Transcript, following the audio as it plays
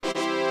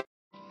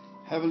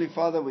Heavenly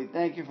Father, we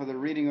thank you for the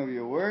reading of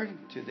your word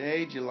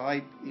today,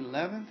 July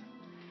 11th.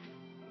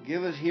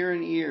 Give us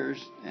hearing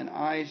ears and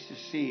eyes to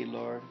see,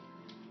 Lord.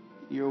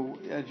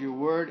 As your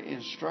word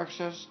instructs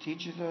us,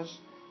 teaches us,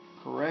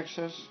 corrects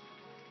us.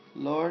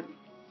 Lord,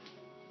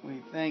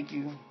 we thank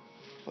you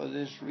for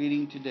this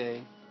reading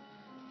today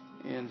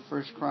in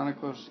 1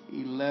 Chronicles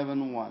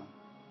 11:1.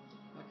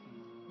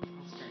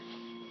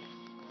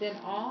 Then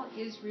all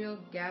Israel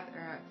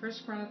gathered, 1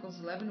 Chronicles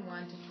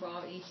 11:1 to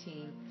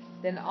 12:18.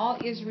 Then all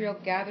Israel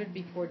gathered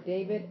before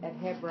David at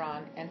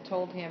Hebron and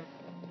told him,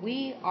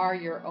 "We are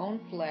your own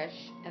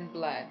flesh and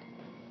blood.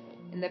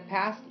 In the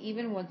past,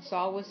 even when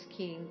Saul was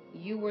king,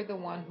 you were the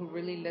one who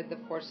really led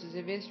the forces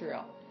of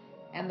Israel.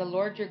 And the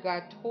Lord your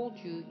God told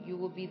you, you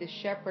will be the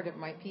shepherd of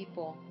my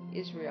people,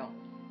 Israel.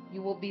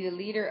 You will be the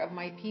leader of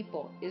my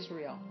people,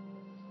 Israel."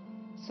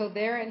 So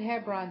there at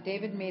Hebron,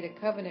 David made a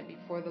covenant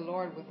before the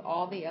Lord with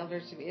all the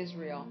elders of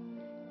Israel,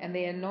 and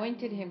they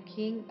anointed him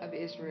king of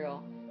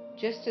Israel,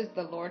 just as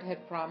the Lord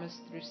had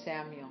promised through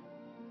Samuel.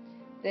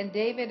 Then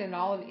David and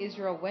all of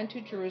Israel went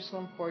to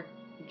Jerusalem for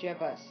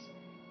Jebus,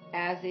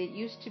 as it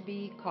used to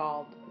be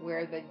called,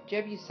 where the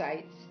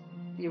Jebusites,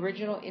 the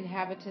original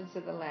inhabitants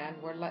of the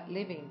land, were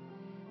living.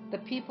 The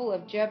people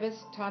of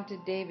Jebus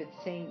taunted David,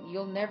 saying,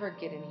 "You'll never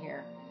get in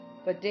here."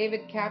 But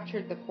David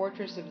captured the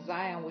fortress of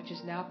Zion, which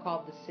is now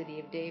called the City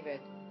of David.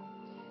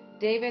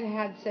 David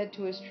had said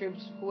to his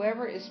troops,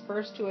 "Whoever is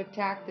first to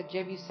attack the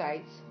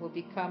Jebusites will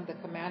become the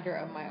commander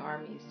of my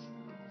armies."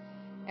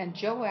 And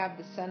Joab,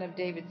 the son of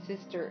David's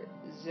sister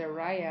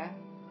Zeruiah,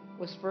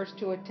 was first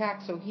to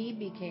attack, so he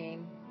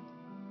became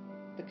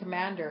the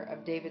commander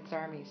of David's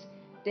armies.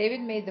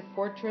 David made the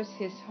fortress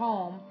his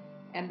home,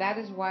 and that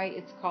is why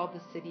it's called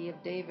the City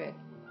of David.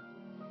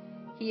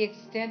 He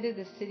extended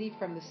the city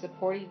from the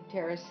supporting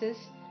terraces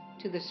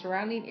to the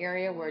surrounding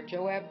area where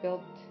Joab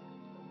built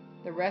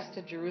the rest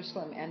of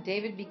Jerusalem, and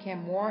David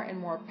became more and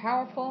more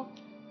powerful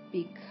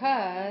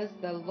because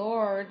the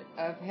Lord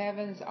of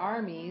heaven's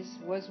armies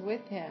was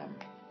with him.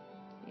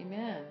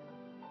 Amen.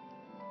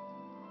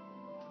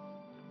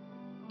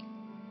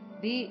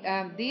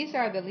 These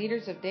are the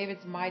leaders of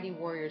David's mighty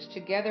warriors.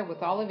 Together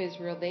with all of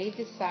Israel, they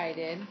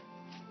decided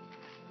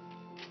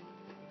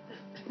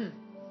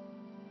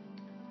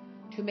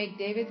to make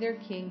David their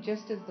king,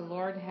 just as the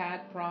Lord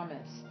had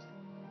promised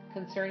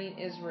concerning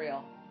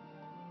Israel.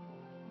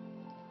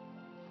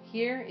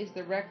 Here is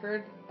the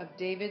record of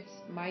David's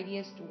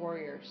mightiest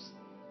warriors.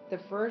 The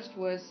first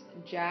was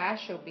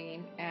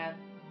Jaashobin and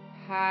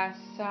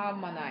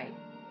Hasamonite,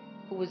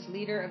 who was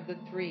leader of the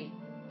three,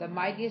 the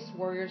mightiest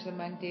warriors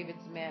among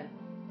David's men.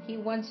 He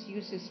once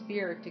used his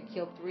spear to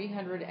kill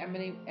 300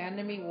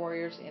 enemy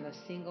warriors in a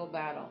single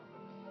battle.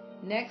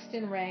 Next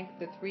in rank,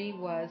 the three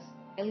was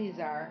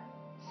Eleazar,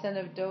 son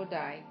of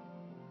Dodai,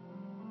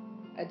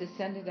 a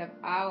descendant of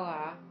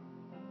Ahoah.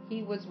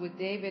 He was with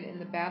David in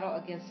the battle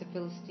against the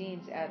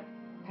Philistines at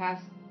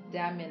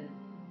Pasdammim.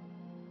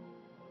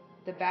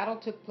 The battle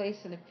took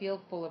place in a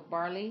field full of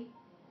barley,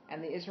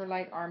 and the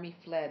Israelite army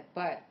fled.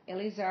 But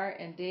Eleazar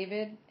and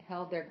David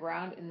held their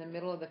ground in the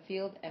middle of the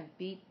field and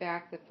beat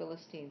back the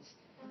Philistines.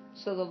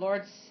 So the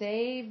Lord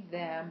saved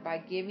them by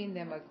giving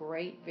them a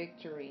great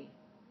victory.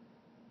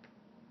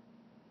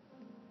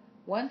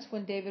 Once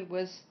when David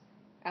was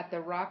at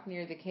the rock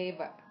near the cave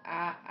of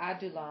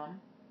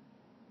Adullam,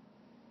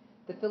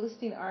 the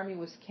Philistine army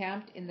was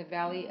camped in the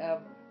valley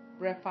of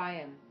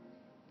Rephaim.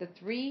 The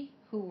three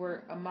who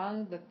were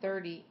among the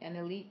 30, an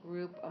elite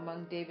group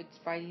among David's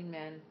fighting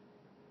men,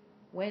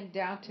 went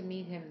down to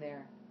meet him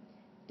there.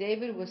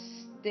 David was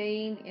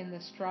staying in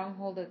the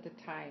stronghold at the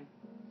time,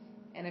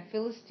 and a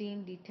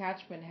Philistine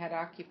detachment had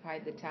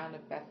occupied the town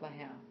of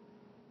Bethlehem.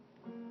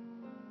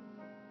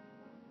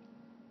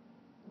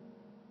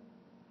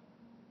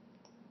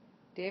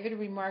 David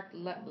remarked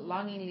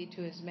longingly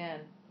to his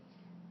men,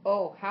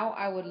 "Oh, how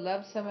I would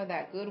love some of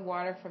that good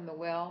water from the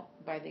well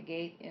by the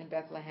gate in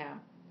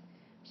Bethlehem."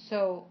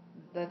 So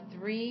the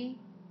three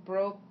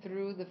broke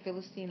through the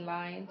Philistine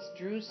lines,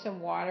 drew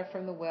some water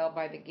from the well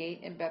by the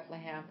gate in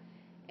Bethlehem,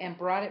 and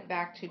brought it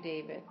back to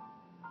David.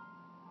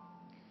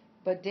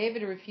 But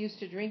David refused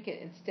to drink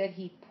it. Instead,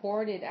 he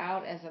poured it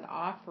out as an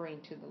offering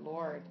to the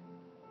Lord.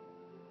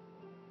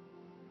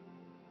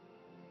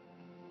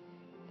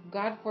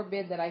 "God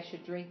forbid that I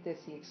should drink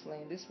this," he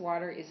exclaimed. "This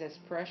water is as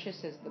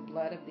precious as the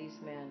blood of these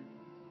men,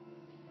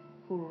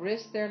 who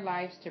risked their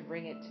lives to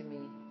bring it to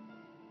me."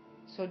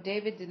 So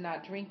David did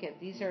not drink it.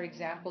 These are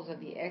examples of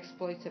the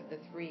exploits of the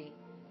three.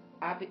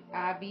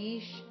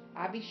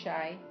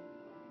 Abishai,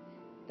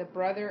 the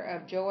brother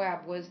of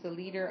Joab, was the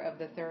leader of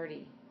the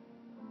 30.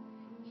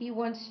 He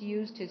once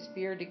used his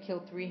spear to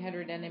kill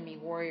 300 enemy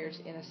warriors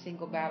in a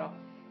single battle.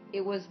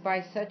 It was by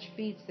such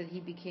feats that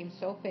he became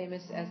so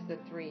famous as the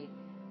three.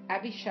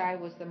 Abishai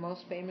was the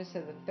most famous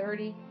of the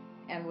 30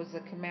 and was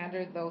the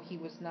commander, though he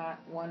was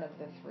not one of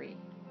the three.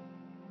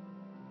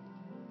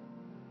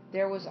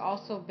 There was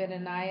also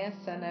Benaiah,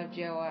 son of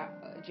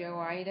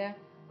Jehoiada,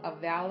 a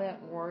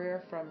valiant warrior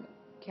from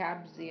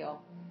Kabzeel.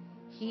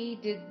 He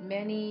did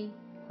many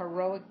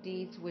heroic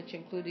deeds which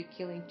included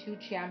killing 2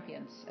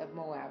 champions of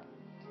Moab.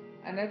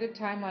 Another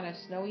time on a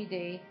snowy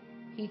day,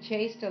 he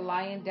chased a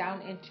lion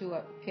down into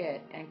a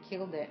pit and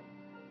killed it.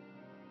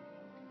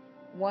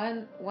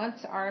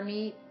 Once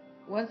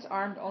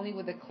armed only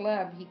with a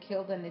club, he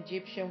killed an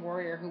Egyptian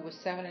warrior who was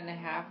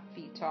 7.5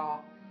 feet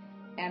tall,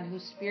 and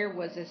whose spear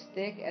was as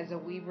thick as a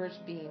weaver's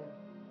beam.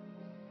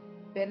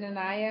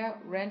 Benaiah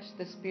wrenched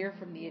the spear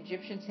from the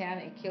Egyptian's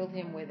hand and killed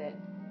him with it.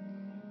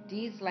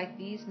 Deeds like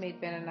these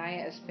made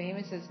Benaiah as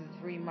famous as the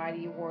 3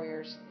 mighty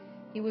warriors.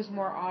 He was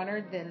more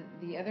honored than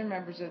the other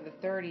members of the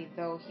 30,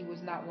 though he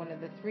was not one of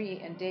the 3,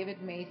 and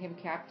David made him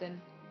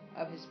captain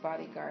of his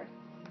bodyguard.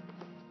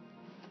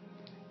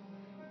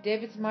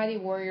 David's mighty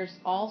warriors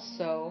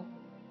also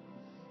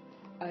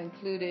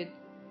included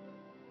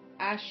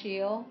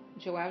Ashiel,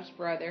 Joab's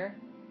brother,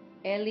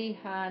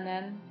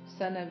 Elihanan,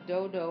 son of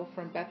Dodo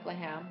from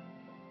Bethlehem,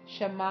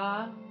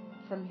 Shammah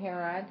from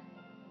Harod,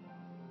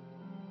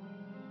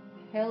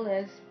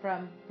 Helez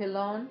from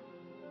Pilon,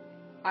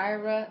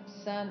 Ira,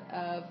 son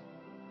of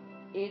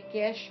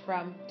Ikesh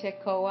from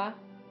Tekoa,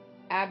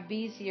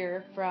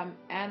 Abiezer from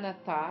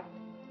Anathoth,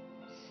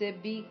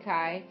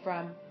 Sibekai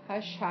from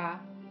Hushah,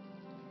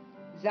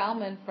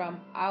 Zalman from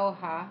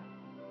Auha,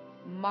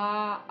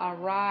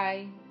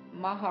 Maharai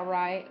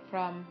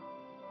from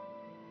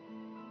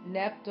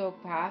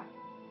Neptopath,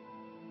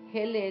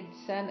 Hilid,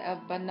 son of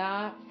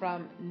Banah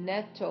from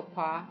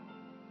Netopah,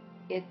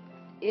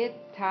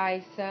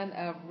 Ittai, son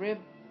of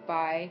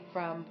Ribai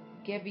from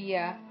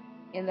Gibeah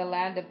in the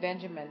land of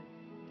Benjamin,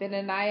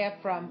 Benaniah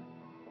from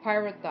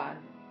Pirathon,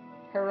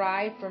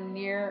 Hurai from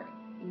near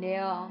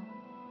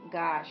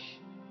Gash,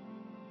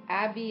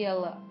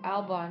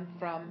 Albon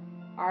from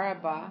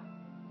Arabah,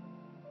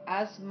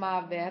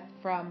 Asmaveth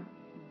from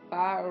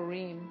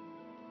Baarim,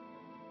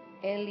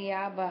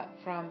 Eliabah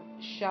from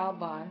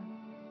Shalbon,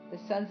 the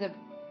sons of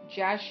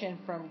Jashin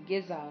from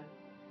Gizon,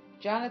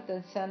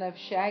 Jonathan, son of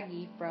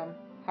Shagi from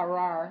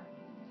Harar,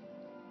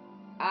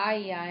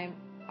 Ayyim,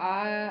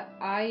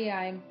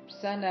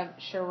 son of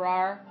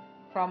Sharar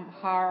from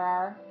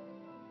Harar,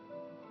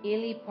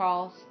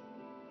 Elipal,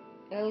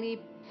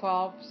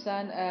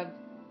 son of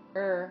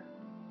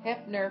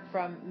Hefner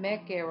from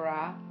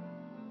Mekirah,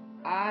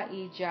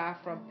 Ahijah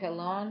from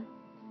Pelon,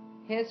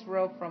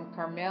 Hezro from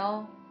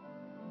Carmel,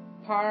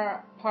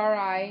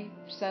 Parai,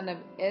 son of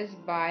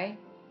Ezbai,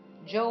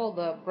 Joel,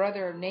 the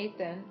brother of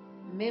Nathan,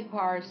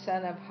 Mibhar,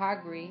 son of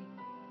Hagri,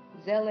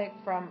 Zelek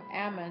from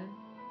Ammon,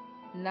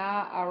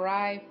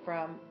 Naarai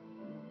from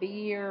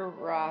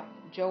Beeroth,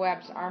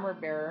 Joab's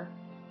armor-bearer,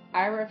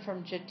 Ira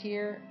from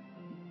Jatir,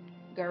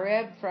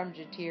 Gareb from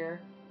Jatir,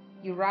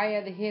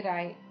 Uriah the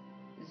Hittite,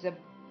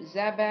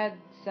 Zabad,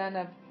 son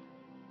of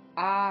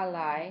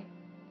Alai,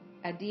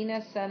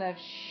 Adina, son of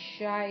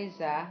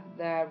Shiza,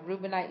 the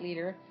Reubenite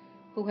leader,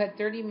 who had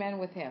 30 men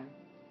with him,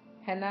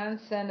 Hanan,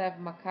 son of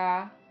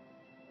Makah,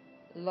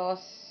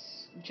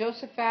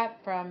 Josaphat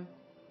from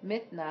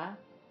Mithnah,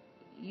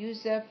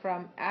 Uzzah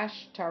from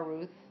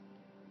Ashtaruth,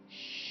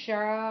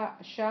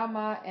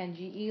 Shammah and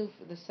Jeiel,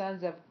 the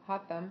sons of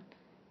Hotham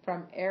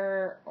from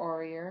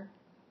Arior,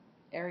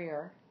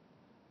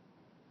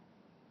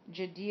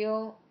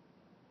 Jediel,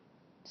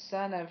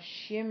 son of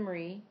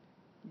Shimri,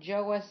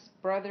 Joas,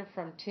 brother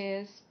from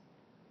Tiz,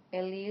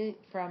 Elil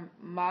from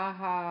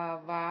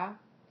Mahavah,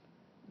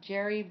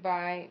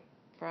 Jeribai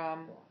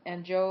from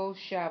and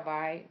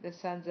Joshavai, the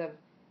sons of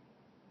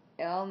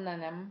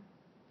Elnanim,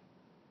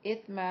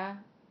 Ithma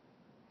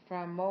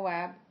from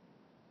Moab,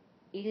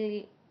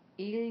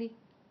 Eli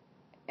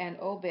and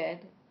Obed,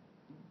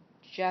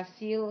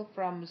 Jasil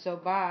from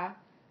Zobah.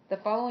 The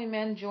following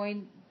men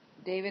joined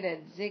David at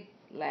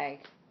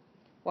Ziklag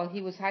while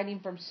he was hiding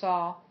from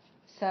Saul,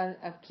 son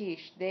of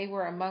Kish. They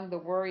were among the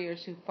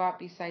warriors who fought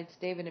besides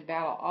David in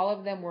battle. All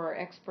of them were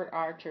expert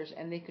archers,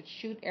 and they could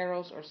shoot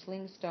arrows or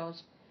sling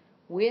stones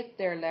with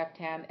their left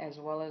hand as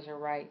well as their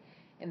right.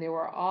 And they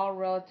were all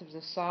relatives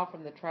of Saul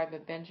from the tribe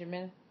of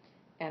Benjamin,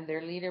 and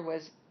their leader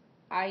was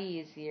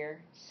Ahiezer,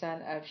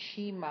 son of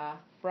Shema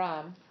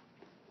from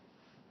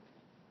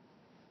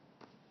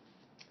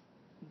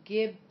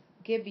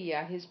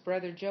Gibeah. His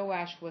brother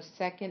Joash was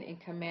second in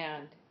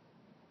command.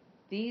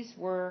 These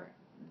were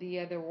the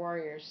other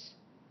warriors: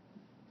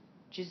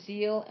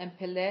 Jeziel and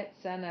Pelet,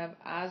 son of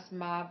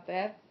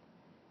Asmaveth,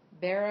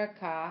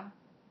 Berakah,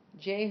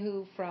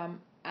 Jehu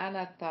from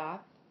Anathoth,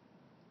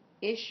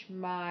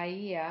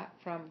 Ishmaiah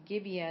from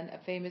Gibeon, a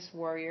famous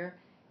warrior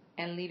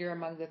and leader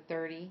among the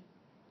 30,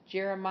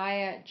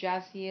 Jeremiah,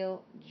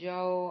 Jaziel,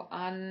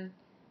 Joan,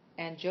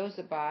 and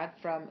Josabad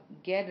from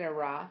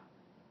Gederah,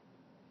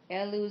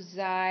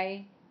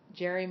 Eluzai,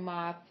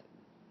 Jerimoth,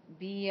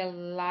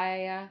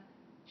 Bealiah,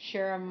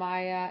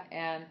 Sheremiah,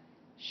 and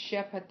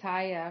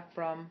Shephatiah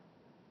from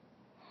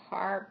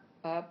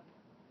Harpup,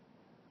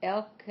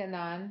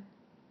 Elkanan,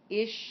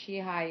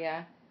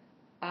 Ishiah,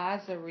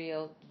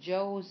 Azareel,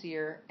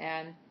 Jozir,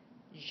 and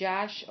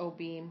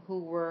Jashobim, who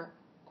were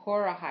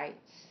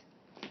Korahites,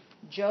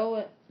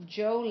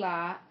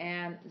 Jolah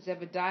and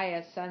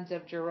Zebediah, sons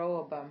of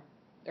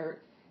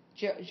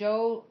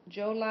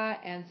Jola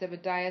and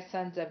Zebediah,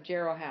 sons of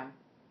Jeroham,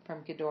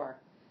 from Gedor.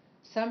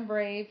 Some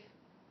brave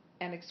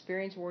and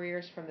experienced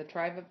warriors from the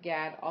tribe of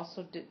Gad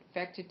also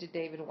defected to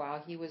David while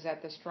he was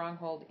at the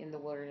stronghold in the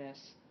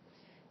wilderness.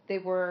 They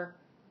were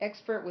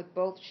expert with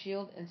both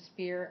shield and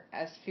spear,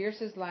 as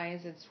fierce as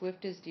lions and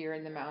swift as deer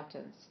in the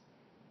mountains.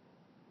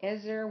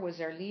 Ezer was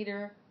their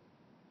leader,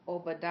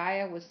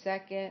 Obadiah was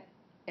second,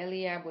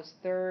 Eliab was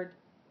third,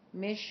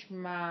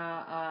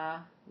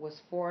 Mishmaah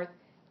was fourth,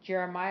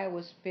 Jeremiah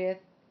was fifth,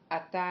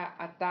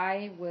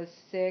 Attai was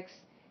sixth,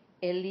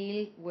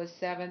 Elil was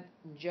seventh,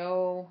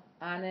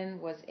 Johanan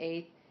was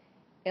eighth,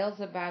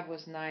 Elzabad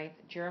was ninth,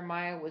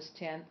 Jeremiah was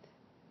 10th,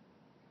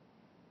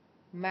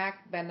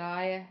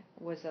 Macbaniah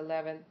was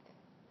 11th.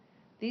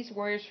 These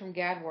warriors from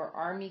Gad were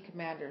army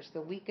commanders.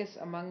 The weakest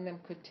among them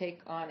could take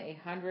on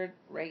 100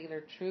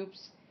 regular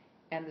troops,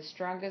 and the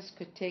strongest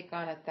could take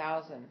on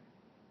 1,000.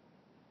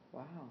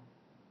 Wow.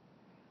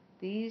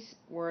 These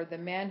were the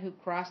men who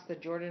crossed the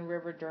Jordan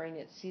River during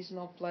its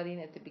seasonal flooding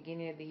at the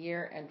beginning of the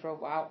year and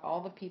drove out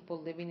all the people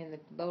living in the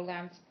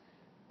lowlands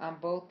on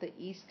both the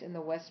east and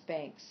the west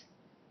banks.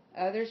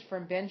 Others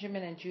from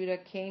Benjamin and Judah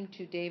came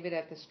to David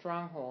at the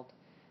stronghold.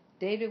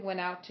 David went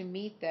out to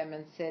meet them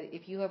and said,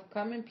 "If you have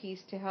come in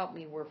peace to help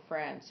me, we're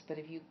friends. But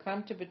if you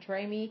come to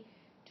betray me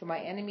to my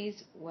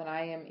enemies when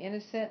I am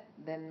innocent,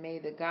 then may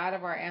the God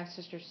of our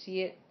ancestors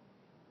see it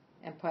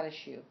and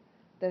punish you."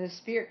 Then the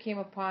Spirit came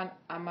upon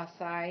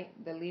Amasai,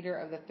 the leader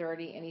of the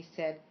 30, and he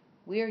said,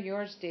 "We are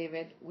yours,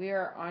 David. We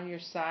are on your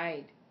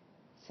side,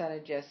 son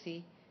of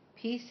Jesse.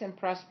 Peace and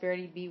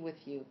prosperity be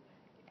with you,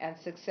 and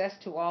success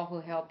to all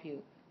who help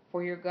you,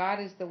 for your God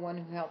is the one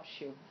who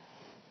helps you."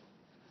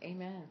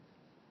 Amen.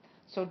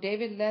 So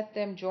David let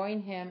them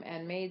join him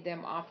and made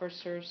them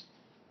officers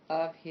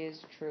of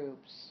his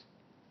troops.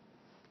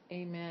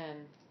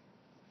 Amen.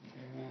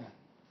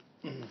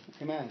 Amen.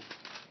 Amen.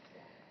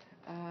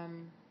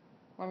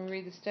 Want me to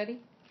read the study?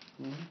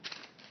 Mm-hmm.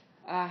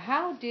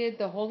 How did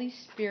the Holy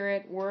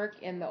Spirit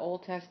work in the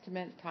Old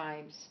Testament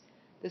times?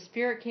 The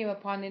Spirit came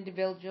upon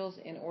individuals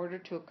in order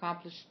to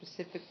accomplish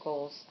specific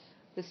goals.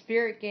 The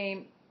Spirit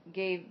gave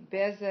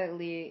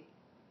Bezalel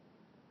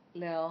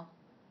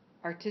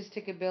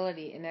artistic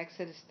ability in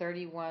Exodus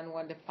 31,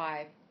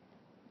 1-5.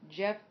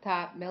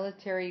 Jephthah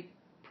military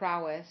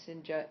prowess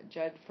in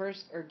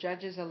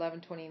Judges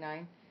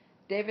 11:29.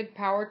 David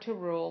power to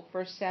rule,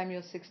 1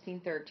 Samuel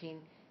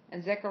 16:13.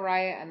 And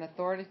Zechariah an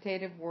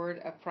authoritative word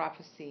of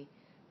prophecy,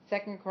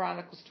 2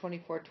 Chronicles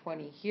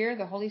 24:20. Here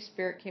the Holy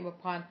Spirit came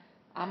upon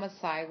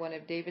Amasai, one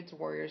of David's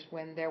warriors,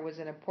 when there was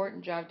an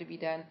important job to be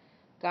done.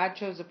 God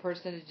chose a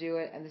person to do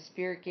it, and the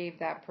Spirit gave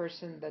that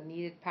person the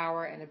needed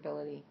power and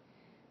ability.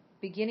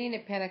 Beginning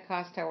at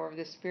Pentecost, however,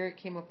 the Spirit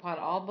came upon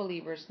all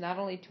believers, not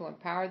only to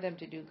empower them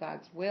to do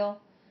God's will,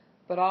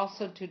 but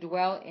also to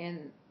dwell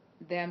in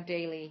them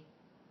daily,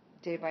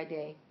 day by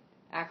day.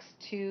 Acts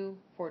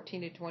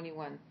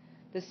 2:14-21.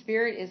 The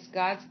Spirit is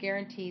God's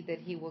guarantee that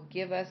He will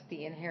give us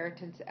the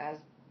inheritance as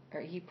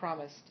He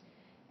promised,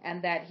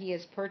 and that He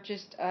has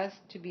purchased us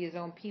to be His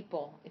own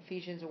people.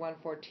 Ephesians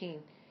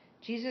 1:14.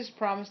 Jesus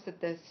promised that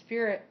the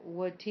Spirit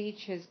would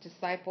teach His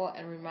disciple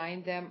and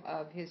remind them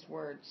of His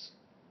words.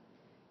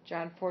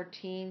 John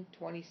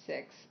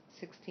 14:26,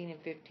 16 and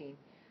 15.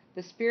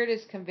 The Spirit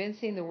is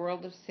convicting the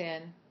world of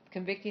sin,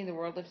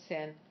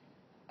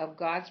 of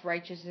God's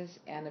righteousness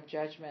and of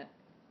judgment.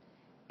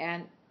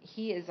 And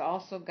He is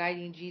also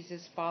guiding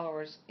Jesus'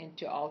 followers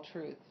into all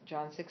truth.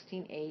 John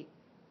 16:8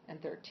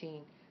 and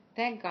 13.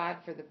 Thank God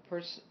for the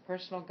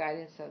personal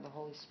guidance of the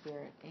Holy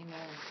Spirit.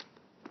 Amen.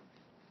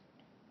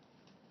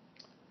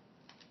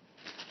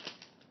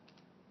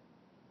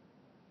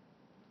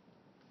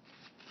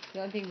 The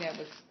only thing that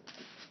was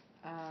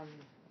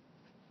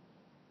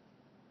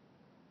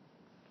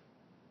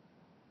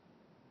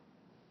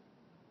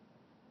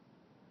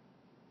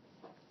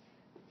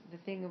the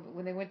thing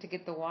when they went to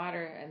get the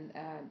water, and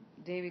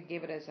David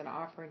gave it as an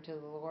offering to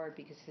the Lord,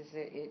 because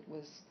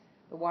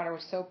the water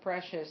was so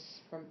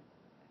precious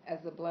as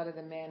the blood of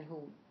the man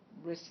who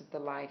risked the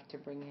life to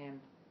bring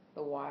him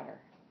the water.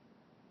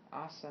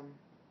 Awesome.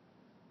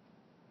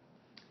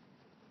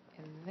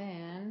 And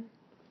then,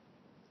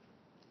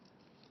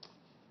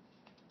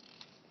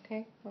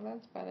 okay, well,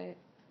 that's about it.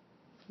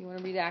 You want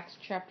to read Acts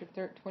chapter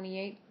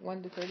 28,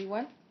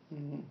 1-31?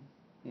 Mm-hmm.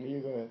 You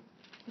go ahead.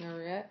 All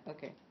right.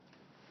 Okay.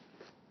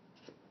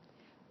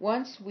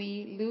 Once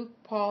Luke,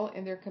 Paul,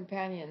 and their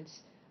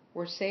companions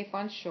were safe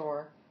on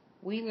shore,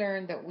 we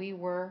learned that we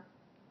were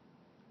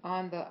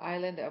on the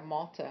island of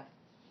Malta.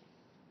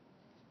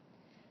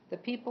 The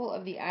people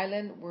of the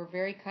island were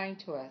very kind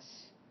to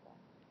us.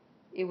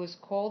 It was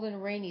cold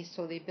and rainy,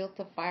 so they built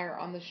a fire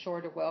on the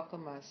shore to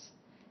welcome us.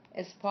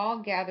 As Paul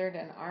gathered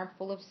an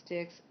armful of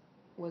sticks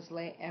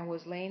and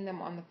was laying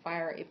them on the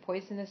fire, a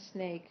poisonous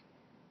snake,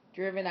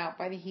 driven out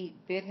by the heat,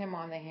 bit him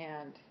on the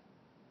hand.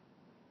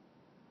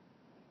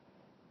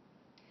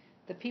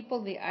 The people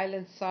of the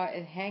island saw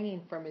it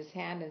hanging from his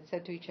hand and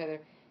said to each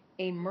other,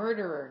 "A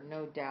murderer,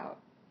 no doubt.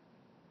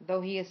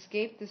 Though he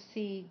escaped the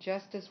sea,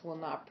 justice will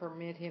not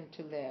permit him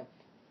to live."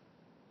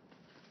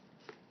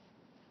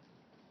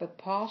 But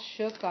Paul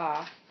shook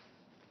off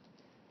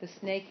the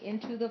snake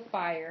into the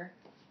fire,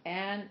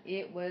 and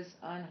it was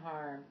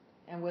unharmed.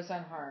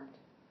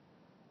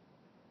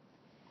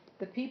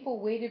 The people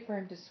waited for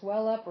him to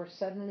swell up or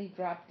suddenly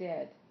drop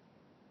dead.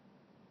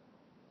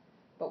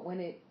 But when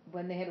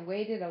they had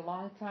waited a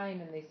long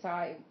time and they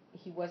saw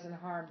he wasn't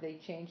harmed, they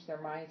changed their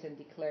minds and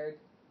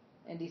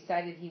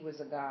decided he was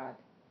a god.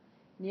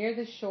 Near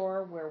the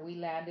shore where we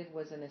landed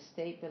was an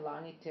estate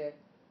belonging to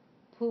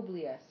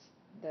Publius,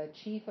 the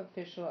chief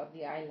official of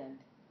the island.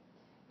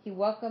 He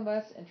welcomed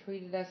us and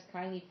treated us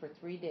kindly for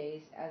 3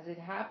 days. As it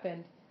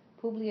happened,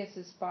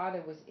 Publius's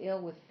father was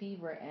ill with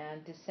fever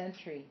and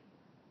dysentery.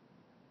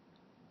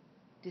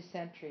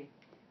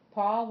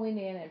 Paul went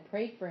in and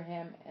prayed for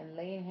him, and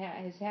laying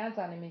his hands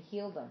on him and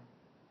healed him.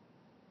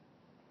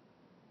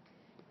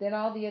 Then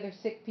all the other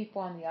sick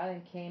people on the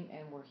island came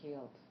and were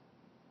healed.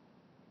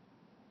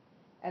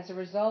 As a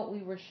result,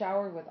 we were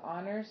showered with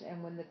honors,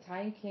 and when the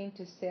time came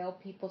to sail,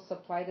 people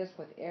supplied us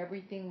with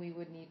everything we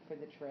would need for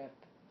the trip.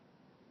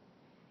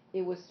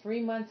 It was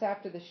 3 months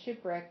after the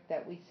shipwreck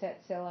that we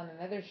set sail on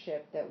another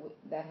ship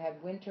that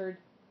had wintered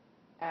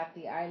at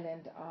the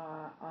island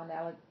on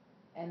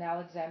an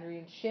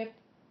Alexandrian ship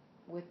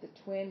with the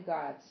twin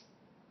gods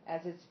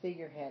as its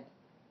figurehead.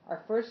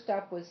 Our first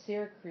stop was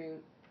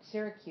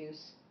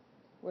Syracuse,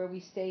 where we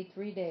stayed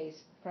 3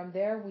 days. From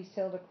there, we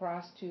sailed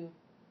across to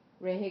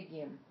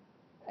Rhegium.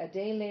 A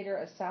day later,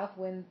 a south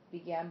wind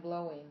began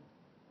blowing.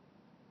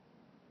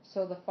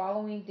 So the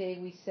following day,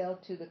 we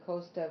sailed to the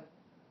coast of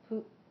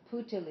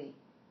Puteoli.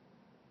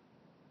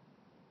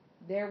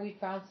 There we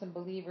found some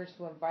believers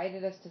who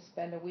invited us to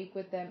spend a week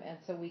with them, and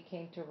so we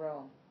came to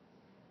Rome.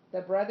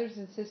 The brothers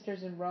and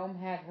sisters in Rome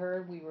had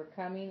heard we were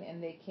coming,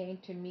 and they came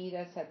to meet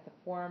us at the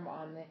Forum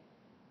on the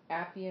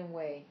Appian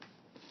Way.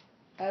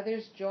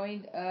 Others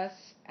joined us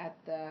at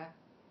the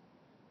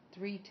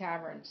 3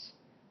 taverns.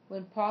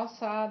 When Paul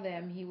saw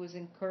them, he was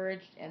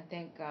encouraged and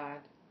thanked God.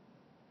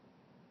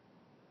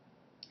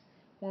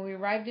 When we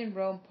arrived in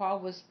Rome, Paul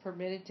was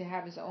permitted to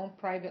have his own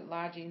private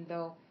lodging,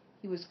 though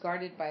he was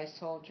guarded by a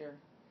soldier.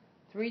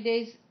 3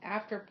 days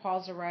after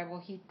Paul's arrival,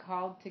 he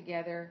called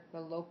together the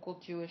local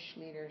Jewish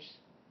leaders.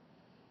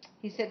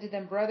 He said to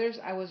them, "Brothers,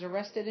 I was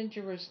arrested in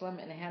Jerusalem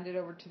and handed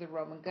over to the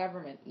Roman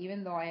government,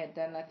 even though I had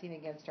done nothing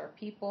against our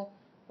people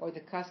or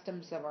the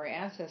customs of our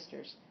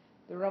ancestors.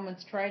 The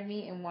Romans tried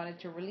me and wanted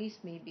to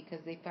release me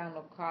because they found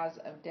no cause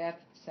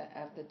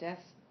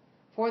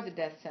for the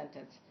death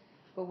sentence.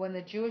 But when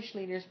the Jewish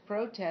leaders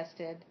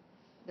protested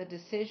the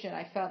decision,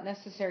 I felt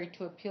necessary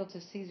to appeal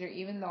to Caesar,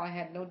 even though I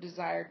had no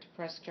desire to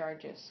press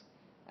charges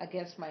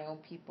against my own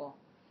people.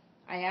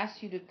 I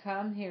asked you to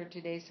come here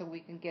today so we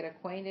can get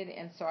acquainted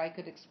and so I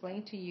could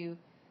explain to you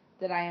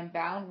that I am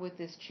bound with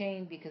this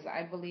chain because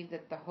I believe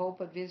that the hope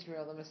of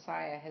Israel, the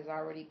Messiah, has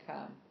already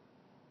come."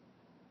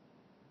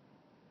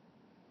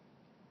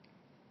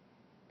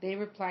 They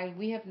replied,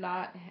 We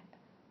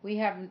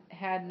have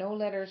had no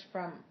letters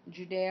from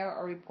Judea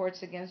or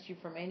reports against you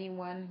from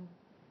anyone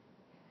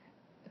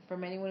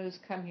who's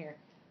come here.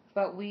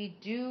 But we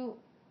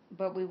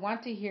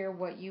want to hear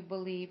what you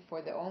believe,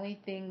 for the only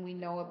thing we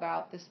know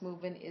about this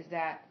movement is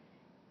that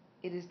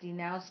it is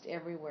denounced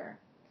everywhere.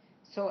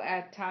 So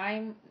a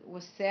time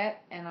was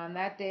set, and on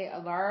that day a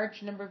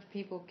large number of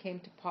people came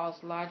to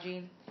Paul's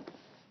lodging.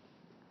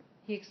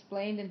 He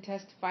explained and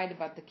testified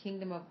about the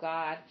kingdom of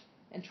God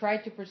and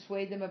tried to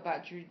persuade them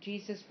about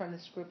Jesus from the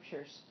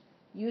scriptures.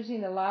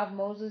 Using the law of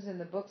Moses and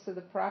the books of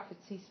the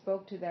prophets, he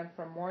spoke to them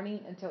from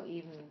morning until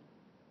evening.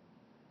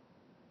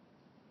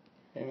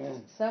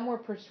 Amen. Some were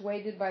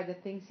persuaded by the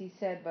things he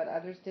said, but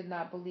others did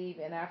not believe,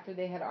 and after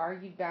they had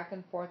argued back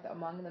and forth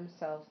among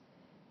themselves,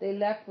 they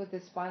left with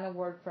this final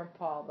word from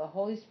Paul. The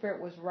Holy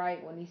Spirit was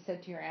right when he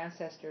said to your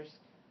ancestors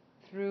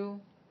through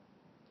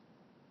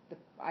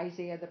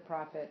Isaiah the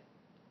prophet,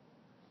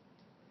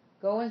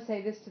 "Go and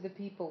say this to the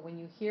people. When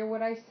you hear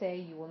what I say,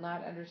 you will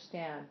not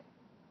understand.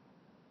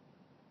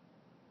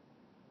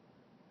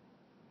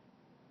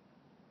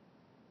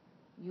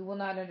 You will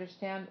not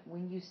understand.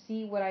 When you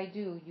see what I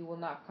do, you will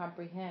not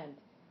comprehend.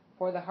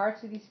 For the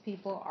hearts of these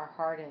people are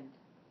hardened,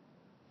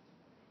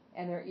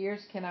 and their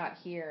ears cannot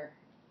hear.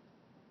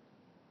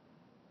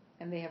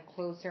 And they have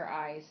closed their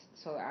eyes,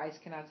 so their eyes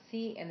cannot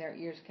see, and their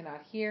ears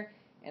cannot hear,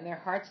 and their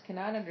hearts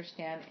cannot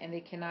understand, and they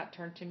cannot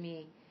turn to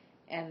me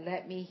and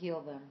let me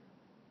heal them."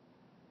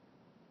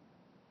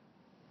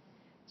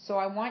 So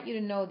I want you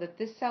to know that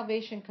this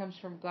salvation comes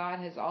from God,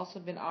 has also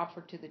been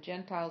offered to the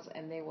Gentiles,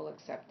 and they will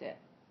accept it.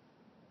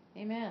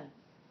 Amen.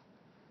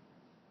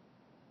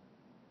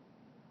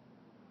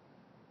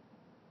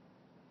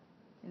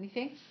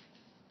 Anything?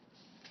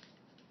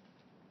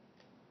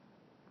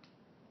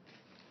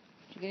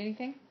 Did you get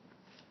anything?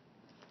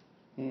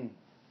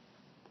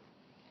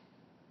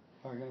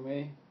 Talking to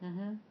me?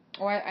 Mm-hmm.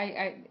 Oh,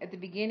 I at the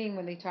beginning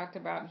when they talked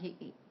about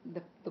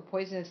the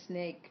poisonous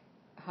snake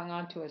hung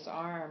onto his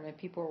arm, and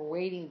people were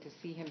waiting to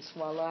see him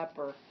swell up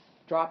or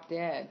drop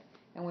dead.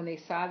 And when they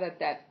saw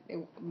that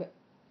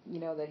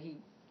he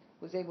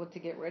was able to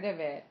get rid of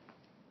it,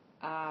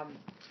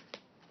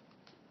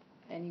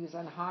 and he was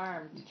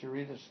unharmed. Did you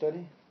read the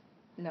study?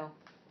 No.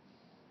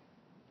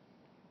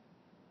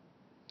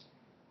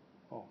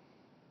 Oh.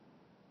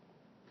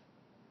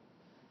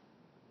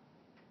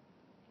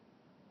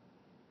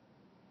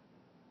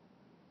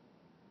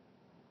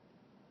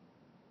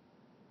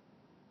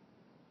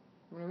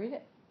 You want to read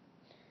it?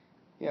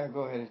 Yeah,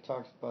 go ahead. It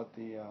talks about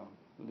the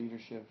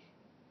leadership.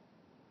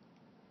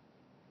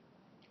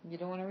 You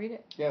don't want to read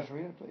it? Yes,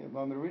 read it. You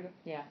want me to read it?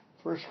 Yeah.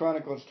 1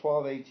 Chronicles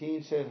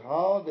 12:18 says,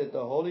 "How did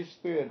the Holy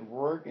Spirit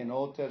work in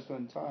Old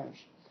Testament times?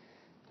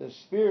 The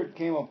Spirit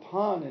came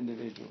upon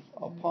individuals,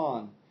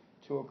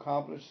 to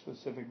accomplish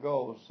specific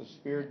goals. The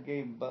Spirit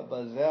gave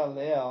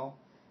Bezalel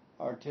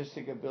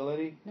artistic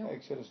ability." No.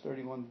 Exodus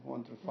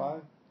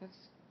 31:1-5. That's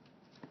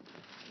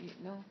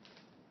no.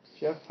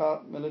 Jeff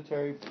taught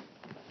military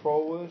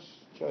prowess.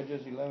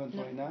 Judges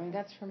 11:29. No,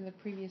 that's from the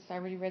previous. I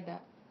already read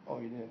that. Oh,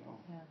 you did. Oh.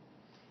 Yeah.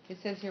 It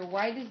says here,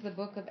 why does the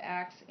book of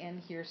Acts end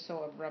here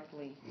so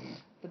abruptly?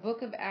 The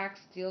book of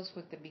Acts deals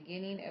with the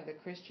beginning of the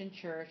Christian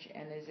church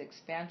and its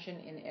expansion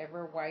in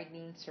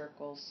ever-widening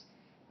circles,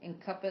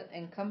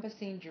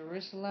 encompassing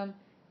Jerusalem,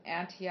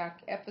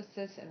 Antioch,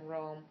 Ephesus, and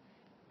Rome.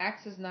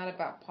 Acts is not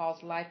about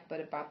Paul's life,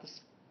 but about the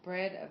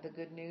spread of the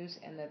good news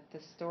and that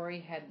the story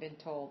had been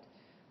told.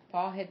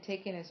 Paul had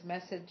taken his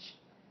message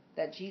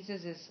that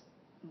Jesus is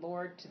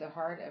Lord to the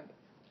heart of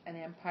an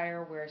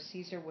empire where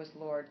Caesar was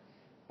Lord.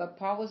 But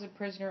Paul was a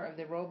prisoner of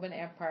the Roman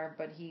Empire,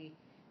 but he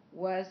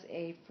was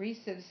a free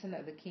citizen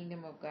of the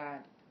kingdom of God.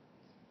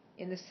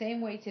 In the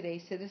same way today,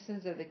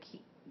 citizens of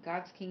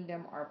God's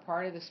kingdom are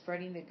part of the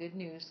spreading the good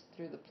news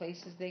through the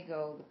places they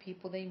go, the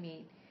people they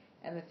meet,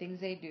 and the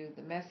things they do.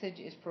 The message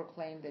is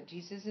proclaimed that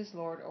Jesus is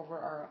Lord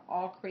over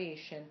all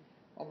creation,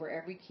 over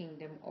every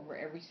kingdom, over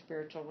every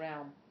spiritual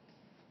realm.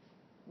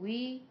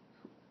 We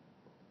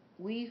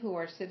who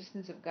are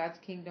citizens of God's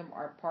kingdom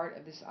are part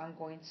of this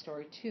ongoing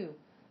story too.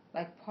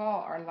 Like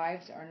Paul, our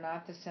lives are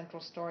not the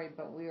central story,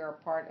 but we are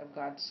part of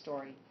God's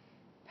story.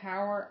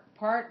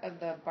 Part of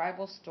the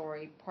Bible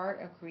story,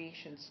 part of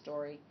creation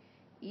story.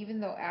 Even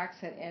though Acts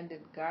had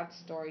ended, God's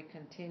story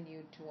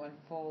continued to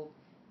unfold,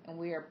 and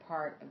we are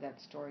part of that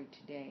story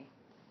today.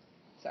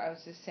 So I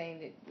was just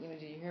saying that,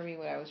 did you hear me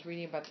when I was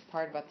reading about the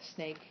part about the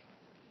snake?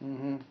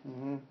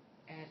 Mm-hmm.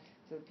 And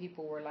so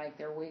people were like,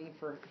 they're waiting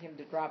for him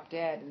to drop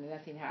dead, and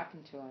nothing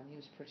happened to him. He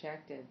was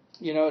protected.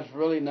 It's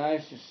really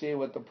nice to see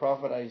what the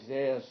prophet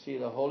Isaiah,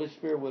 the Holy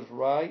Spirit was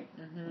right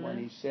when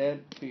he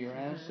said to your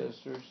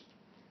ancestors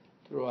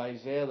through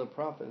Isaiah the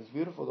prophet. It's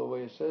beautiful the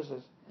way it says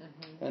it.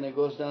 And it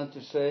goes down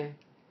to say,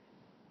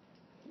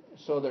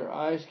 so their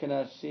eyes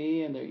cannot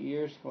see and their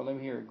ears, well, let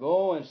me hear it.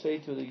 Go and say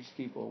to these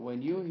people,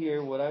 when you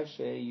hear what I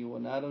say, you will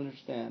not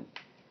understand.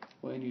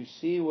 When you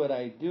see what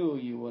I do,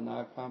 you will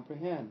not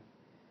comprehend.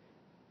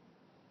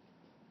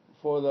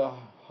 For the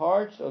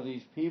hearts of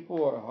these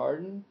people are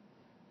hardened,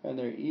 and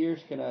their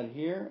ears cannot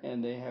hear,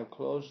 and they have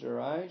closed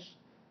their eyes,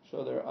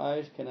 so their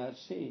eyes cannot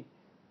see,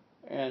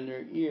 and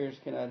their ears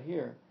cannot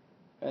hear,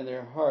 and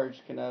their hearts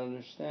cannot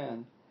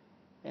understand.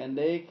 And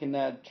they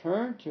cannot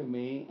turn to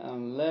me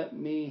and let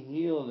me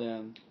heal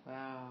them.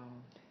 Wow.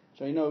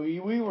 So,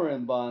 we were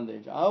in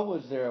bondage. I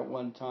was there at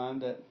one time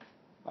that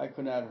I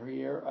could not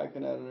hear, I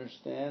could not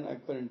understand, I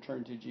couldn't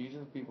turn to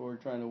Jesus. People were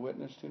trying to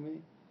witness to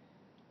me.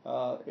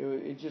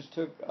 It just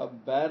took a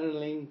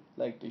battling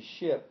like the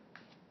ship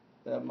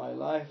that my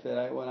life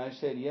when I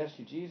said yes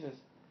to Jesus,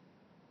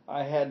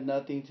 I had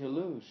nothing to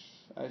lose.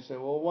 I said,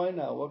 well, why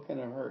not? What can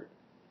it hurt?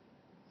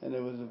 And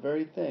it was the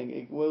very thing.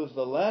 It was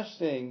the last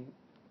thing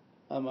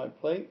on my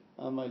plate,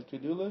 on my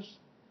to-do list,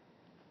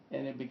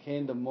 and it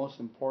became the most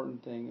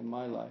important thing in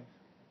my life.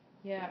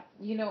 Yeah,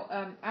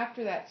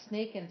 after that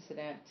snake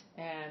incident,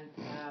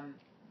 and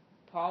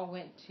Paul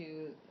went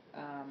to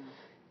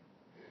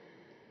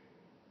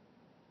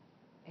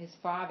his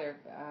father,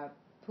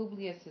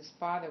 Publius, his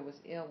father, was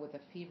ill with a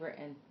fever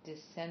and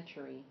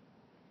dysentery.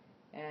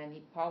 And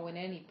Paul went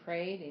in, he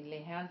prayed, and he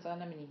laid hands on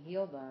him, and he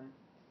healed them.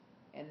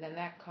 And then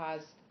that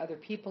caused other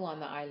people on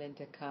the island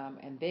to come,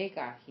 and they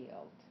got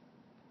healed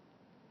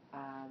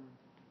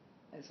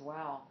as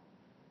well.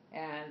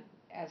 And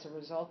as a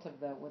result of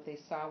what they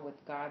saw with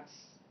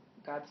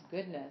God's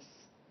goodness,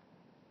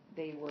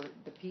 the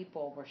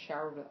people were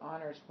showered with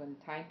honors. When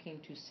time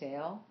came to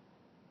sail,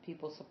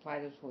 people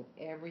supplied us with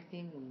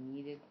everything we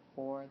needed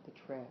for the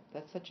trip.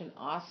 That's such an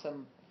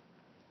awesome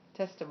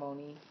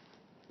testimony,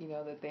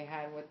 that they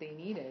had what they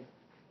needed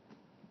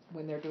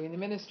when they're doing the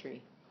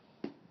ministry.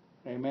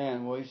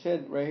 Amen. Well, he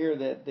said right here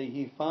that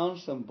he found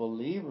some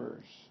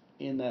believers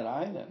in that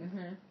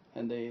island,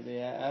 and they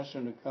asked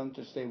him to come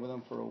to stay with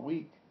them for a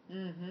week.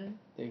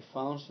 They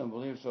found some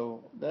believers,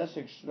 so that's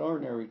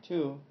extraordinary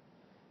too,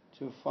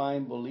 to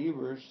find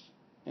believers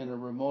in a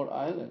remote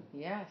island.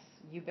 Yes,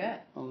 you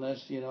bet.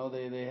 Unless they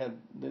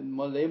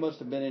must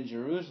have been in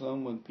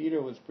Jerusalem when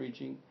Peter was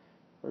preaching,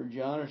 or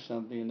John or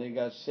something, and they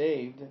got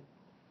saved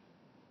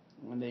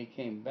when they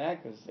came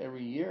back, because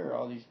every year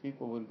all these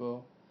people would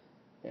go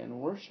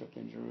and worship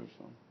in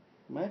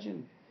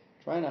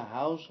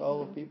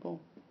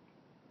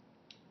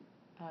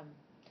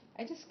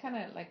I just kind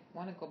of like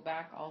want to go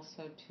back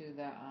also to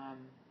the,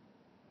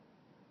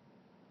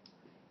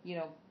 you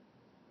know,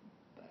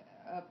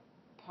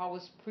 Paul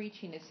was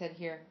preaching. It said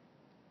here,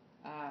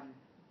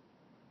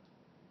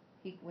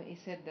 he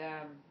said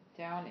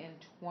down in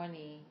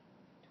 27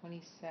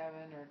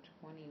 or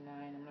 29.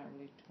 I'm not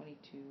really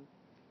 22.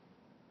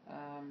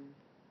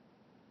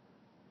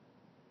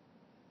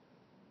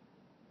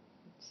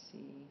 Let's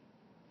see.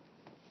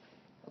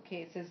 Okay,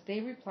 it says they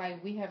replied,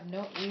 we have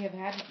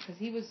had, because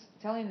he was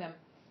telling them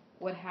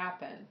what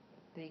happened,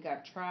 that he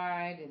got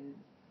tried and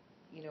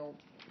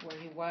where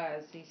he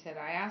was. He said,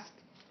 I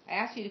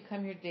asked you to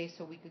come here today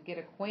so we could get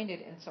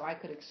acquainted and so I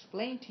could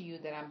explain to you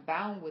that I'm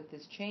bound with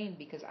this chain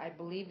because I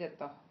believe that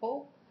the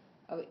hope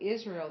of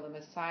Israel, the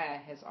Messiah,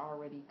 has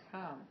already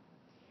come.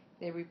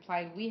 They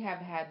replied, we have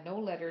had no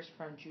letters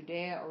from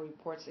Judea or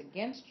reports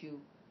against you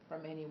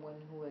from anyone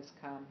who has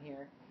come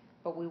here,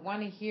 but we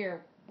want to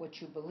hear what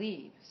you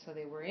believe. So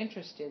they were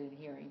interested in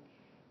hearing.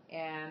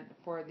 And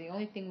for the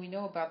only thing we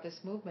know about this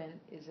movement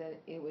is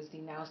that it was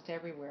denounced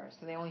everywhere.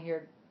 So they only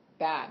heard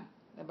bad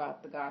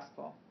about the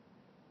gospel.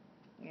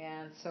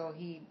 And so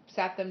he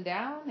sat them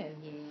down and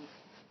he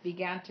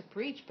began to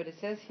preach. But it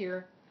says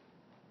here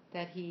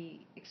that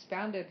he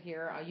expounded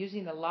here,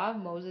 using the law of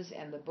Moses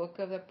and the book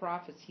of the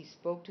prophets, he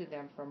spoke to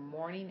them from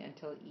morning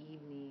until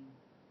evening.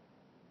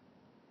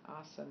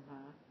 Awesome,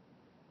 huh?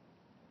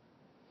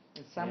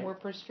 And some were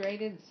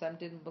persuaded, and some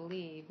didn't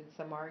believe, and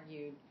some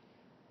argued.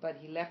 But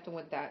he left them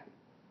with that,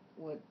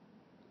 what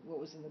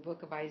was in the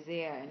book of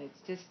Isaiah. And it's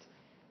just,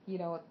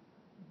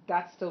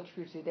 that's still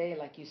true today,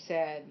 like you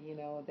said,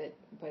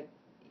 but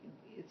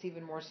it's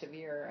even more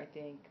severe, I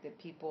think, that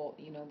people,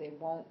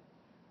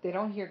 they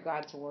don't hear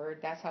God's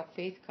word. That's how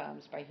faith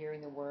comes, by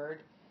hearing the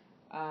word.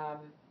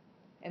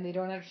 And they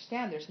don't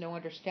understand. There's no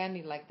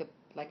understanding, like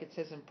it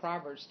says in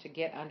Proverbs, to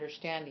get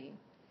understanding.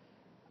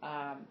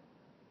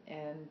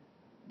 And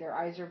their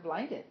eyes are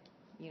blinded.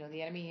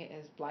 The enemy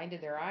has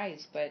blinded their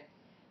eyes, but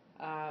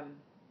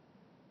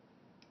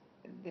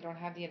they don't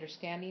have the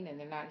understanding, and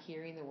they're not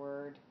hearing the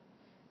word.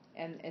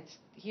 And it's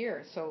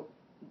here, so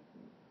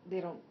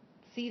they don't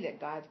see that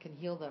God can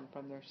heal them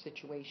from their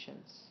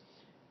situations.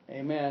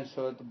 Amen.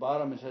 So at the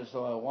bottom it says,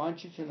 so I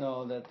want you to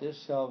know that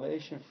this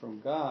salvation from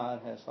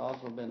God has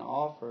also been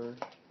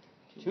offered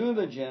to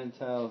the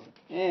Gentiles,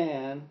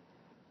 and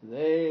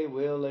they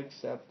will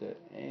accept it.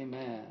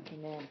 Amen.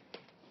 Amen.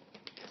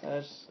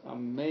 That's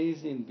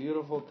amazing,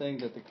 beautiful thing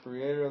that the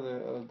Creator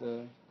of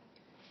the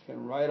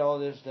can write all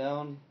this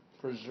down,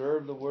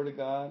 preserve the Word of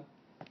God,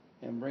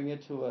 and bring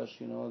it to us.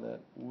 That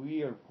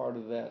we are part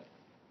of that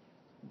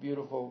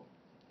beautiful.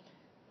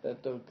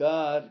 That the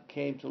God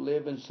came to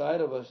live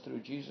inside of us through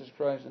Jesus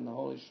Christ and the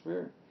Holy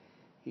Spirit.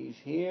 He's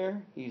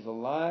here. He's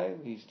alive.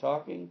 He's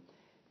talking.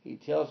 He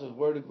tells us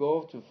where to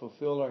go to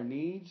fulfill our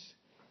needs.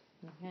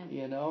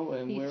 Mm-hmm.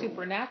 And he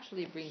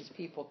supernaturally brings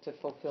people to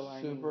fulfill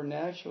our needs.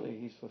 Supernaturally,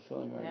 He's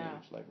fulfilling our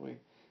needs. Like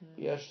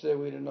yesterday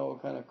we didn't know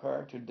what kind of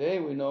car. Today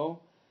we know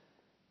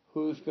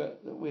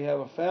we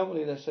have a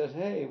family that says,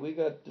 hey, we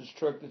got this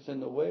truck that's in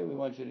the way. We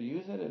want you to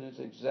use it, and it's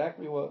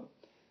exactly what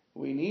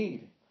we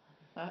need.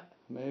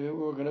 Maybe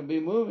we're going to be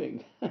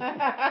moving. Well,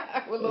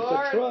 it's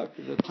Lord. A truck.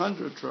 It's a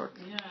Tundra truck.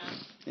 Yeah.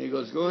 And he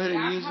goes, go ahead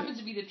and use it. That happens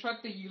to be the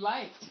truck that you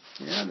liked.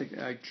 Yeah,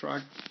 the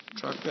truck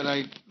that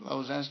I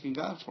was asking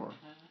God for.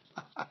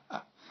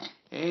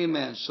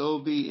 Amen. So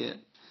be it.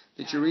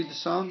 Did you read the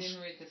Psalms? I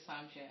didn't read the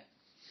Psalms yet.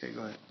 Okay,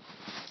 go ahead.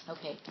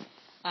 Okay.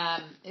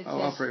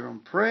 I'll pray for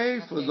them. Pray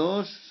for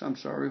those,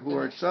 who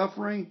are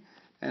suffering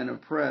and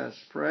oppressed.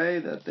 Pray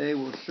that they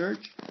will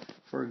search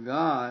for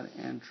God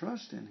and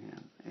trust in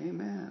Him.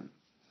 Amen.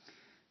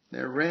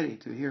 They're ready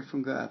to hear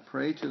from God.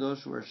 Pray to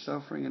those who are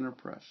suffering and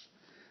oppressed.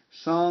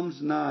 Psalms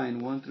 9,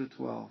 1 through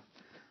 12.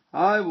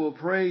 I will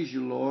praise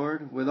you,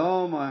 Lord, with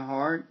all my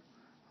heart.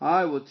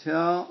 I will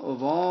tell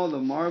of all the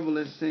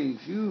marvelous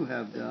things you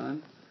have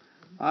done.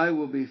 I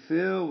will be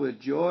filled with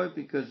joy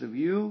because of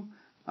you.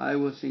 I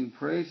will sing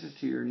praises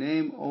to your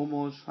name, O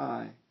Most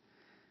High.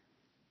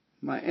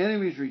 My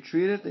enemies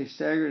retreated, they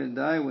staggered and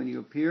died when you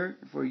appeared,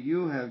 for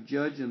you have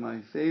judged in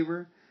my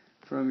favor.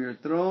 From your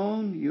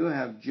throne you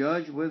have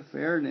judged with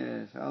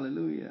fairness.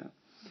 Hallelujah.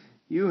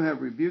 You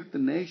have rebuked the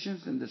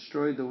nations and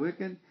destroyed the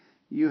wicked.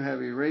 You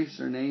have erased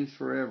their names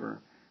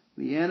forever.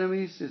 The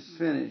enemy is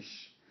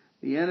finished.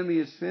 The enemy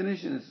is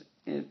finished and is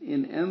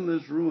in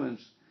endless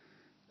ruins.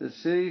 The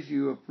cities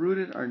you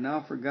uprooted are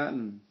now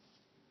forgotten.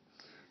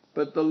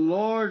 But the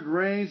Lord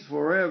reigns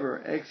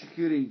forever,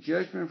 executing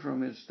judgment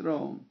from His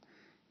throne.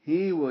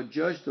 He will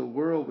judge the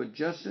world with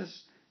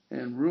justice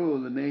and rule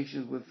the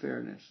nations with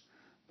fairness.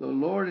 The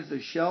Lord is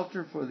a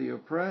shelter for the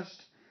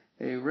oppressed,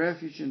 a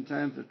refuge in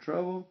times of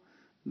trouble.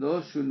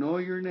 Those who know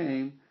your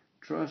name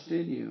trust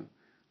in you.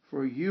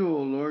 For you,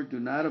 O Lord, do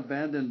not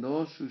abandon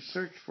those who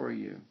search for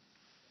you.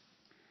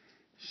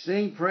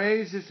 Sing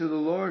praises to the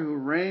Lord who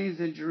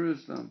reigns in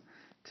Jerusalem.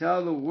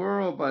 Tell the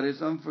world about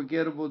His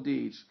unforgettable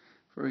deeds.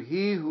 For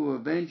He who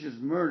avenges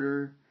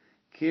murder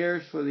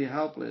cares for the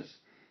helpless.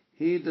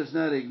 He does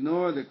not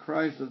ignore the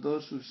cries of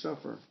those who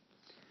suffer.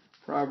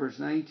 Proverbs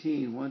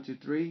 19,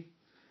 1-3.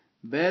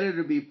 Better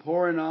to be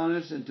poor and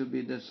honest than to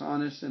be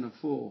dishonest and a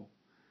fool.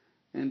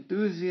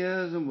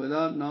 Enthusiasm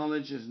without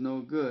knowledge is no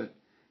good.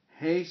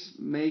 Haste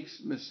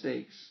makes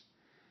mistakes.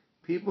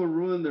 People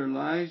ruin their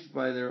lives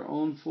by their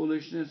own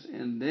foolishness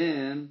and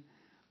then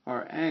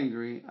are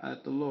angry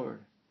at the Lord.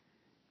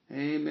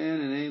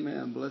 Amen and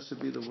amen. Blessed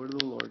be the word of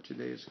the Lord.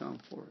 Today has come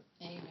forth.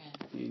 Amen.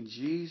 In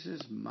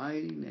Jesus'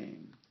 mighty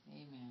name.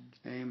 Amen.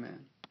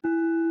 Amen.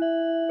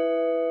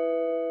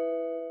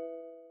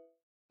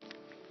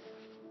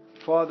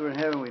 Father in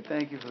heaven, we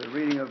thank you for the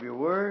reading of your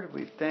word.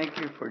 We thank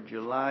you for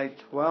July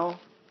 12th.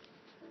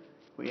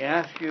 We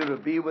ask you to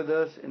be with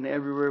us in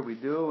everywhere we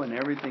do and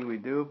everything we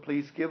do.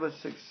 Please give us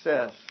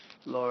success,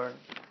 Lord,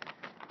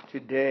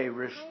 today.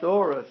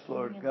 Restore us,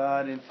 Lord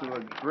God, into a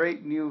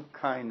great new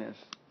kindness,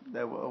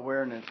 that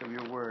awareness of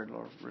your word,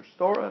 Lord.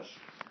 Restore us,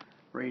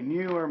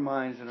 renew our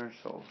minds and our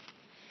souls.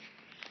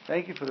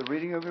 Thank you for the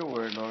reading of your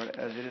word, Lord,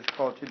 as it is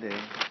called today.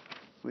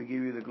 We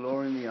give you the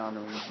glory and the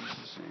honor in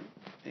Jesus'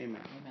 name.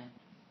 Amen.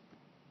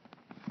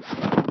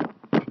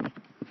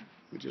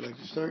 Would you like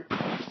to start?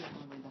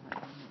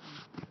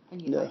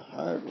 The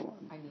hard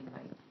one. I need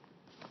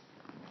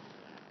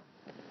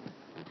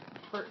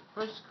light.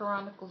 First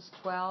Chronicles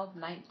 12,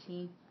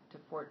 19 to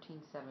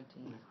 14,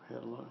 17.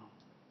 Hello.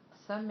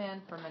 Some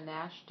men from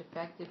Manasseh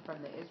defected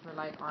from the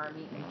Israelite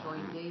army and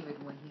joined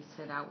David when he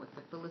set out with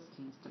the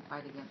Philistines to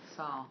fight against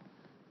Saul.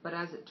 But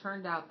as it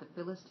turned out, the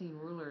Philistine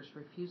rulers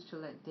refused to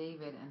let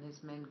David and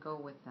his men go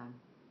with them.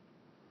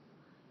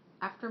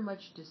 After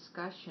much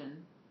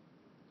discussion,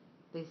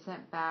 they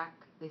sent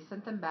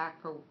them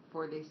back,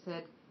 for they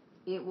said,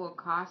 "It will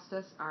cost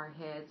us our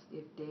heads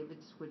if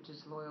David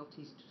switches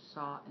loyalties to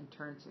Saul and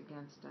turns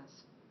against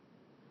us."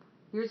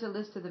 Here's a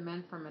list of the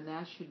men from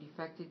Manasseh who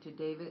defected to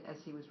David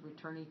as he was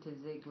returning to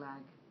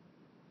Ziklag: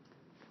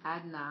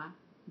 Adnah,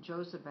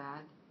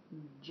 Jozabad,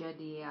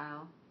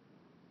 Jediel,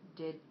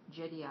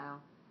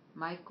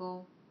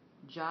 Michael,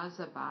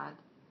 Jozabad,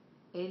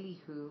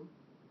 Elihu,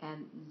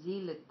 and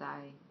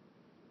Zeletai.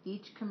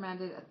 Each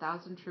commanded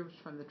 1,000 troops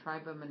from the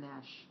tribe of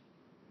Manasseh.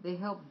 They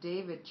helped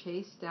David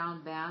chase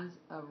down bands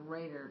of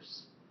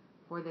raiders,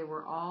 for they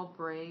were all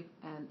brave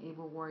and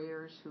able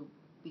warriors who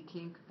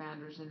became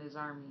commanders in his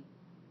army.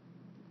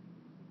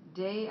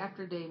 Day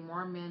after day,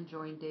 more men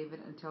joined David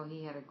until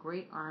he had a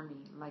great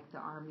army, like the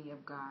army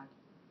of God.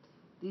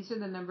 These are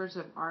the numbers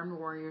of armed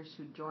warriors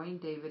who joined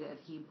David at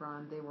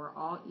Hebron. They were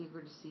all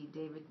eager to see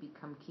David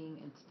become king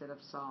instead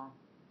of Saul,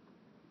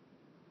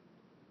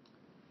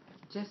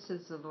 just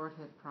as the Lord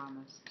had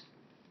promised.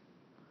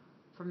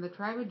 From the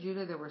tribe of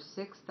Judah, there were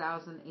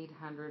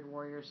 6,800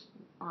 warriors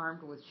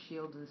armed with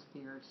shields and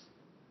spears.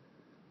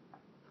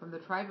 From the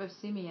tribe of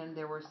Simeon,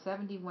 there were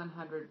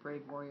 7,100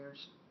 brave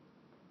warriors.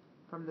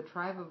 From the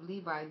tribe of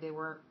Levi, there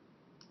were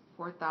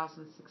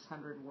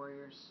 4,600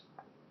 warriors.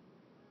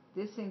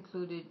 This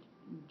included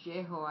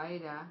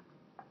Jehoiada,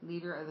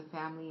 leader of the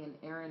family, and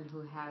Aaron,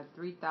 who had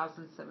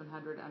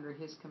 3,700 under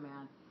his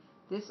command.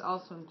 This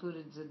also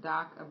included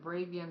Zadok, a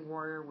brave young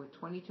warrior with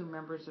 22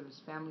 members of his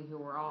family who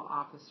were all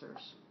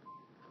officers.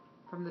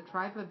 From the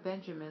tribe of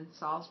Benjamin,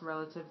 Saul's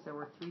relatives, there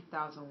were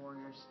 3,000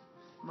 warriors.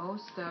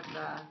 Most of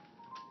the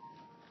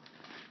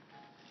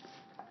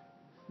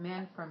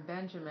men from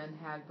Benjamin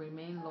had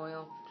remained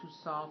loyal to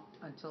Saul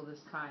until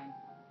this time.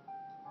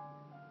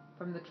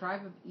 From the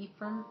tribe of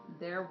Ephraim,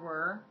 there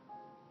were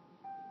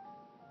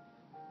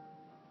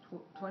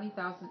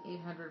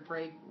 20,800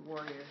 brave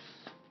warriors,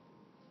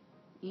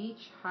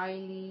 each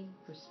highly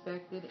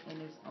respected in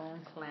his own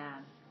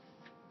clan.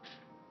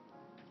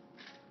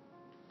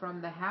 From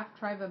the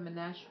half-tribe of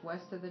Manasseh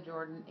west of the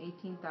Jordan,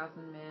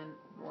 18,000 men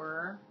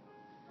were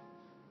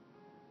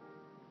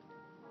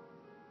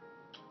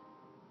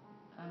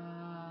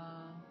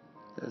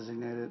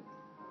designated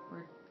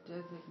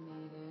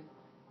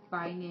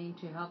by name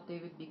to help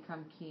David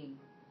become king.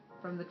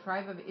 From the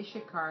tribe of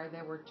Issachar,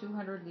 there were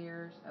 200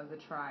 leaders of the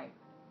tribe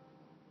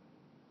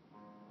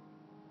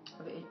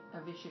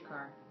of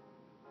Issachar.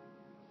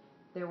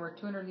 There were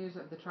 200 leaders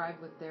of the tribe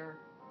with their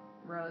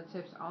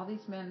relatives. All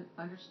these men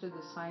understood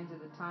the signs of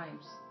the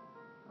times.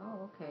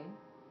 Oh, okay.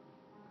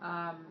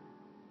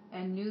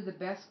 And knew the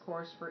best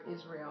course for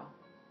Israel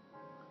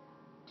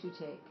to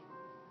take.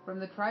 From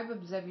the tribe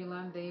of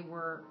Zebulun,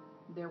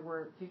 there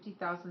were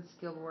 50,000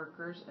 skilled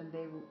workers, and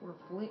they were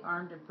fully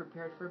armed and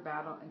prepared for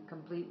battle and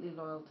completely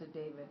loyal to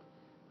David.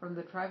 From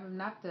the tribe of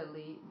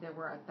Naphtali, there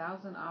were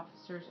 1,000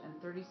 officers and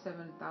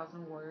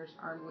 37,000 warriors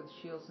armed with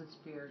shields and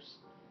spears.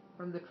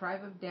 From the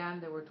tribe of Dan,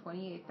 there were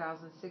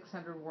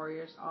 28,600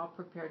 warriors, all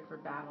prepared for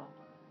battle.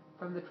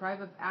 From the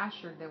tribe of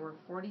Asher, there were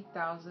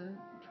 40,000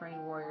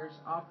 trained warriors,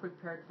 all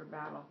prepared for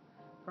battle.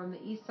 From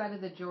the east side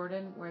of the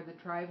Jordan, where the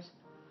tribes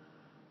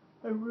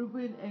of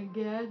Reuben and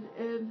Gad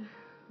and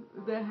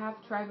the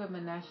half-tribe of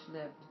Manasseh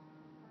lived,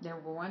 there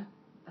were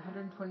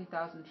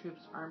 120,000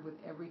 troops armed with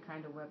every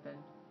kind of weapon.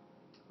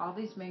 All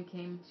these men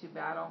came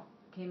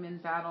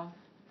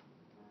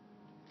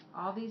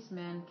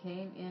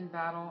in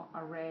battle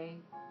array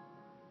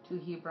to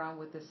Hebron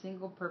with the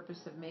single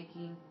purpose of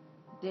making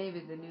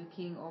David the new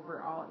king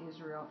over all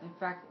Israel. In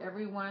fact,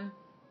 everyone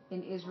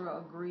in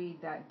Israel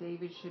agreed that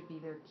David should be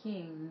their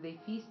king. They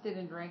feasted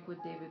and drank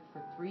with David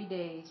for 3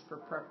 days, for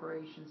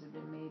preparations had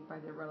been made by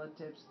their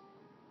relatives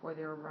for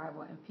their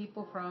arrival. And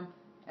people from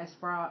as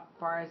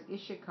far as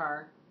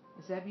Issachar,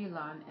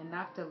 Zebulun, and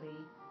Naphtali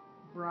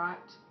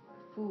brought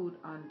food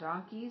on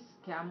donkeys,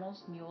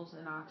 camels, mules,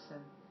 and oxen.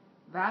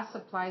 Vast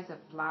supplies of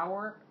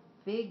flour,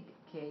 fig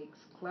cakes,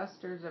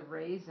 clusters of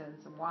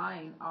raisins,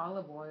 wine,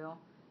 olive oil,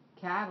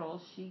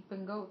 cattle, sheep,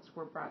 and goats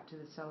were brought to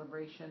the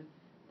celebration.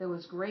 There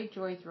was great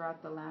joy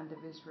throughout the land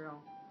of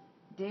Israel.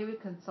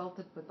 David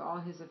consulted with all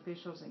his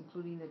officials,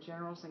 including the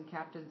generals and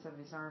captains of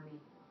his army.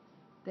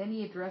 Then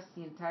he addressed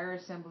the entire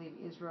assembly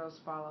of Israel as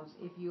follows: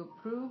 If you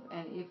approve,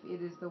 and if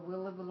it is the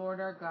will of the Lord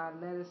our God,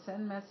 let us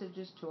send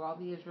messages to all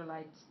the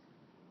Israelites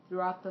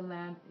throughout the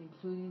land,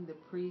 including the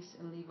priests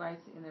and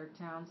Levites in their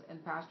towns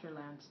and pasture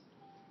lands.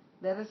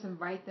 Let us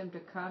invite them to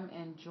come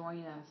and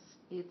join us.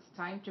 It's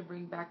time to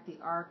bring back the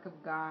ark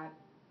of God,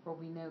 for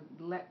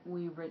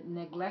we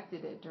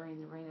neglected it during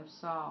the reign of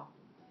Saul.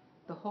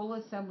 The whole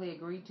assembly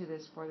agreed to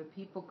this, for the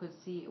people could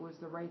see it was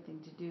the right thing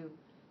to do.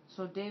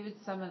 So David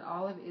summoned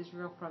all of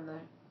Israel from the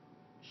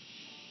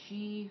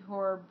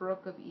Shihor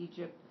brook of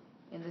Egypt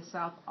in the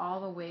south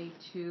all the way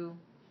to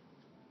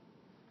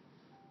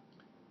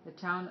the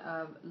town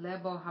of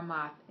Lebo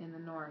Hamath in the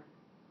north,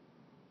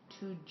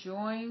 to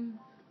join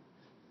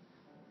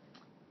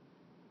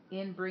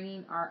in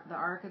bringing the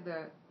ark of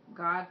the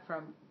God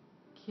from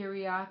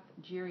Kiriath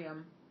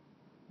Jearim.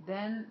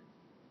 Then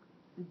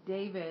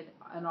David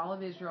and all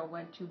of Israel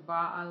went to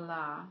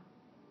Baalah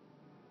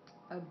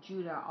of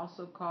Judah,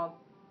 also called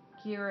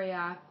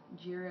Kiriath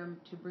Jearim,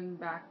 to bring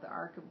back the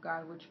ark of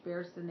God, which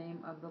bears the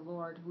name of the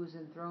Lord, who is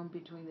enthroned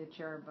between the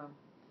cherubim.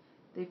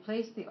 They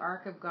placed the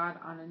ark of God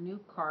on a new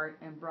cart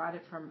and brought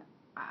it from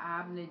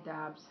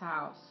Abinadab's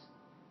house.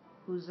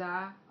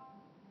 Uzzah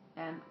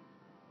and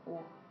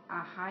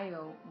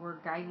Ahio were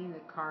guiding the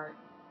cart.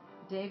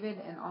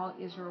 David and all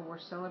Israel were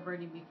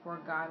celebrating before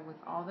God with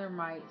all their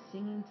might,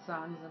 singing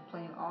songs and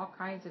playing all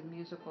kinds of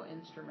musical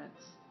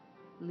instruments: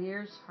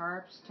 lyres,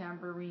 harps,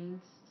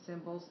 tambourines,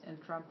 cymbals,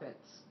 and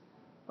trumpets.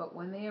 But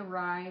when they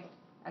arrived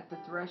at the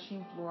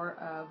threshing floor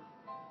of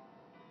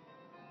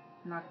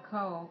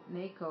Nakon,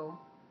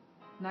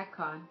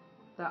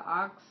 the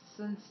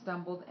oxen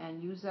stumbled,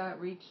 and Uzzah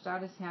reached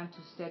out his hand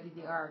to steady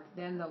the ark.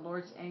 Then the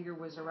Lord's anger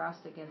was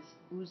aroused against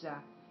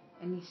Uzzah,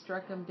 and he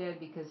struck him dead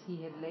because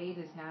he had laid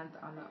his hand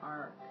on the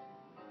ark.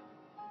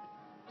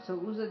 So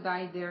Uzzah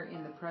died there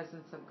in the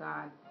presence of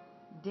God.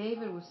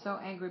 David was so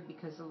angry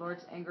because the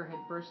Lord's anger had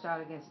burst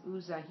out against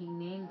Uzzah, he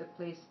named the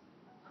place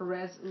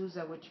Perez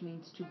Uzzah, which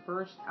means to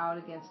burst out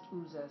against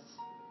Uzzahs,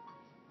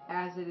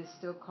 as it is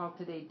still called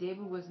today.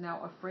 David was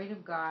now afraid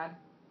of God,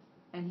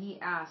 and he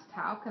asked,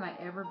 "How can I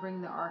ever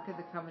bring the Ark of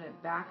the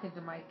Covenant back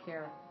into my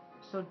care?"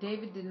 So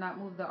David did not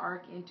move the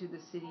ark into the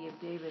city of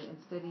David.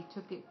 Instead, he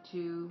took it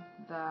to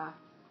the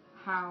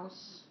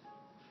house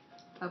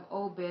of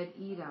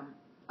Obed-Edom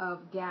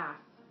of Gath.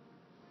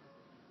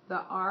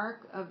 The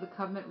ark of the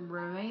covenant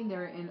remained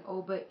there in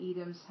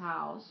Obed-Edom's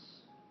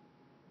house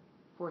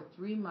for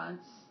 3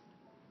 months,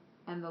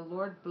 and the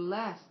Lord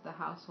blessed the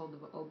household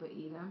of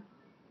Obed-Edom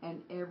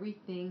and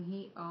everything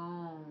he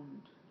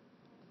owned.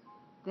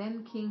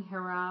 Then King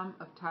Hiram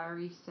of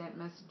Tyre sent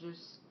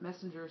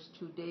messengers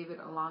to David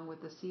along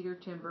with the cedar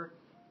timber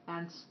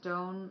and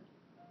stone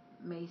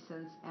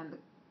masons and the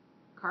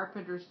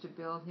carpenters to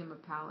build him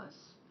a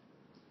palace.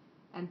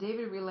 And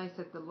David realized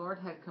that the Lord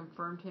had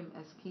confirmed him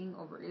as king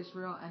over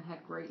Israel and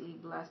had greatly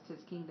blessed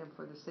his kingdom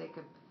for the sake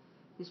of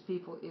his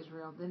people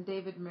Israel. Then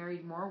David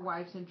married more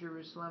wives in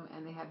Jerusalem,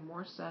 and they had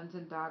more sons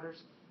and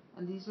daughters.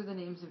 And these are the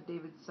names of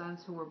David's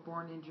sons who were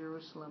born in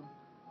Jerusalem: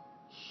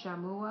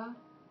 Shammua,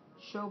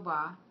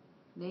 Shobah,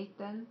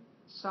 Nathan,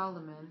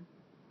 Solomon,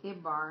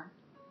 Ibar,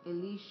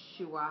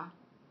 Elishua,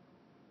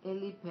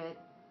 Elipet,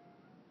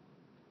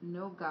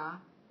 Noga,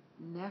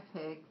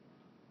 Nepheg,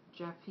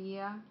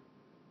 Japhia,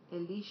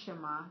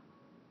 Elishama,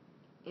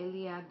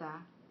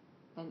 Eliada,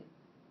 and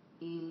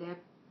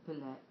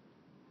Elephelet.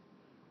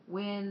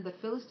 When the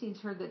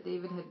Philistines heard that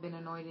David had been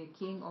anointed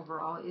king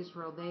over all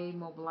Israel, they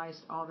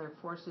mobilized all their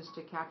forces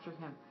to capture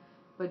him.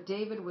 But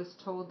David was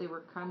told they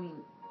were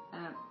coming,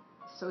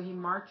 so he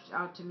marched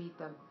out to meet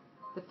them.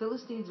 The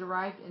Philistines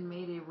arrived and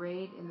made a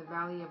raid in the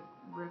valley of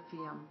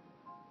Rephaim.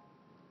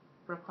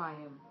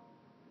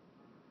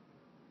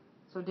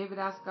 So David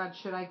asked God,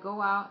 "Should I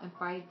go out and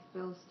fight the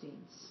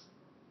Philistines?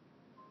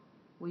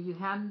 Will you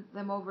hand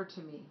them over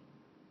to me?"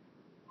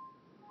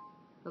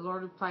 The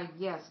Lord replied,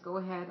 "Yes, go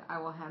ahead, I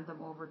will hand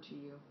them over to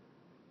you."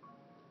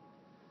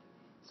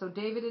 So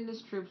David and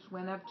his troops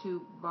went up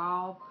to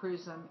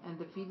Baal-Perazim and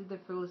defeated the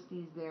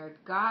Philistines there.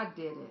 "God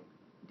did it,"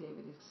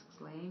 David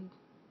exclaimed.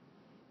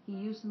 "He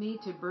used me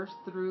to burst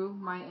through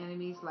my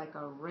enemies like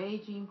a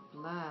raging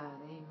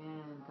flood."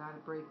 Amen. Got a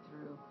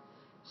breakthrough.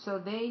 So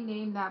they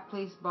named that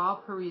place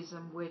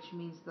Baal-Perazim, which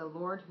means the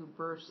Lord who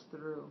bursts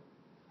through.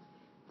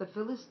 The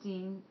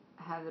Philistines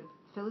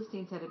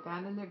had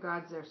abandoned their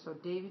gods there, so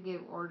David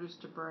gave orders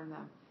to burn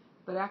them.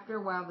 But after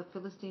a while, the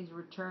Philistines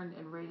returned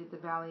and raided the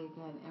valley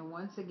again. And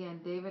once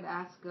again, David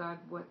asked God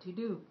what to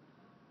do.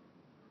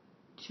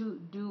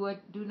 Do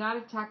not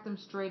attack them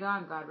straight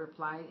on, God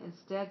replied.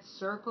 Instead,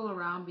 circle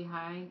around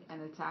behind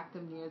and attack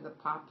them near the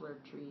poplar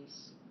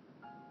trees.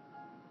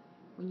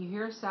 When you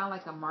hear a sound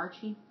like a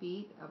marching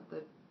feet of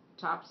the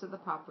tops of the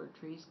poplar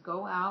trees,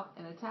 go out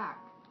and attack.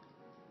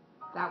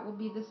 That will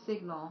be the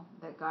signal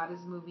that God is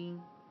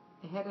moving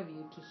ahead of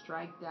you to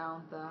strike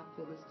down the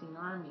Philistine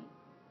army.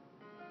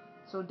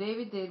 So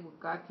David did what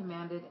God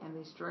commanded, and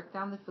they struck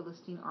down the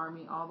Philistine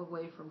army all the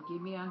way from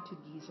Gibeon to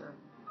Gezer.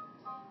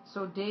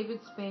 So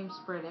David's fame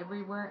spread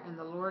everywhere, and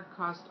the Lord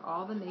caused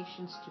all the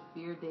nations to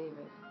fear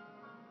David.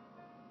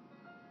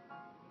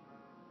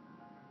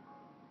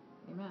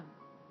 Amen.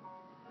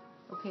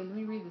 Okay, let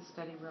me read the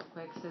study real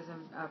quick. It says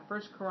in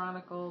 1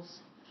 Chronicles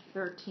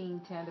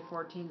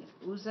 13:10-14,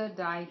 Uzzah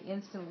died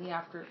instantly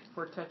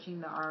for touching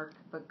the ark,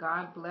 but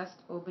God blessed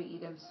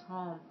Obed-Edom's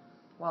home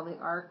while the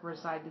ark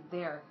resided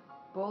there.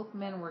 Both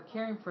men were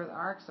caring for the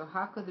ark, so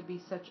how could there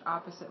be such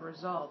opposite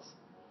results?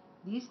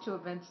 These two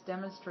events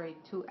demonstrate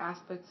two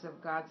aspects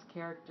of God's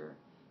character.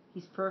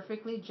 He's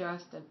perfectly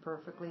just and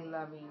perfectly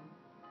loving.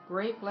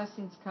 Great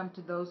blessings come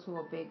to those who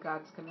obey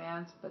God's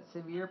commands, but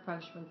severe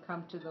punishment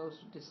comes to those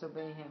who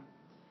disobey Him.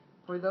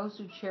 For those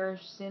who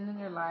cherish sin in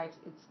their lives,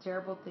 it's a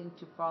terrible thing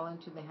to fall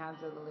into the hands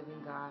of the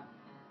living God.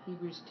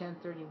 Hebrews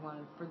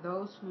 10:31. For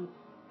those who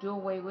do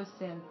away with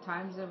sin,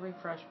 times of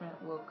refreshment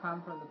will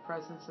come from the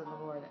presence of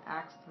the Lord.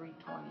 Acts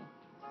 3:20.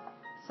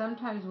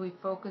 Sometimes we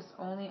focus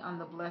only on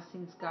the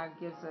blessings God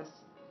gives us,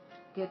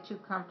 get too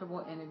comfortable,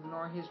 and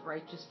ignore His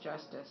righteous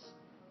justice.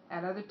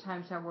 At other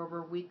times,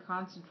 however, we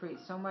concentrate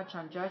so much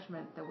on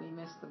judgment that we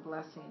miss the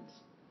blessings.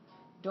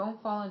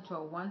 Don't fall into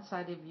a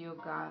one-sided view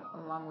of God.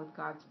 Along with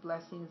God's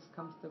blessings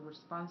comes the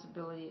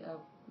responsibility of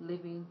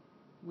living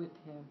with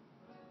Him,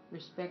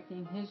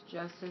 respecting His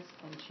justice,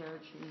 and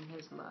cherishing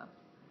His love.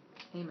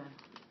 Amen.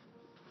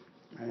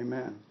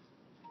 Amen.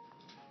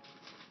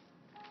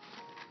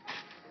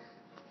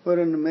 What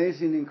an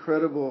amazing,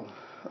 incredible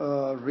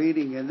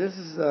reading. And this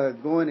is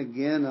going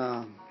again,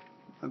 I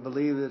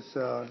believe it's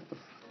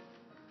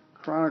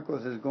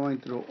Chronicles is going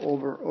through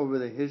over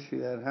the history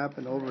that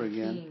happened over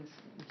again.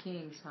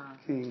 Kings, huh?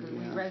 Kings,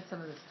 yeah. We read some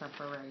of this stuff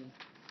already.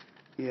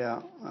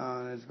 Yeah,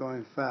 it's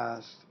going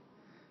fast.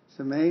 It's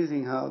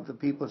amazing how the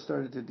people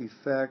started to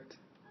defect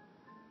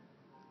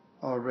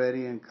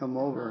already and come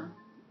over.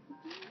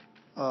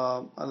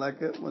 I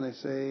like it when they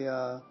say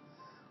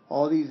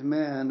all these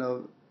men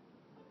of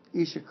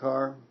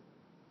Issachar,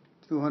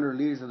 200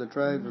 leaders of the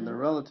tribes and their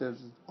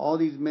relatives, all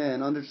these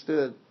men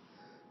understood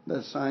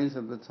the signs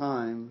of the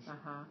times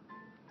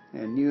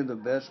and knew the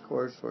best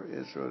course for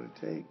Israel to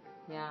take.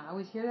 Yeah, I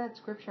always hear that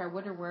scripture. I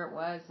wonder where it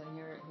was, and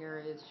here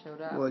it is showed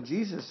up. Well,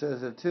 Jesus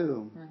says it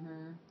too.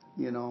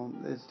 You know,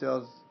 it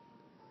tells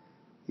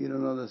you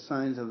don't know the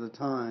signs of the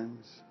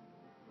times.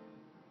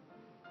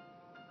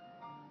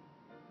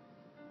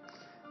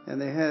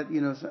 And they had,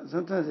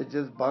 sometimes it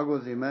just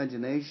boggles the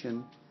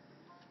imagination.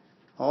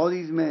 All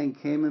these men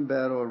came in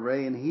battle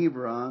array in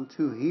Hebron,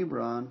 to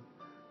Hebron,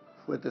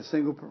 with the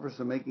single purpose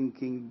of making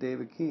King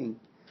David king.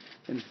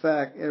 In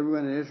fact,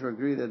 everyone in Israel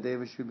agreed that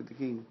David should be the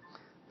king.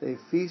 They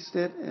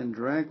feasted and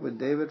drank with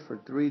David for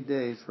 3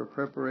 days, for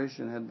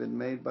preparation had been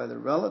made by the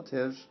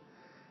relatives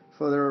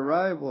for their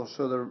arrival.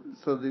 So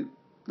the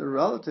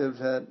relatives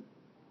had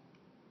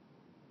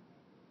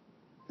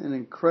an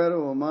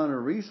incredible amount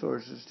of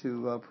resources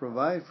to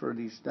provide for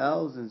these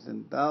thousands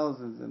and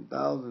thousands and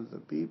thousands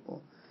of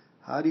people.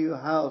 How do you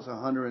house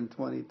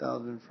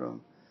 120,000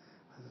 from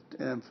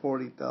and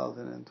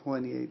 40,000 and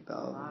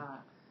 28,000?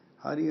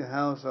 How do you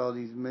house all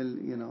these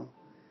million?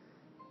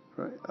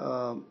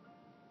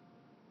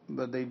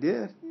 But they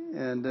did,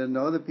 and then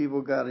the other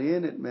people got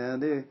in it, man.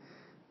 They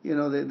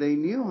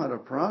knew how to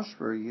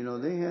prosper.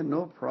 They had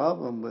no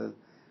problem with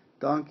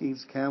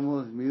donkeys,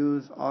 camels,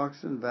 mules,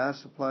 oxen,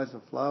 vast supplies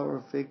of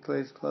flour, fig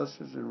clays,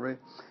 clusters, and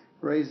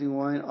raising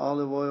wine,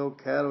 olive oil,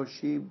 cattle,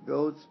 sheep,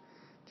 goats,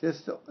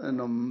 just an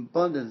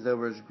abundance. There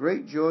was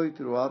great joy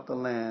throughout the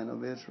land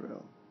of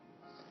Israel.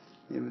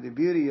 The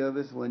beauty of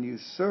it is when you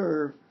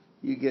serve,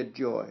 you get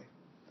joy.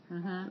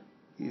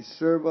 You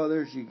serve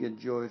others, you get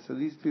joy. So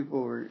these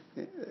people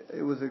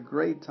it was a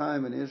great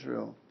time in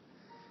Israel.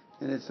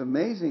 And it's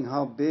amazing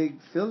how big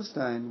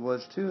Philistine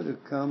was too, to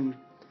come,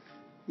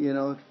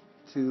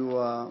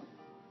 to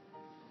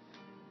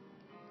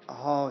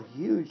how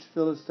huge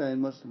Philistine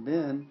must have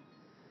been,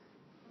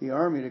 the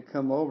army, to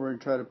come over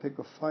and try to pick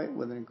a fight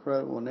with an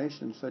incredible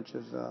nation such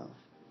as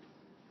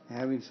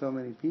having so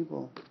many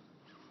people.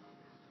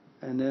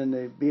 And then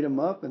they beat them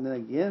up, and then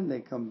again they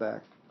come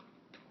back.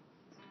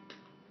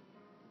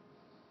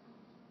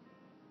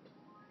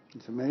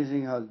 It's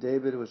amazing how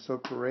David was so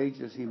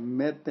courageous. He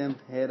met them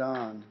head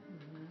on.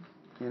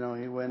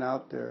 He went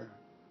out there.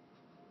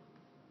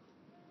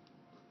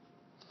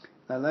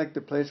 I like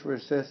the place where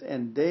it says,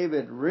 and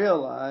David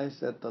realized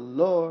that the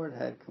Lord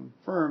had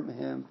confirmed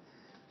him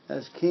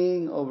as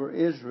king over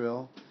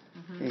Israel.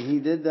 And he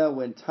did that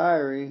when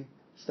Tyre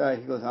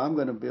started. He goes, I'm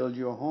going to build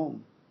you a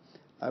home.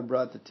 I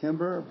brought the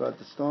timber, I brought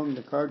the stone and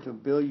the cart to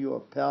build you a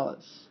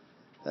palace.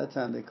 That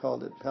time they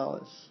called it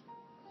palace.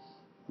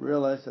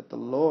 Realized that the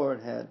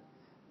Lord had,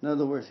 in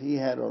other words, He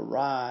had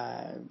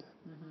arrived.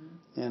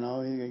 You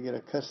know, He's going to get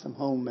a custom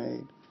home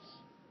made.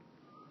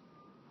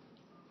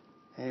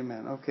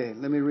 Amen. Okay,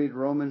 let me read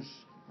Romans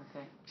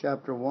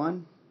chapter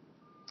 1.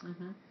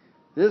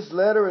 This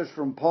letter is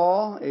from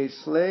Paul, a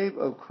slave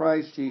of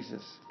Christ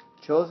Jesus,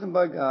 chosen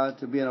by God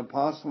to be an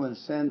apostle and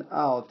sent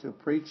out to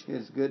preach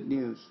His good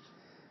news.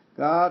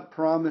 God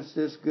promised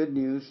this good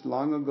news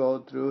long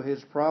ago through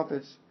His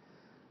prophets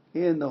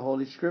in the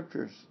Holy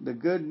Scriptures. The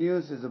good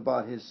news is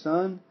about His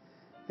Son.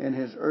 In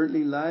His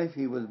earthly life,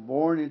 He was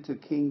born into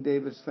King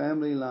David's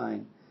family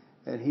line,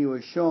 and He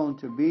was shown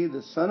to be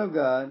the Son of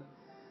God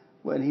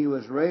when He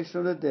was raised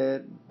from the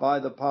dead by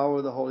the power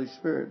of the Holy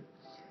Spirit.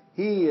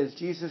 He is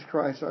Jesus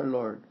Christ our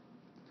Lord.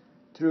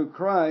 Through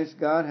Christ,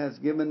 God has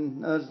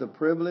given us the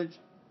privilege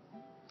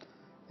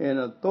and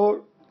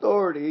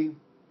authority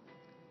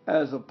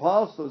as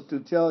apostles to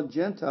tell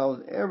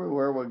Gentiles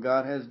everywhere what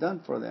God has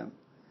done for them,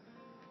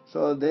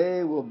 so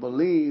they will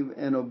believe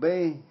and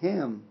obey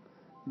Him,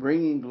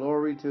 bringing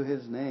glory to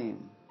His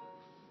name.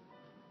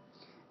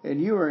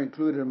 And you are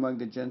included among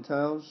the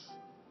Gentiles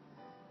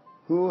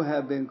who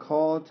have been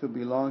called to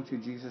belong to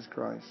Jesus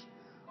Christ.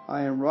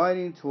 I am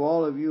writing to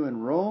all of you in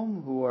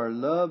Rome who are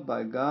loved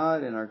by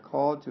God and are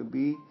called to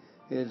be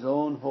His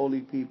own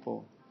holy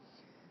people.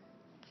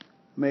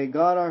 May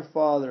God our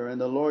Father and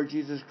the Lord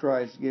Jesus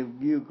Christ give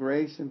you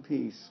grace and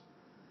peace.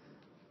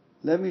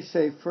 Let me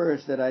say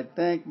first that I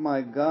thank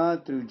my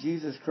God through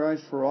Jesus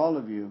Christ for all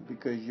of you,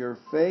 because your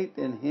faith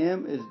in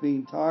Him is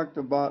being talked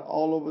about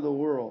all over the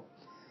world.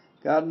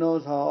 God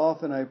knows how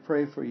often I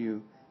pray for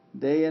you.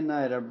 Day and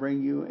night I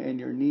bring you and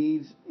your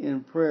needs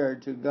in prayer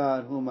to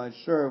God, whom I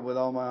serve with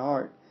all my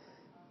heart,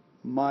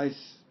 by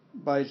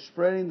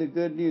spreading the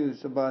good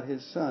news about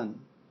His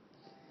Son.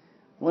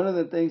 One of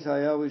the things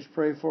I always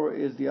pray for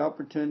is the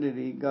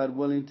opportunity, God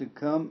willing, to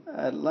come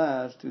at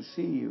last to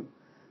see you.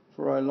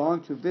 For I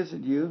long to visit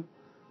you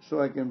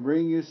so I can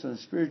bring you some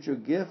spiritual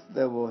gift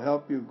that will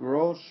help you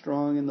grow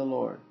strong in the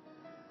Lord.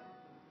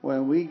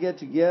 When we get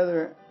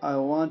together, I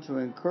want to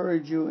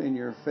encourage you in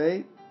your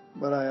faith,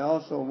 but I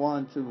also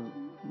want to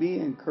be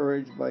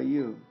encouraged by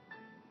you,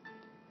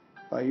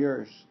 by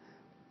yours.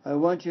 I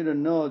want you to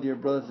know, dear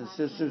brothers and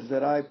sisters,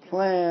 that I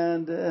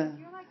planned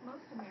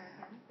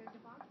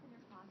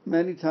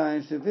many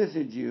times to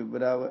visit you,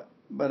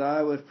 but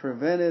I was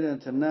prevented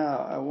until now.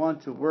 I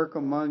want to work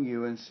among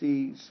you and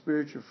see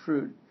spiritual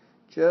fruit,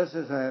 just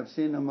as I have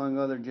seen among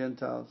other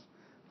Gentiles.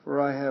 For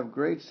I have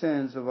great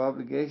sense of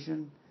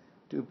obligation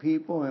to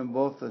people in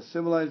both the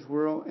civilized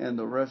world and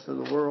the rest of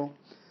the world,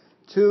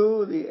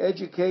 to the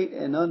educated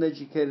and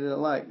uneducated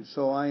alike.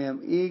 So I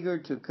am eager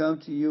to come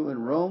to you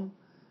in Rome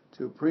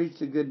to preach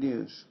the good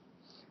news.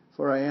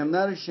 For I am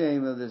not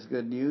ashamed of this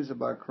good news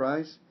about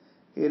Christ.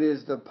 It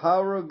is the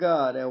power of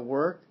God at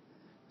work,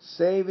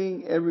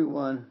 saving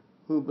everyone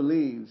who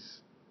believes,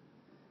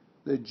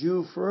 the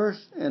Jew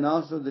first and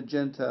also the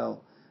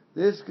Gentile.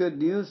 This good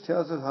news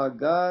tells us how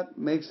God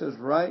makes us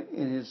right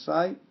in His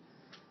sight.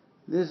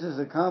 This is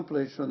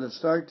accomplished from the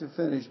start to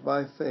finish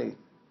by faith.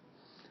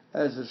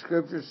 As the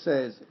Scripture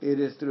says, it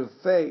is through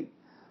faith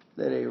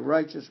that a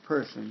righteous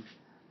person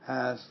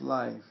has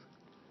life.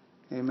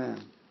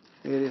 Amen.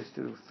 It is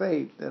through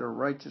faith that a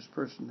righteous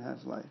person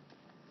has life.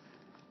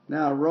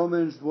 Now,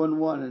 Romans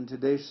 1:1 in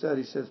today's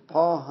study says,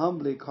 Paul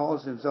humbly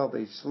calls himself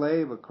a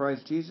slave of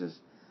Christ Jesus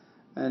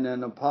and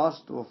an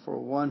apostle for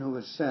one who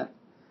is sent.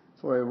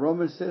 For a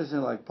Roman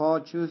citizen like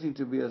Paul, choosing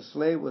to be a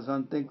slave was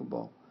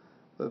unthinkable.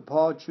 But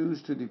Paul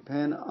chose to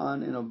depend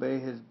on and obey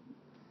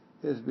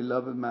his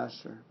beloved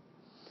master.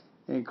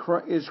 And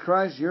is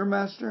Christ your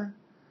master?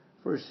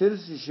 For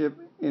citizenship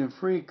in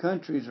free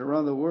countries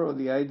around the world,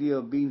 the idea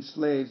of being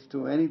slaves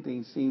to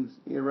anything seems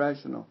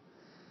irrational.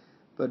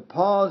 But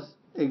Paul's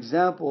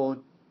example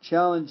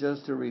challenges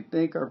us to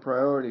rethink our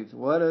priorities.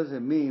 What does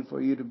it mean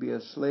for you to be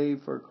a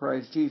slave for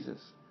Christ Jesus?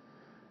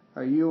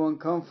 Are you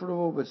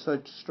uncomfortable with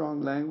such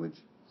strong language?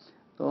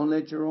 Don't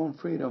let your own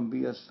freedom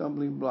be a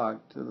stumbling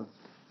block to the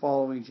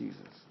following Jesus.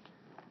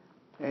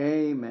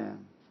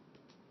 Amen.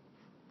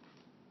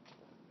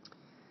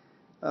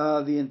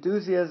 The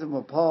enthusiasm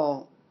of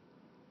Paul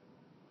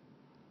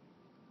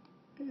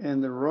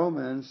and the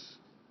Romans,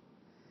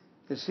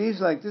 it seems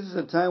like this is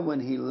a time when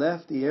he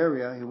left the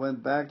area. He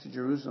went back to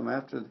Jerusalem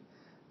after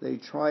they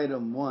tried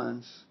him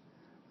once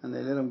and they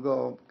let him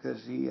go,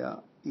 because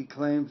he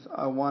claims,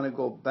 I want to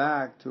go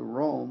back to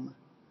Rome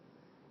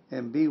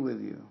and be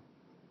with you.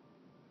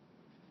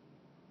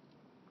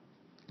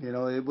 You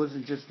know, it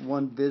wasn't just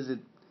one visit.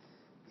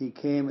 He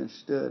came and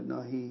stood.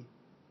 No, he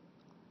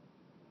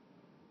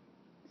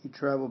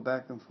traveled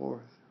back and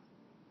forth.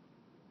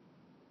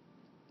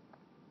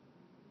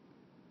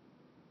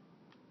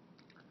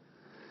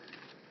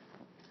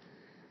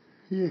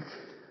 Yeah.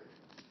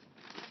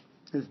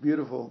 It's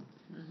beautiful.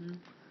 Mm-hmm.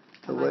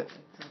 So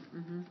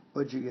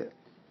what'd you get?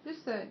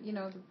 Just the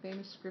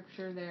famous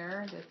scripture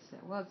there. It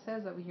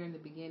says over here in the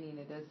beginning.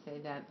 It does say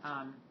that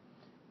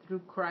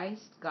Through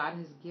Christ, God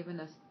has given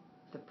us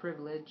the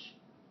privilege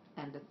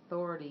and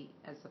authority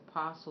as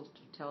apostles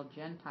to tell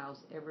Gentiles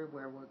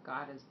everywhere what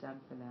God has done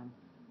for them,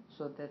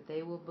 so that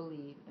they will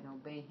believe and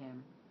obey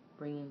Him,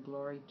 bringing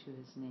glory to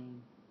His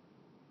name.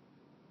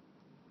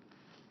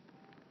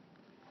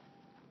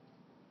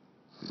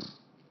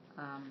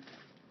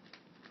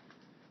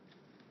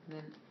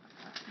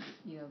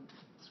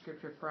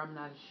 Scripture, for I'm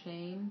not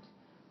ashamed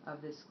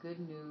of this good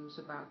news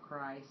about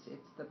Christ.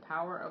 It's the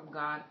power of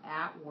God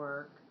at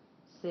work,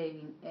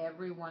 saving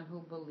everyone who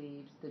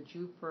believes, the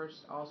Jew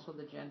first, also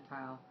the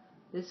Gentile.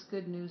 This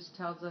good news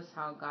tells us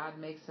how God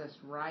makes us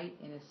right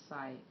in His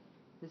sight.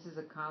 This is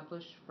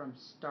accomplished from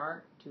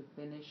start to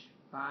finish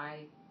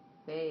by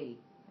faith.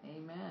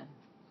 Amen.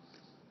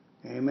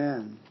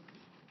 Amen.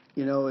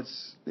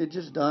 It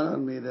just dawned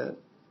on me that,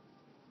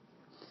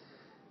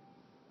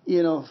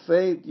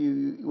 faith,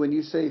 when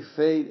you say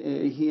faith,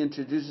 he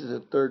introduces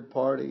a third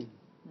party.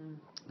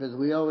 Because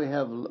we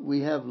have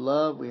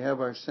love, we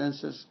have our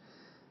senses,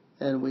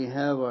 and we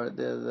have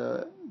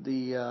the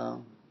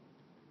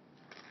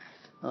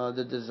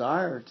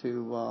desire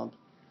to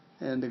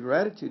and the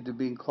gratitude to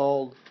being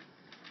called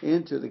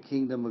into the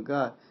kingdom of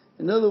God.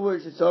 In other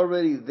words, it's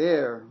already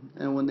there.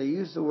 And when they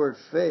use the word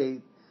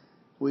faith,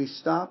 we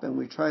stop and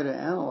we try to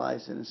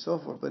analyze it and so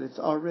forth. But it's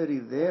already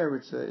there.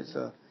 It's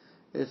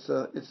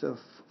a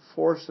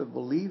force of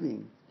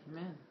believing.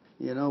 Amen.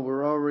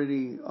 We're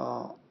already.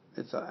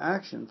 It's an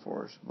action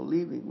for us,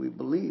 believing. We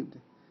believed.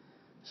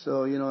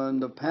 So, in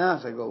the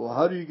past, I go, well,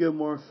 how do you get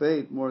more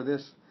faith, more of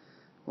this?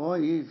 Well,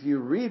 if you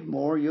read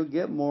more, you'll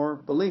get more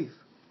belief.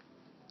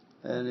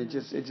 And it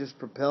just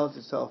propels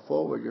itself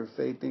forward. Your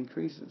faith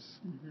increases.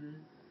 Mm-hmm.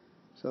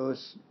 So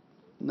it's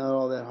not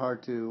all that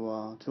hard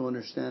to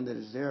understand that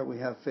it's there. We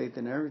have faith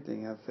in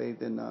everything. Have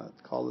faith in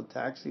call the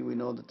taxi. We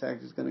know the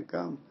taxi's going to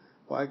come.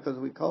 Why? Because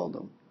we called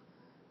them.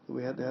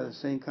 We have to have the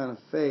same kind of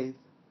faith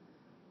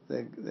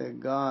that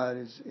God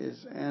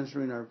is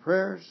answering our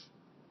prayers.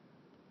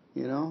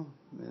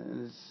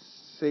 And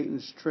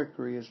Satan's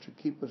trickery is to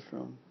keep us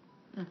from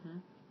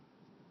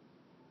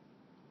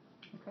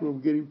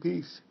getting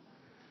peace.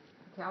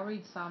 Okay, I'll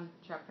read Psalm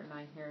chapter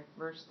 9 here,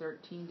 verse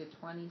 13 to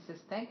 20. It says,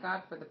 "Thank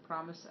God for the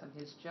promise of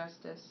His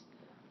justice,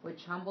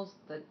 which humbles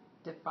the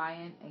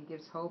defiant and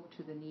gives hope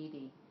to the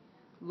needy.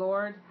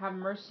 Lord, have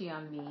mercy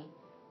on me.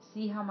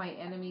 See how my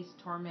enemies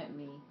torment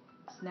me.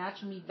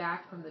 Snatch me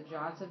back from the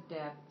jaws of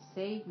death.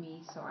 Save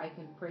me so I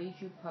can praise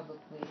you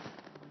publicly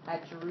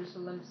at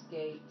Jerusalem's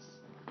gates,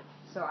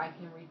 so I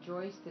can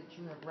rejoice that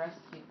you have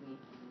rescued me.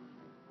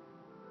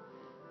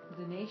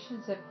 The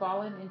nations have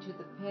fallen into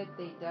the pit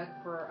they dug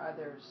for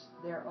others.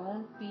 Their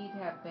own feet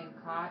have been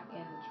caught in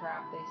the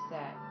trap they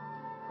set.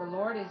 The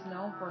Lord is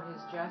known for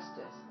His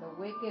justice. The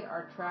wicked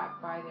are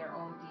trapped by their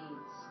own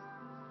deeds.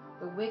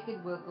 The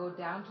wicked will go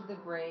down to the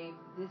grave.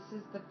 This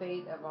is the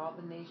fate of all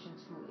the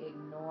nations who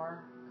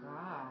ignore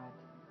God.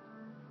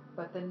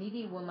 But the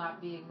needy will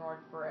not be ignored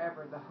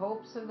forever. The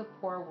hopes of the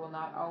poor will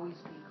not always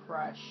be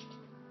crushed.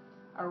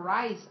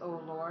 Arise, O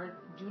Lord.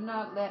 Do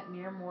not let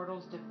mere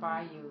mortals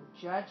defy you.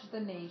 Judge the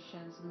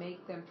nations.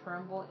 Make them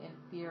tremble in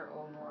fear,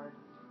 O Lord.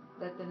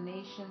 Let the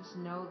nations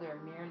know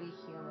they're merely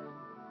human."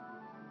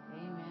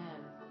 Amen.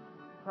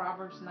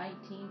 Proverbs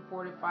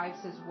 19:4-5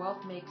 says,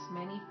 "Wealth makes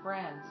many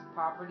friends.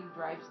 Poverty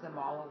drives them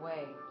all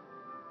away.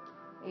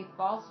 A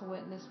false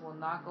witness will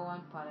not go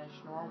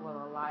unpunished, nor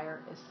will a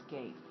liar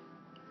escape."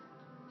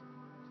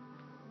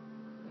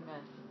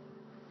 Amen.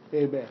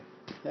 Amen.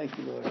 Thank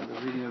you, Lord, for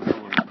the reading of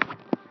your word.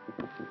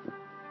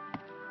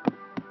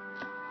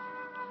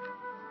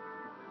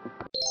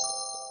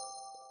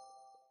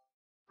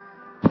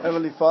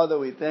 Heavenly Father,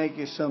 we thank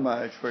you so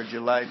much for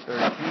July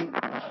 13th.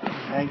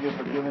 Thank you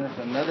for giving us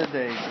another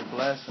day to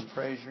bless and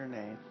praise your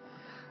name.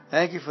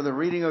 Thank you for the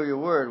reading of your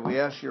word. We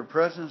ask your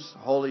presence,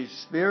 Holy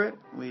Spirit.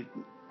 We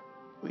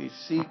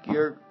seek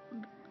your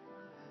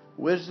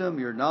wisdom,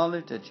 your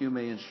knowledge, that you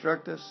may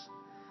instruct us.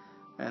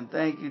 And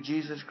thank you,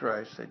 Jesus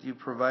Christ, that you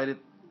provided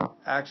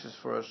access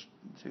for us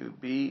to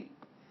be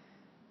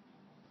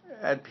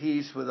at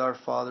peace with our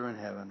Father in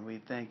heaven. We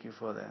thank you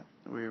for that.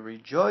 We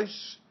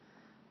rejoice,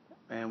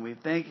 and we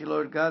thank you,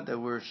 Lord God, that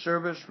we're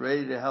service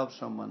ready to help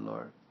someone,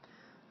 Lord.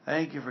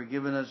 Thank you for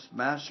giving us,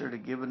 Master, to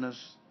giving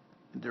us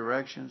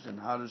directions and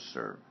how to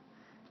serve.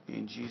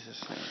 In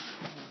Jesus'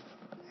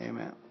 name,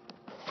 amen.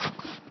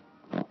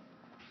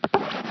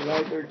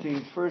 July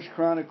 13th, 1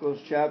 Chronicles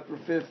chapter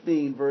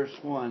 15, verse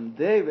 1.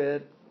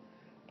 David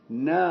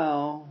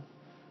now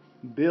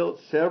built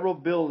several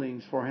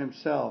buildings for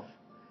himself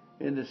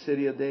in the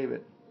city of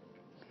David.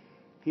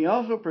 He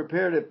also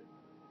prepared a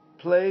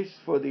place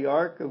for the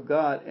ark of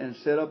God and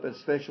set up a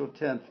special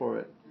tent for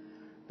it.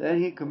 Then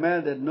he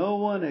commanded that no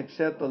one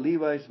except the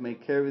Levites may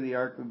carry the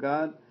ark of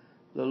God.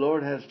 The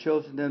Lord has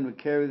chosen them to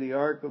carry the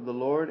ark of the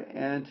Lord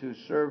and to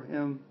serve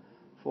him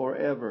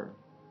forever.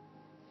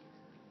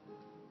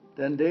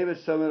 Then David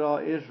summoned all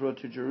Israel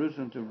to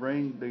Jerusalem to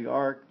bring the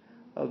ark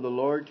of the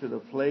Lord to the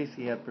place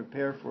he had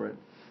prepared for it.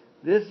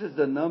 This is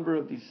the number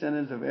of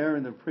descendants of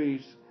Aaron the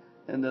priest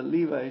and the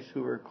Levites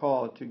who were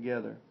called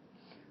together.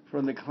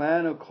 From the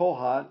clan of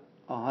Kohath,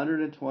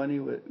 120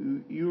 with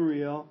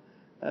Uriel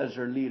as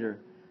their leader.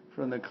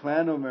 From the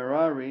clan of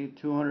Merari,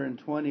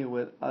 220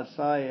 with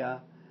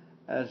Asaiah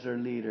as their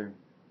leader.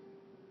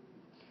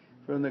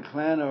 From the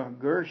clan of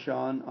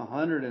Gershon,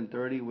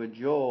 130 with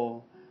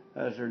Joel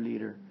as their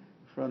leader.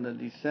 From the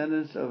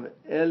descendants of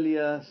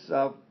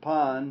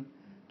Eliasaphan,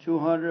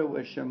 200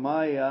 with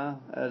Shemaiah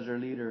as their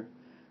leader.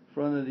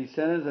 From the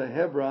descendants of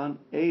Hebron,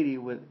 80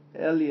 with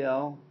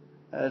Eliel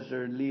as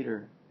their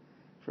leader.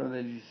 From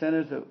the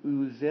descendants of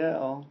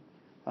Uzziel,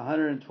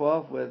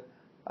 112 with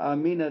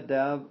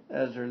Aminadab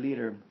as their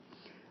leader.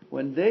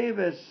 When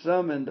David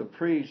summoned the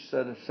priests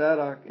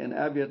Zadok and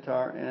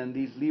Abiathar and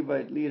these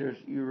Levite leaders,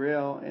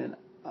 Uriel and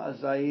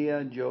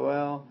Azariah,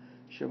 Joel,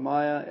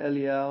 Shemaiah,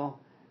 Eliel,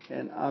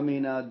 and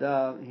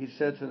Aminadab, he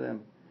said to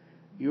them,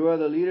 "You are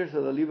the leaders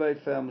of the Levite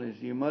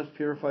families. You must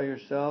purify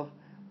yourself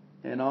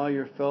and all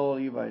your fellow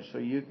Levites, so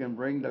you can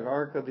bring the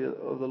ark of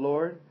the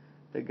Lord,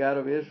 the God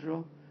of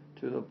Israel,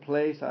 to the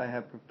place I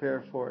have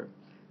prepared for it.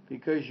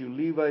 Because you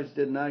Levites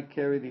did not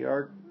carry the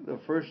ark the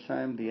first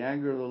time, the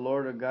anger of the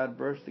Lord our God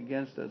burst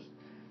against us.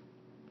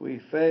 We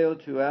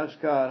failed to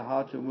ask God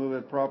how to move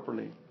it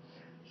properly.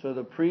 So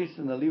the priests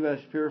and the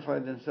Levites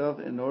purified themselves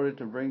in order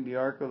to bring the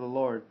ark of the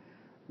Lord,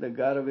 the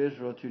God of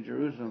Israel, to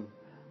Jerusalem.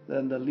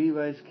 Then the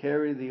Levites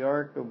carried the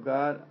ark of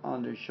God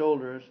on their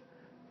shoulders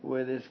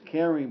with its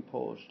carrying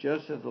poles,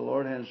 just as the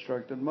Lord had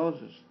instructed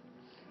Moses.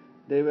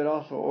 David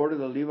also ordered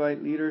the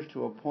Levite leaders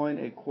to appoint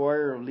a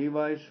choir of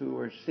Levites who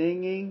were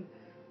singing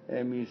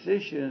and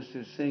musicians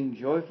to sing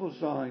joyful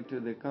song to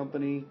the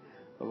company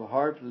of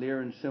harp,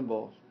 lyre, and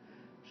cymbals.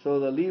 So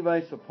the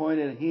Levites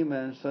appointed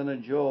Heman, son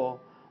of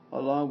Joel,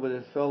 along with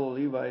his fellow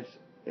Levites,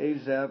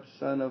 Asaph,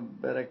 son of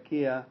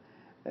Berechiah,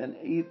 and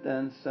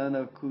Ethan, son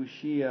of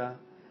Cushia,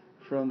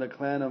 from the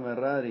clan of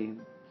Merari.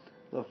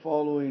 The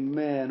following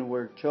men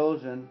were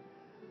chosen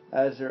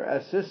as their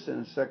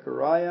assistants: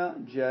 Zechariah,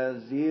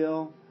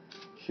 Jaziel,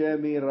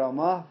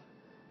 Shemiramoth,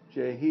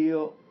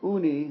 Jehiel,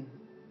 Uni,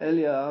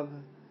 Eliab,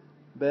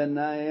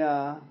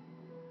 Benaiah,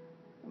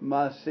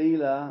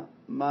 Masila,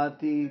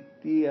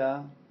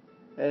 Matithia,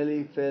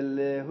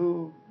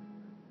 Eliphelehu,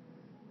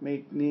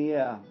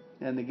 Mikniah,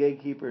 and the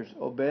gatekeepers,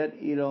 Obed,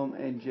 Edom,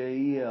 and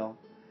Jeiel.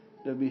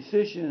 The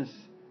musicians,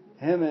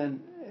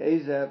 Heman,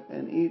 Asaph,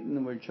 and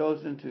Ethan, were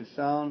chosen to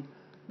sound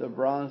the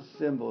bronze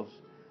cymbals.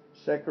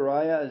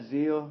 Zechariah,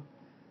 Aziel,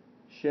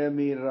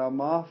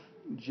 Shemiramoth,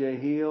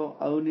 Jehiel,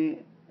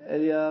 Uni,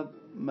 Eliab,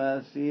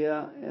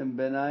 Maaseiah, and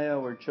Benaiah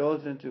were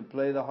chosen to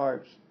play the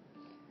harps.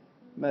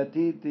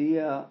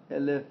 Matithia,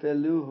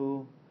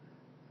 Eliphelehu,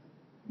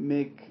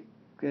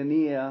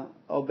 Mikniah,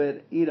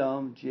 Obed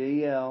Edom,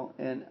 Jeiel,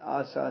 and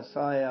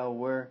Asasiah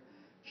were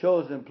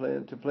chosen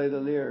to play the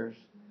lyres.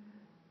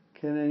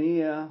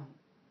 Kenaniah,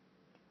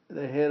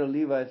 the head of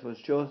Levites, was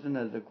chosen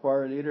as the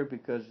choir leader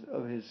because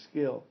of his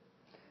skill.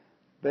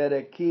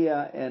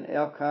 Berechiah and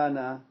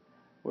Elkanah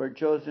were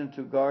chosen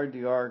to guard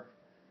the ark.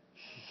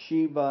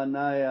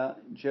 Shebaniah,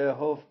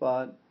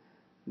 Jehoshaphat,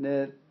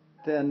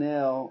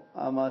 Nethanel,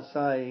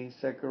 Amasai,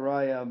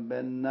 Zechariah,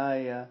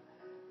 Benaiah,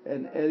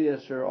 and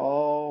Eleazar,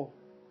 all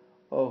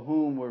of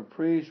whom were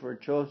priests, were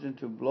chosen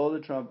to blow the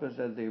trumpets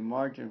as they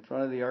marched in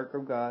front of the ark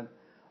of God.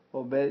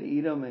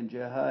 Obed-Edom and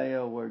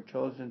Jehiel were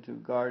chosen to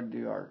guard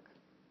the ark.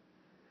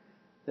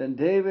 Then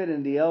David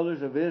and the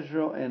elders of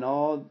Israel and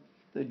all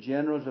the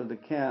generals of the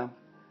camp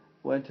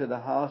went to the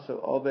house of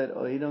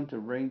Obed-Edom to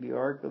bring the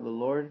ark of the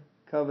Lord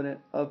covenant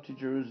up to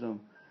Jerusalem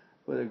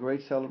with a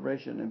great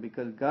celebration. And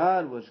because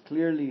God was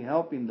clearly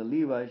helping the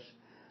Levites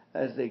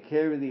as they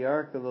carried the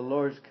ark of the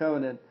Lord's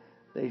covenant,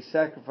 they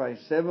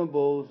sacrificed 7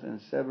 bulls and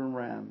 7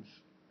 rams.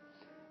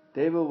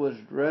 David was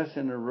dressed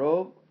in a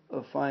robe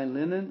of fine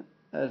linen,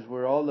 as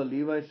were all the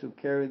Levites who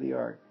carried the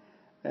ark,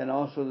 and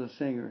also the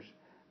singers,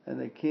 and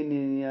the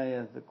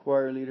Kenaniah, the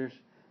choir leaders.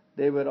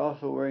 David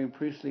also wearing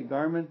priestly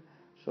garment.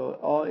 So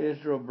all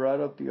Israel brought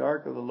up the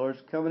ark of the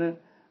Lord's covenant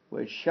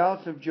with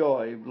shouts of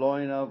joy,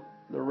 blowing up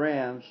the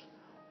rams,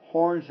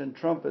 horns and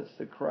trumpets,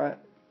 the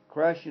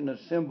crashing of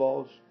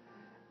cymbals,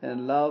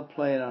 and loud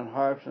playing on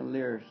harps and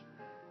lyres.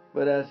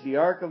 But as the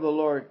ark of the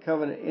Lord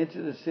covenant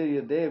entered the city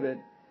of David,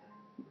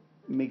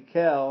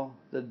 Michal,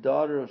 the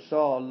daughter of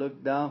Saul,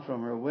 looked down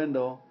from her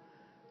window.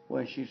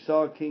 When she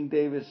saw King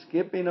David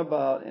skipping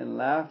about and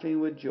laughing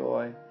with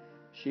joy,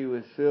 she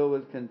was filled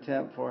with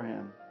contempt for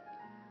him.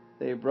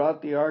 They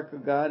brought the ark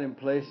of God and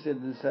placed it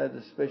inside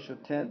the special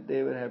tent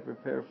David had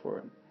prepared for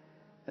it.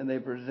 And they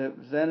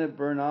presented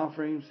burnt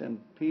offerings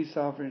and peace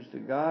offerings to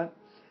God.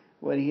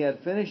 When he had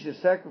finished his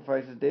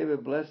sacrifices,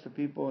 David blessed the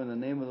people in the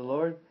name of the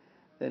Lord.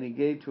 Then he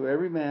gave to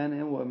every man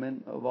and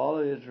woman of all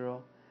of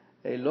Israel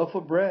a loaf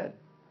of bread,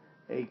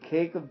 a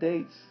cake of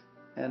dates,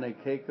 and a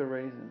cake of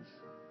raisins.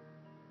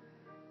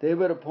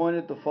 David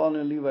appointed the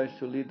following Levites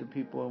to lead the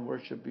people in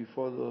worship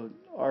before the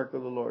ark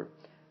of the Lord,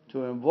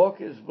 to invoke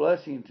his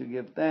blessing, to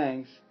give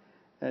thanks,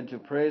 and to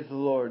praise the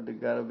Lord, the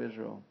God of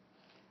Israel.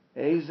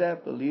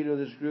 Asaph, the leader of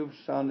this group,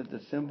 sounded the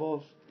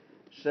cymbals.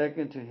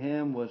 Second to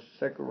him was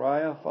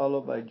Zechariah,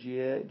 followed by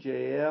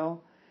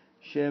Jael,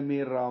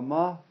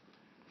 Shemiramoth,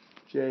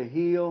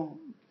 Jehiel,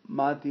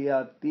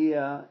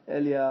 Mattiatiah,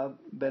 Eliab,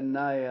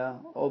 Benaiah,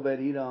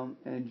 Obed-Edom,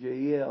 and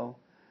Jeiel.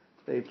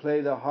 They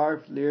played the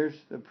harp, lyres.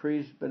 The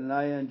priests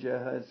Benaiah and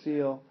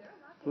Jehaziel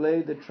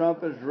played the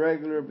trumpets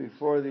regular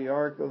before the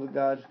ark of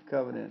God's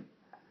covenant.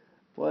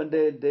 One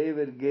day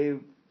David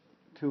gave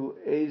to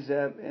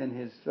Asaph and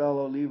his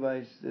fellow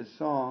Levites this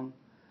song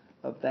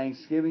of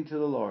thanksgiving to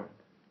the Lord.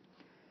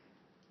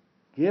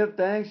 Give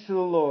thanks to the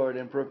Lord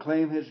and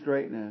proclaim His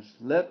greatness.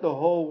 Let the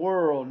whole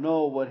world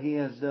know what He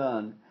has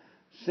done.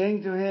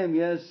 Sing to Him,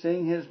 yes,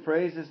 sing His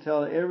praises.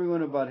 Tell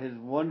everyone about His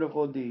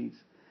wonderful deeds.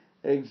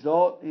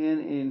 Exalt Him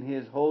in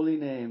His holy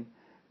name.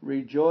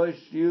 Rejoice,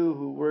 you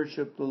who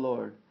worship the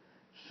Lord.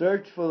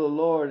 Search for the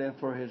Lord and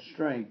for His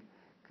strength.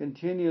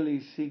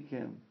 Continually seek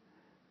Him.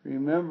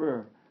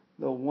 Remember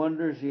the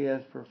wonders He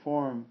has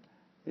performed,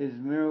 His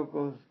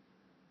miracles,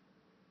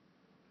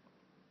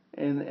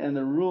 and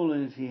the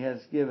rulings He has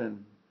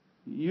given.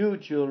 You,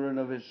 children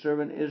of His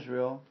servant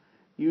Israel,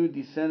 you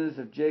descendants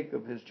of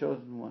Jacob, His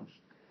chosen ones.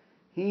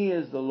 He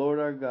is the Lord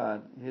our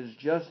God. His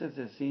justice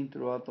is seen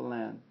throughout the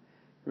land.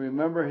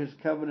 Remember His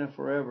covenant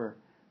forever,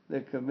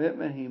 the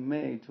commitment He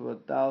made to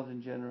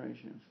 1,000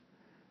 generations.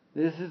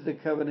 This is the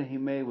covenant He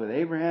made with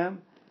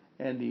Abraham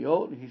and the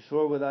oath He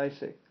swore with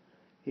Isaac.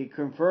 He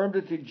confirmed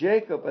it to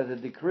Jacob as a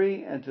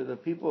decree and to the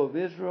people of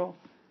Israel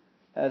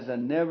as a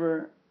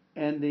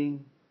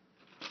never-ending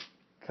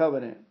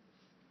covenant.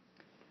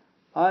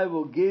 I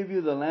will give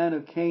you the land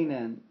of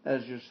Canaan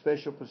as your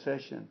special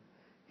possession.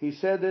 He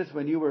said this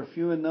when you were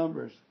few in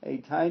numbers, a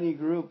tiny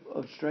group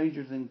of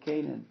strangers in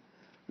Canaan.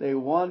 They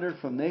wandered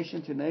from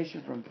nation to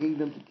nation, from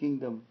kingdom to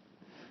kingdom.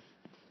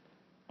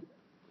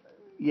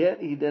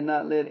 Yet He did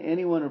not let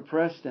anyone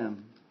oppress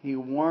them. He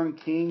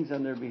warned kings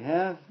on their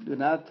behalf, do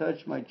not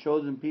touch my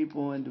chosen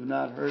people and do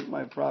not hurt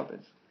my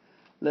prophets.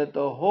 Let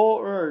the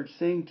whole earth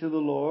sing to the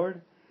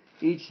Lord.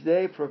 Each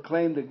day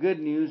proclaim the good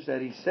news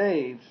that He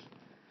saves.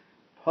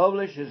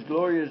 Publish His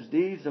glorious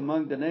deeds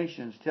among the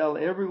nations. Tell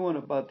everyone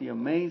about the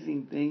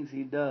amazing things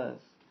He does.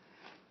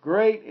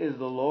 Great is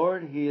the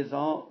Lord. He is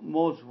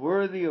most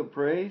worthy of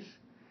praise.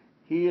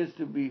 He is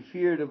to be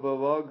feared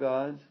above all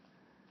gods.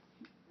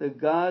 The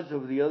gods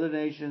of the other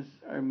nations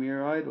are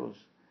mere idols.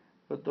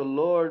 But the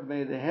Lord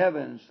made the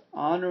heavens.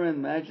 Honor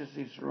and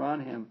majesty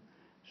surround Him.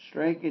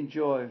 Strength and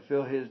joy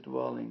fill His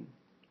dwelling.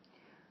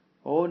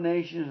 O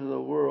nations of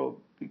the world,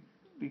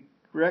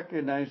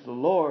 recognize the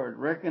Lord.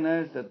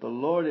 Recognize that the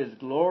Lord is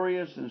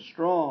glorious and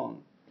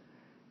strong.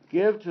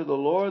 Give to the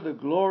Lord the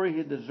glory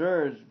He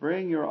deserves.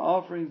 Bring your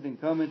offerings and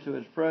come into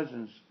His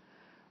presence.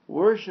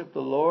 Worship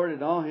the Lord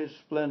in all His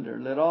splendor.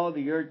 Let all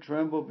the earth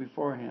tremble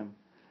before Him.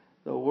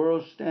 The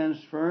world stands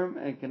firm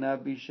and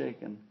cannot be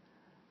shaken.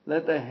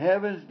 Let the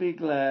heavens be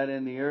glad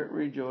and the earth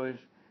rejoice.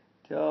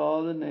 Tell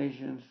all the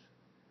nations,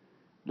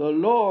 the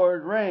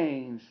Lord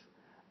reigns.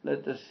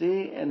 Let the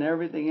sea and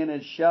everything in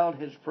it shout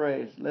His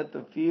praise. Let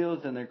the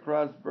fields and their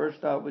crops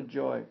burst out with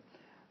joy.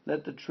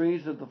 Let the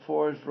trees of the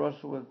forest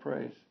rustle with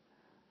praise.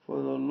 For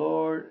the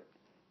Lord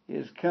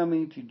is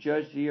coming to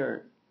judge the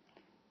earth.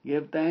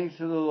 Give thanks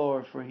to the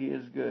Lord, for He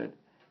is good.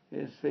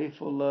 His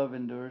faithful love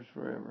endures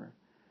forever.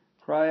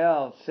 Cry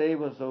out,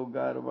 save us, O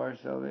God of our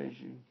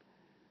salvation.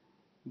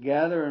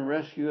 Gather and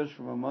rescue us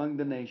from among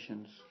the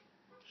nations,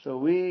 so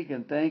we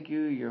can thank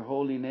you, your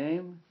holy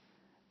name,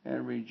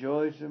 and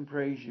rejoice and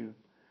praise you.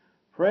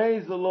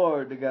 Praise the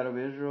Lord, the God of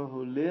Israel,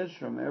 who lives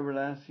from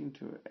everlasting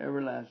to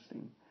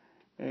everlasting.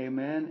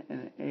 Amen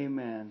and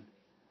amen.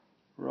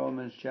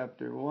 Romans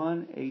chapter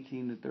 1,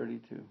 18 to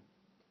 32.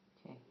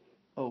 Okay.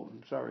 Oh,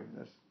 I'm sorry.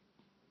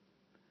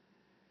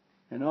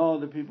 And all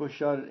the people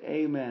shouted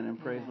amen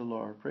and praise the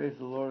Lord. Praise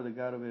the Lord, the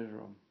God of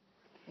Israel.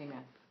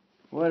 Amen.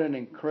 What an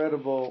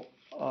incredible,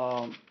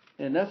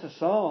 and that's a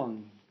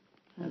song.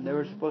 And they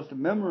were supposed to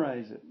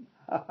memorize it.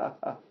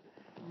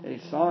 A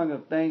song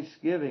of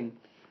thanksgiving.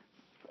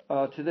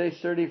 Today's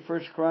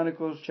 31st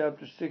Chronicles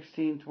chapter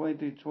 16,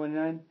 20 to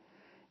 29.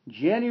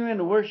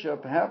 Genuine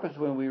worship happens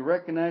when we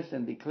recognize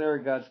and declare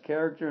God's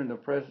character in the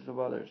presence of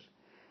others.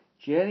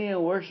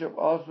 Genuine worship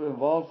also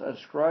involves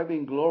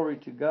ascribing glory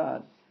to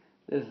God.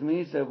 This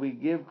means that we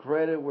give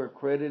credit where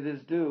credit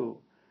is due.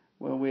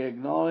 When we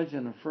acknowledge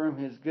and affirm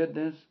His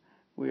goodness,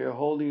 we are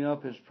holding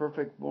up His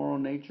perfect moral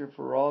nature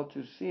for all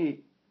to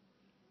see.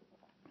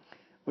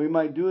 We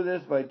might do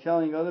this by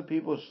telling other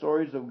people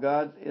stories of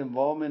God's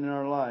involvement in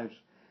our lives.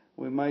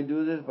 We might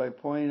do this by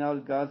pointing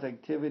out God's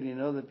activity in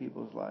other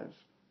people's lives.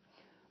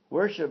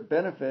 Worship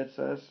benefits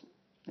us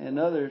and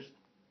others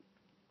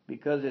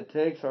because it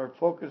takes our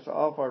focus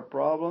off our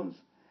problems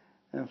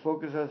and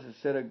focuses us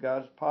instead of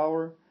God's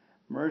power,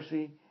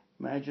 mercy,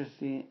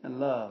 majesty,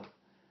 and love.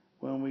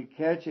 When we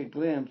catch a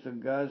glimpse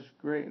of God's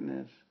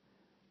greatness,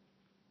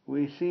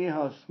 we see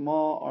how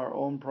small our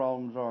own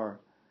problems are.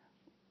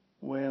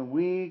 When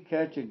we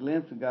catch a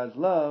glimpse of God's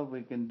love,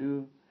 we can't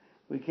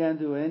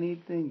do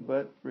anything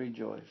but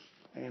rejoice.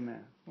 Amen.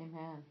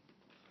 Amen.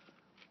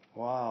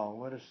 Wow,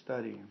 what a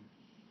study.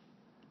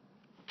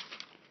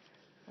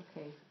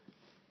 Okay.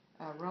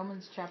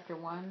 Romans chapter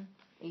 1,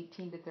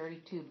 18 to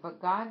 32.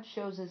 But God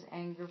shows his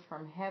anger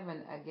from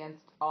heaven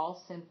against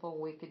all sinful,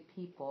 wicked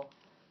people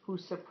who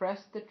suppress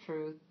the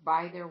truth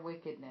by their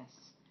wickedness.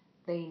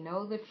 They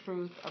know the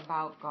truth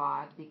about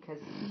God because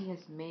he has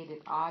made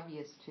it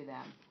obvious to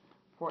them.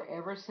 For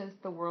ever since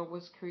the world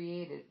was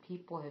created,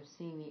 people have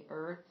seen the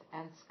earth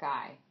and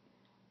sky.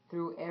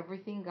 Through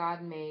everything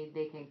God made,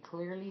 they can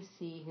clearly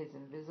see his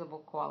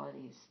invisible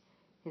qualities,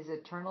 his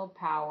eternal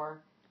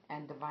power,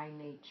 and divine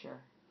nature.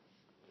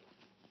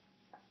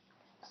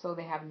 So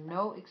they have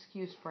no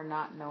excuse for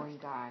not knowing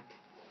God.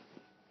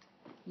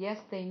 Yes,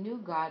 they knew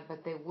God,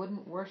 but they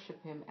wouldn't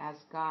worship him as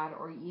God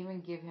or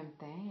even give him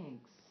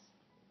thanks.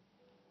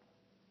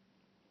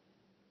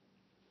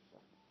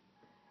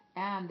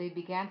 And they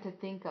began to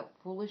think up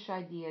foolish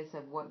ideas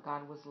of what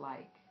God was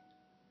like.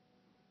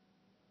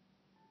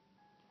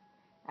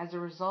 As a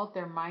result,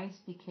 their minds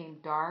became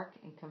dark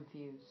and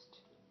confused.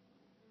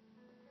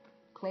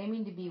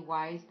 Claiming to be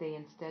wise, they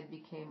instead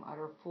became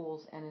utter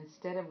fools, and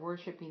instead of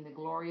worshiping the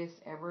glorious,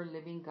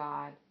 ever-living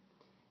God,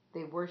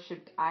 they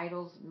worshipped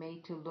idols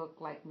made to look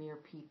like mere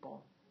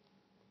people,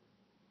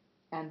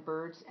 and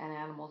birds and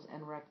animals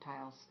and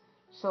reptiles.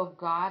 So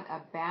God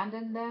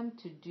abandoned them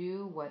to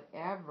do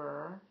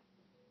whatever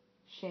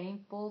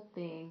shameful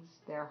things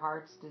their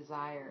hearts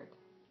desired.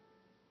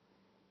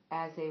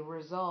 As a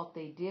result,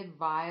 they did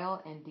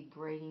vile and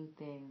degrading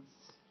things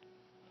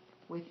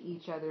with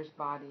each other's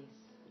bodies.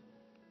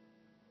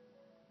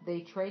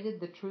 They traded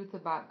the truth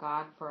about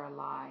God for a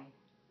lie.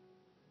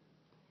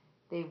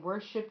 They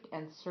worshipped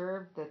and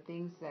served the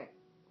things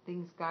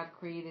God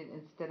created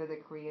instead of the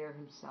Creator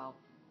himself,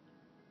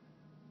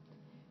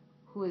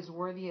 who is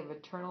worthy of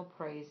eternal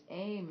praise.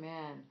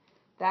 Amen.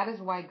 That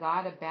is why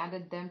God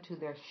abandoned them to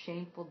their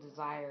shameful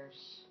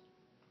desires.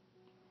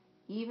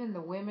 Even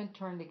the women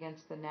turned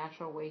against the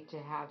natural way to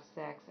have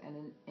sex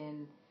and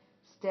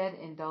instead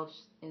indulged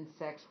in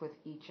sex with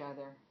each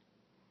other.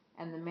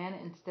 And the men,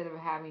 instead of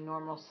having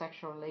normal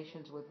sexual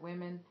relations with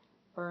women,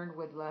 burned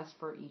with lust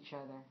for each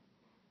other.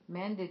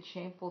 Men did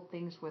shameful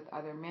things with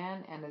other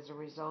men, and as a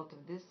result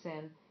of this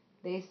sin,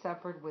 they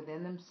suffered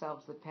within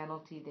themselves the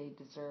penalty they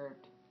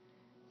deserved.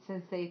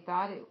 Since they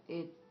thought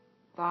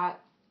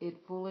it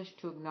foolish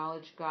to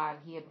acknowledge God,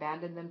 he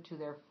abandoned them to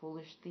their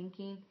foolish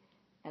thinking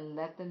and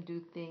let them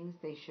do things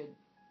that should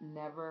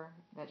never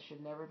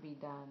be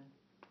done.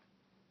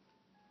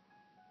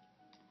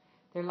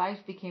 Their lives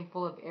became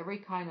full of every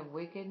kind of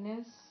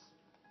wickedness,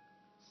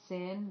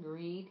 sin,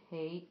 greed,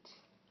 hate,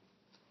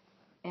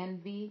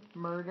 envy,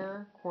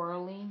 murder,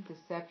 quarreling,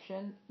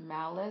 deception,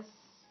 malice,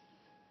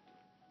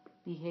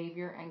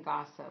 behavior, and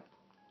gossip.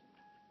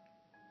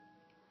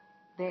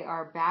 They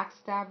are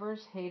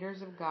backstabbers,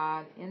 haters of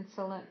God,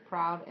 insolent,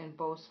 proud, and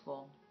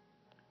boastful.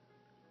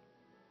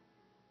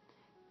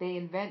 They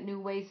invent new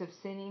ways of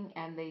sinning,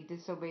 and they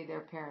disobey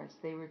their parents.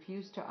 They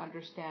refuse to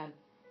understand,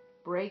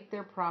 break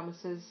their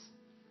promises,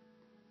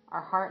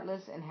 are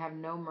heartless, and have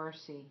no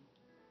mercy.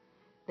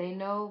 They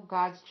know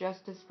God's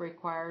justice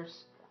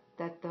requires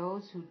that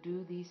those who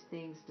do these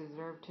things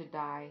deserve to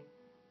die,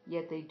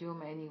 yet they do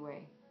them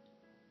anyway.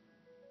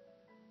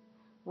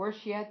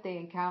 Worse yet, they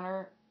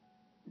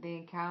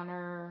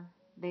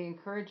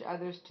encourage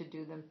others to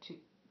do them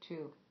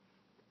too.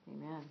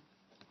 Amen.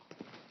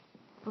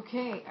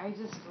 Okay, I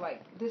just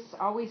like this.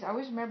 I always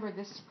remember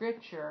this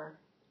scripture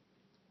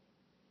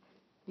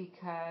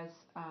because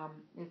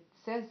it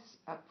says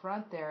up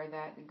front there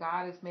that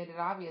God has made it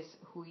obvious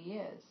who He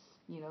is.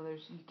 You know,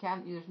 there's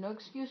no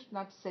excuse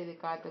not to say that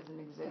God doesn't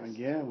exist.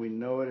 Again, we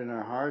know it in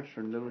our hearts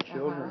from little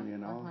children. You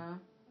know.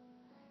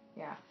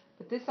 Yeah.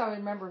 But this, I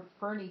remember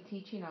Fernie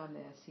teaching on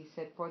this. He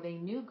said, "For they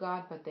knew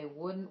God, but they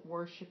wouldn't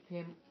worship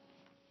Him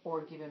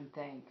or give Him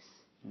thanks."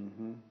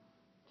 Mm-hmm.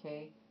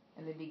 Okay?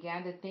 And they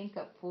began to think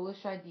up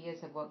foolish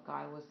ideas of what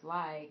God was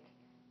like,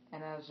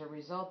 and as a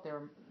result,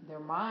 their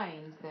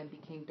minds then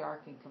became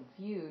dark and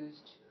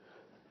confused.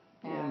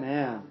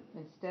 And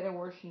instead of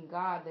worshiping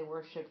God, they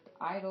worshipped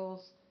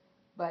idols.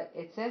 But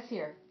it says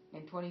here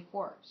in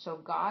 24, so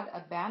God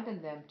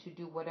abandoned them to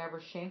do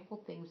whatever shameful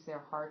things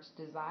their hearts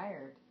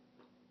desired.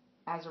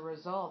 As a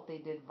result, they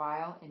did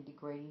vile and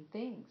degrading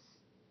things.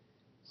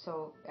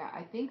 So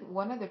I think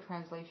one of the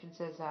translations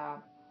says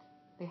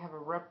they have a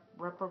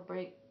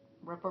reprobate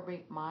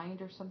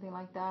mind or something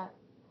like that.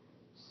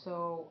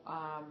 So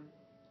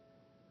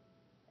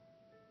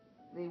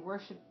they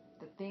worship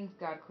the things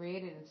God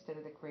created instead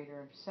of the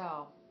Creator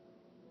Himself.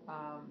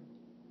 I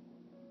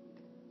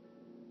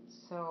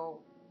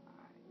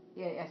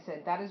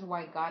said that is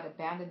why God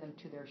abandoned them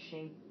to their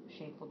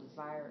shameful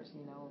desires.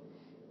 You know,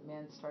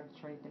 men started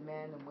turning to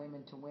men and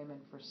women to women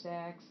for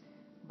sex.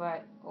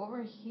 But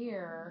over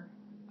here,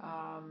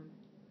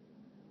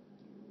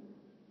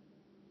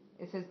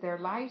 it says their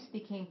lives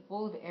became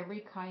full of every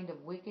kind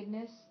of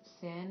wickedness,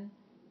 sin,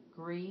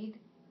 greed,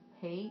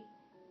 hate,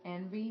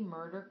 envy,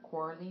 murder,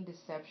 quarreling,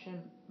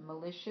 deception,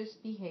 malicious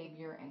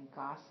behavior, and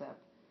gossip.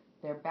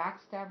 They're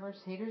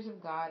backstabbers, haters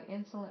of God,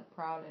 insolent,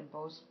 proud, and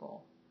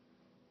boastful.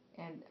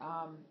 And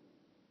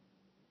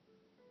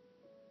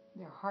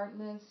they're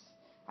heartless.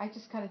 I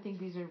just kind of think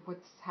these are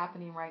what's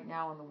happening right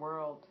now in the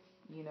world,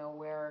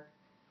 where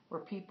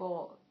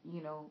people,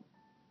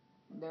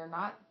 they're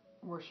not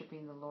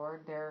worshiping the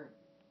Lord. They're,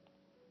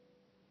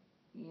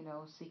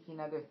 seeking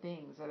other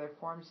things, other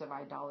forms of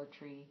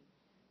idolatry,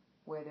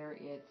 whether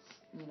it's,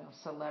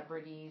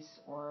 celebrities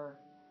or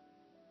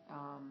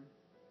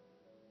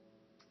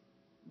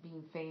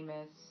being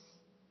famous,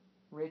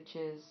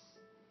 riches,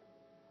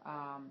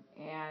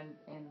 and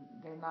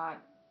they're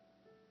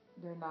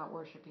not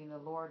worshiping the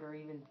Lord or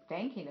even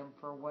thanking Him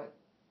for what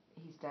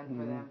He's done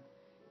for them.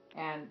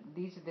 And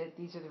these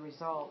are the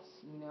results,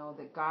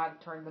 that God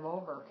turned them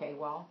over. Okay,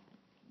 well,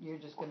 you're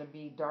just going to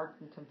be dark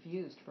and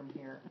confused from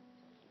here,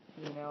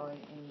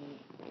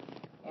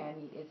 and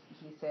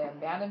he said,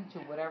 abandon to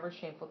whatever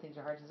shameful things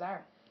your heart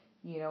desire.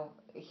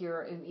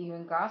 Here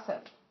even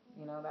gossip,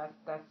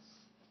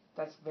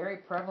 that's very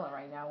prevalent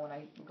right now. When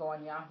I go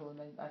on Yahoo, and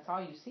that's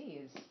all you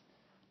see is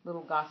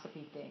little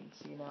gossipy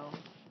things,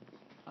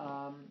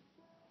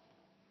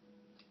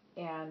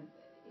 and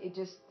it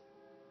just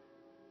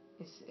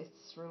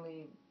it's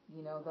really,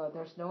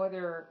 there's no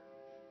other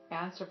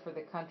answer for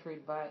the country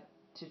but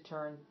to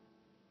turn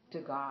to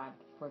God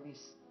for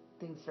these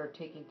things that are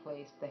taking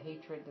place, the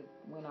hatred that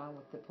went on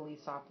with the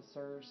police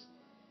officers,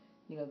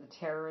 the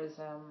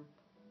terrorism.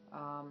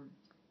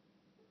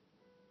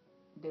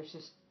 There's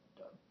just,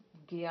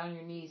 get on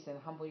your knees and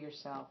humble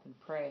yourself and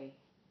pray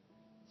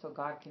so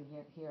God can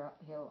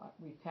he'll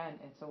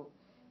repent, and so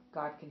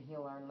God can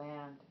heal our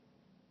land.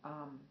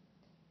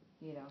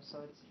 So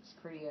it's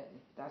pretty.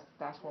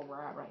 That's where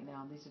we're at right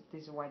now.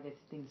 These are why these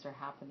things are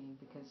happening,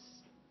 because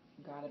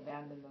God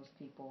abandoned those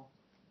people,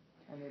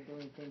 and they're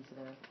doing things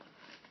that are.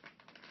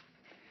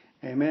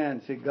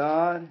 Amen. See,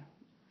 God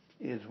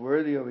is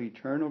worthy of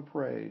eternal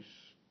praise.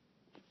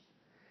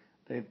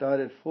 They thought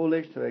it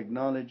foolish to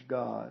acknowledge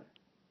God.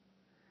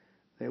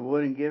 They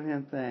wouldn't give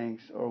Him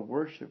thanks or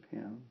worship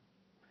Him.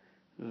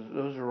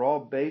 Those are all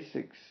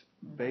basic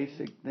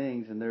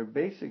things, and their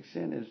basic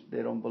sin is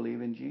they don't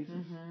believe in Jesus.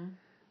 Mm-hmm.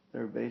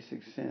 Their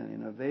basic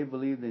sin. If they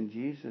believed in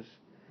Jesus,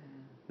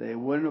 they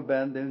wouldn't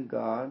abandon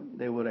God.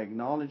 They would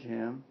acknowledge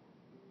Him.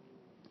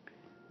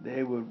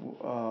 They would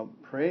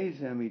praise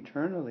Him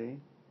eternally,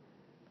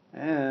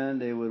 and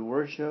they would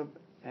worship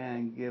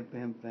and give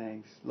Him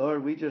thanks.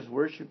 Lord, we just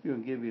worship You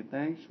and give You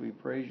thanks. We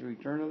praise You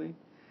eternally.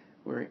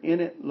 We're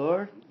in it,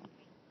 Lord,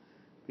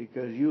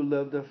 because You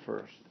loved us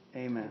first.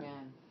 Amen.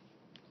 Amen.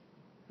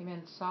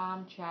 Amen.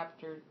 Psalm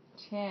chapter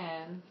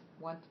 10,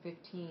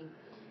 1-15.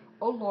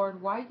 O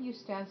Lord, why do You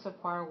stand so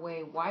far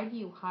away? Why do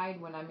You hide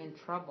when I'm in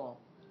trouble?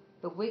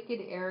 The wicked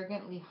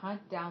arrogantly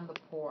hunt down the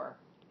poor.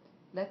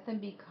 Let them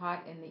be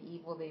caught in the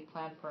evil they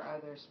plan for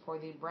others, for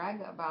they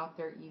brag about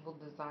their evil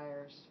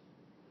desires.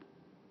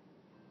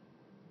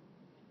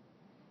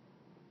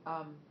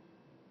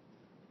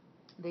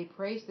 They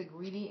praise the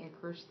greedy and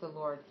curse the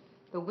Lord.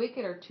 The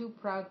wicked are too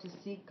proud to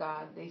seek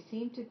God. They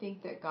seem to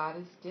think that God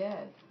is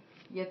dead,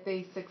 yet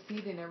they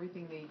succeed in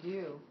everything they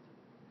do.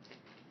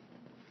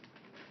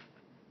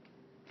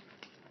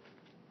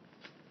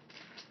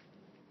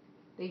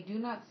 They do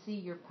not see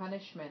Your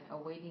punishment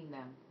awaiting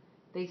them.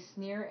 They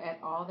sneer at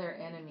all their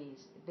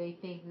enemies. They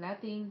think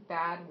nothing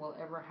bad will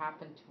ever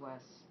happen to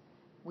us.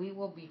 We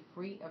will be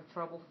free of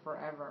trouble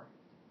forever.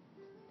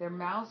 Their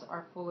mouths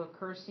are full of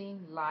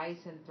cursing,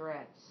 lies, and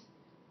threats.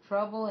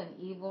 Trouble and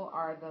evil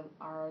are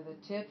the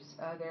tips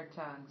of their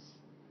tongues.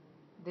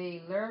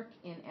 They lurk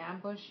in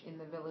ambush in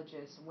the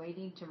villages,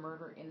 waiting to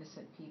murder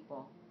innocent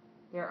people.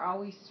 They're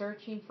always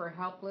searching for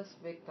helpless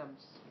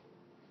victims.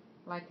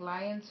 Like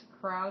lions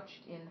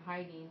crouched in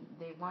hiding,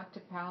 they want to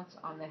pounce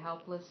on the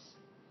helpless.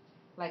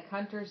 Like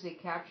hunters, they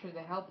capture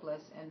the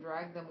helpless and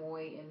drag them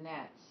away in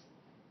nets.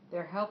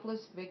 Their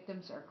helpless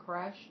victims are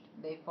crushed.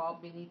 They fall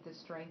beneath the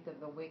strength of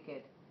the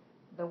wicked.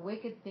 The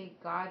wicked think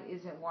God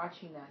isn't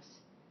watching us.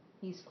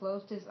 He's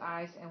closed His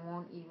eyes and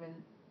won't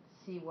even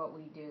see what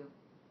we do.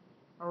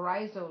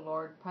 Arise, O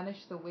Lord,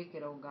 punish the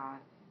wicked, O God.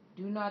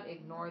 Do not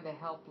ignore the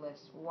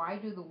helpless. Why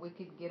do the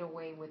wicked get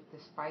away with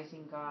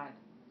despising God?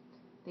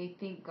 They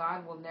think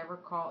God will never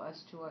call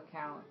us to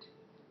account.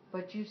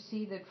 But You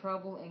see the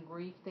trouble and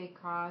grief they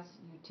cause.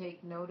 You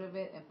take note of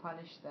it and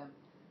punish them.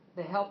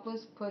 The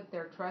helpless put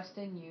their trust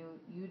in You.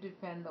 You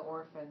defend the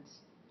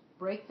orphans.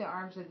 Break the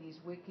arms of these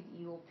wicked,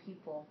 evil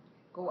people.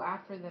 Go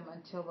after them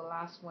until the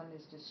last one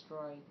is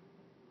destroyed.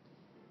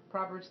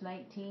 Proverbs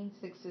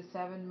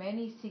 19:6-7.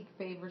 Many seek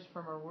favors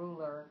from a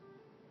ruler.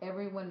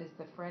 Everyone is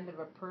the friend of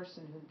a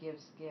person who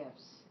gives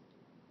gifts.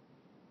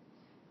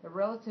 The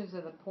relatives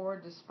of the poor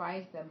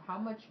despise them. How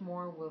much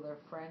more will their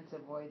friends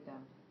avoid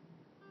them?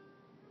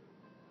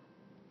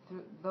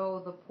 Though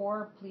the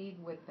poor plead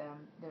with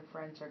them, their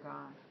friends are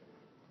gone.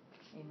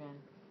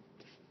 Amen.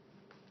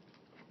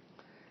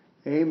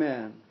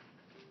 Amen.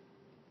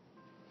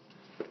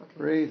 Okay.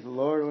 Praise the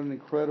Lord. What an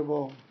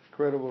incredible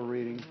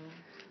reading.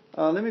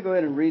 Mm-hmm. Let me go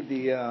ahead and read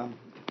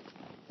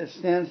it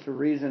stands to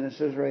reason. It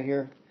says right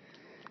here,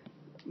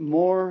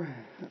 more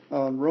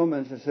on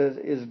Romans, it says,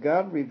 is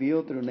God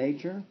revealed through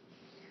nature?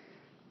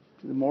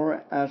 The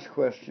more ask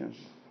questions.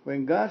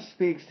 When God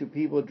speaks to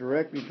people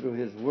directly through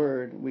His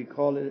Word, we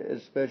call it a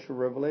special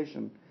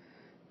revelation.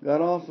 God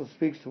also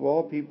speaks to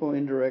all people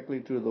indirectly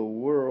through the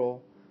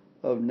world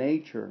of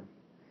nature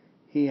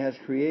He has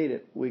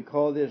created. We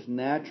call this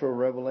natural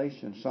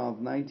revelation.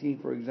 Psalm 19,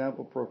 for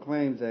example,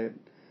 proclaims that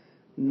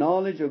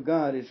knowledge of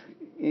God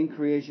in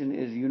creation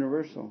is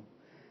universal.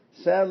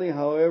 Sadly,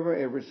 however,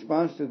 a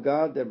response to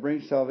God that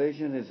brings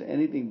salvation is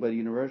anything but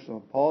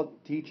universal. Paul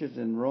teaches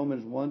in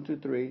Romans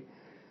 1-3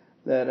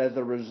 that as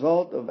a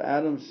result of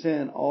Adam's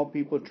sin, all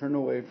people turn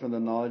away from the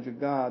knowledge of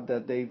God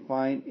that they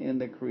find in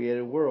the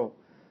created world.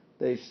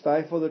 They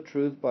stifle the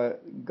truth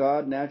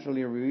God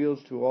naturally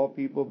reveals to all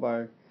people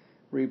by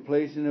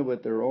replacing it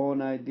with their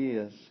own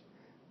ideas.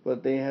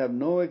 But they have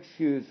no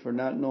excuse for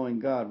not knowing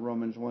God,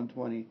 Romans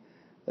 1:20.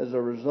 As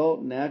a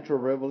result, natural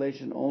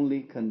revelation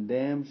only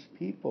condemns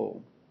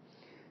people.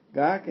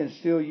 God can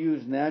still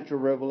use natural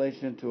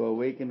revelation to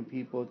awaken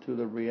people to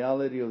the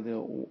reality of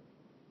the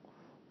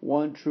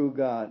one true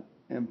God,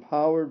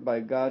 empowered by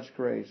God's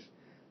grace.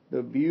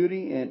 The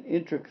beauty and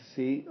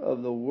intricacy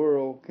of the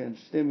world can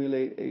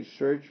stimulate a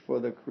search for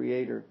the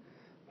Creator.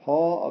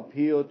 Paul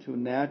appealed to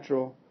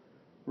natural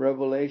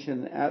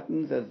revelation in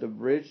Athens as the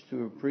bridge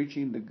to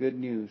preaching the good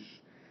news.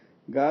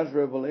 God's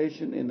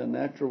revelation in the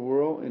natural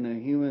world in a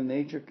human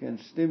nature can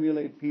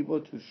stimulate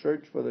people to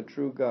search for the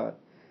true God.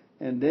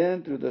 And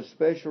then through the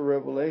special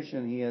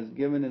revelation He has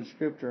given in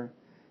Scripture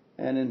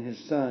and in His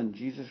Son,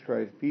 Jesus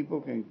Christ,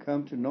 people can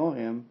come to know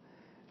Him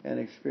and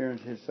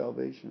experience His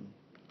salvation.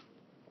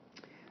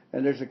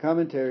 And there's a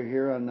commentary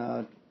here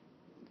on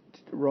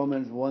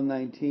Romans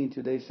 1:19.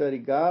 Today's study,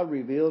 God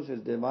reveals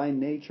His divine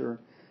nature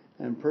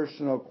and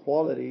personal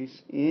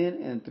qualities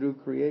in and through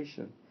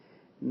creation.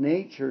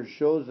 Nature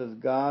shows us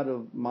God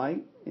of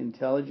might,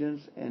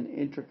 intelligence, and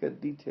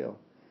intricate detail,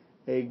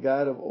 a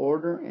God of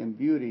order and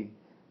beauty,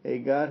 a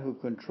God who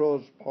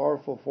controls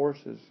powerful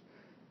forces.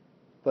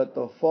 But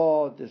the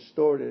fall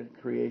distorted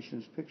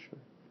creation's picture.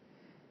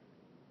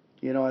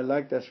 You know, I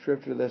like that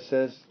scripture that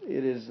says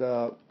it is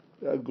a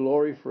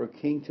glory for a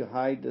king to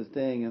hide the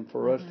thing and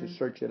for us to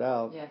search it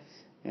out. Yes.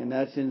 And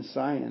that's in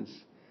science.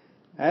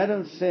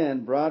 Adam's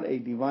sin brought a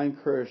divine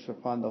curse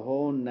upon the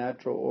whole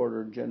natural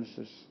order,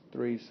 Genesis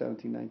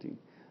 3:17-19.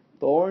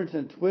 Thorns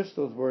and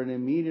thistles were an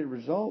immediate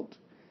result,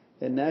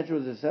 and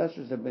natural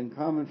disasters have been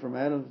common from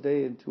Adam's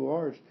day into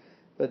ours.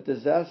 But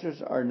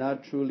disasters are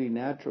not truly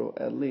natural,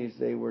 at least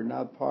they were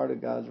not part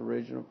of God's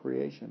original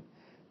creation.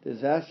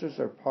 Disasters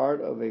are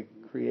part of a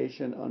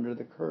creation under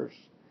the curse.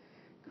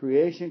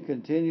 Creation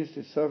continues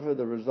to suffer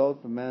the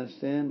results of man's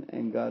sin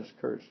and God's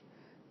curse.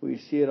 We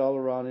see it all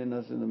around in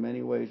us in the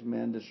many ways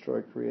man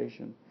destroyed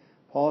creation.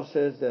 Paul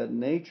says that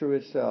nature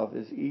itself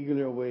is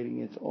eagerly awaiting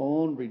its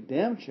own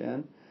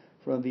redemption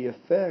from the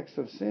effects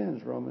of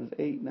sins, Romans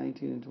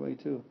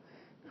 8:19-22.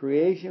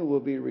 Creation will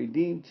be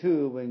redeemed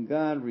too when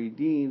God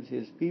redeems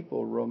His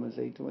people, Romans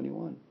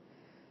 8:21.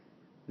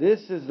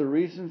 This is the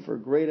reason for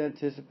great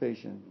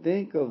anticipation.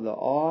 Think of the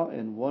awe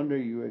and wonder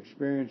you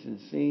experience in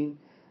seeing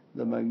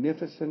the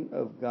magnificence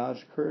of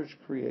God's cursed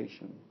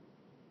creation.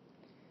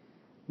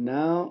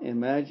 Now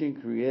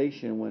imagine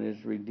creation when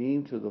it's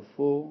redeemed to the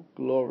full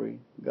glory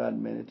God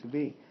meant it to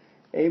be.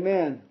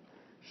 Amen.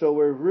 So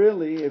we're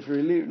really, if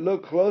you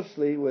look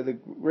closely with a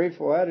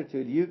grateful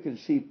attitude, you can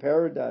see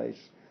paradise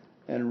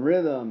and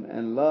rhythm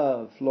and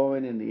love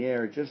flowing in the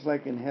air, just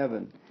like in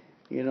heaven.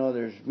 You know,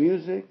 there's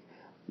music,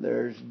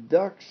 there's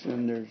ducks,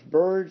 and there's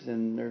birds,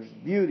 and there's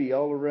beauty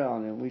all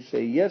around. And we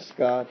say, yes,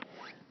 God,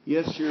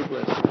 yes to your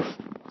blessings.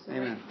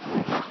 Amen.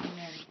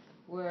 Amen.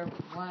 We're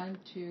 1,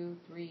 2,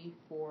 3,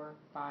 4,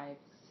 5,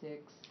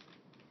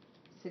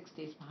 6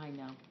 days behind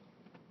now.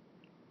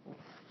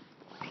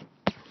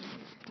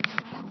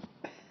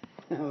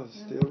 I was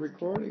still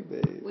recording,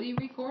 babe. What are you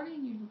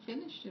recording? You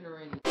finished it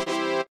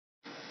already.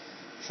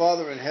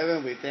 Father in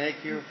heaven, we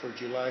thank you for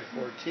July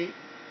 14th.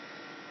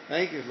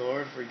 Thank you,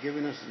 Lord, for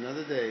giving us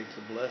another day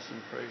to bless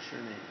and praise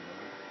your name,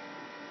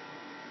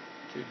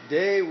 Lord.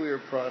 Today we are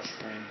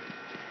prospering.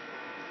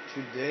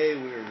 Today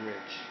we are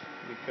rich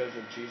because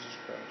of Jesus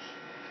Christ.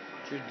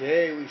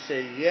 Today we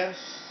say yes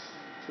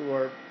to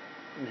our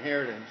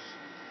inheritance.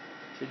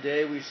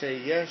 Today we say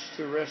yes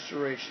to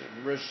restoration.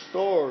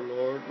 Restore,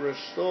 Lord,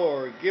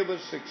 restore. Give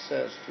us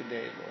success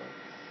today, Lord.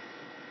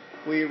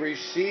 We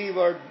receive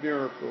our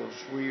miracles.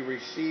 We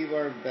receive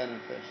our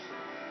benefits.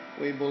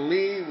 We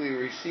believe we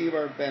receive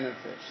our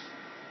benefits.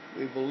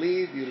 We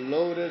believe you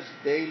load us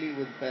daily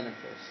with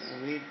benefits.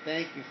 And we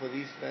thank you for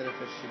these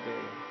benefits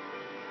today.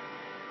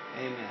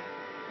 Amen.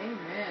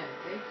 Amen.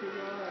 Thank you,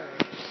 Lord.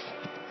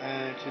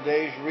 And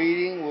today's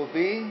reading will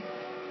be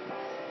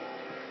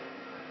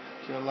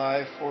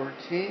July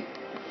 14th.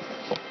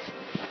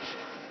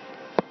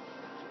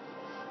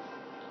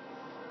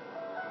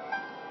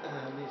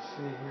 Let me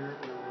see here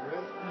where we're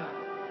at.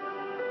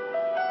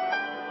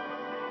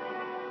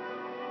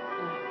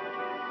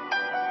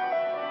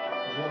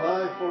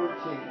 July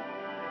 14th.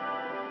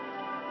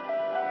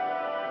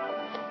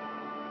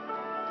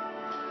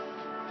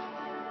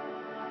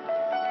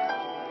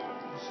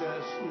 It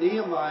says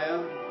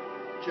Nehemiah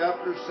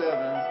chapter 7,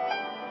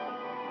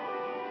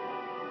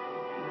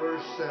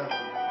 verse 7.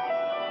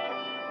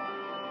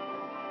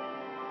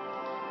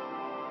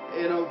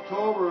 In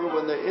October,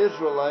 when the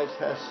Israelites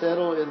had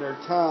settled in their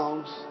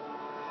towns,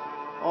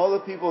 all the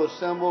people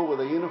assembled with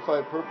a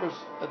unified purpose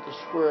at the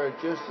square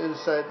just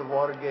inside the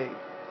water gate.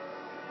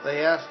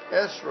 They asked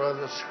Ezra,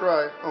 the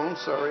scribe,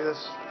 that's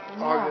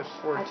August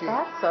 14th. I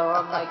thought so.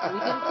 I'm like, we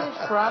didn't finish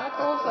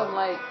Chronicles. I'm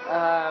like,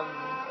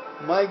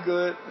 My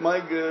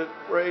good,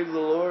 praise the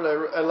Lord.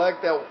 I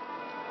like that.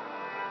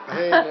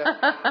 Hey now,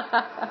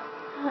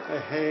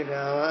 hey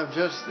now, I'm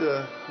just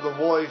the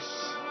voice.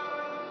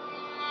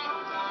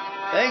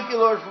 Thank you,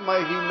 Lord, for my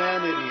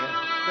humanity.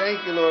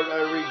 Thank you, Lord. I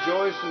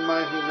rejoice in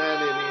my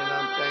humanity, and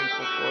I'm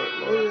thankful for it,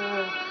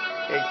 Lord.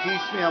 It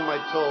keeps me on my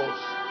toes.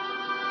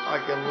 I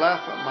can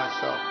laugh at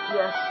myself.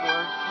 Yes,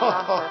 Lord.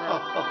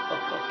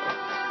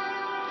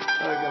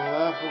 I can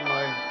laugh at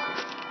my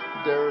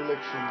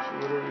derelictions,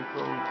 whatever you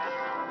call them.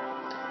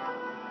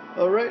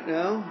 All right,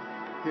 now,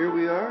 here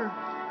we are,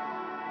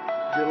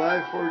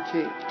 July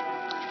 14th.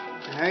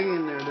 Hang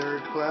in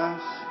there,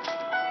 class.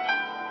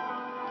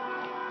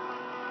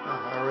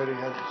 I already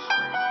had the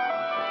screen.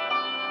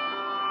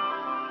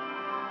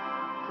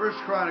 First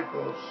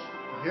Chronicles.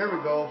 Here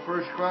we go.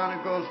 First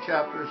Chronicles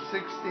chapter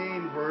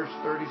 16, verse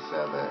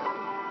 37.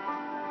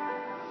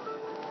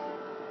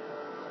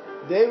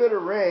 David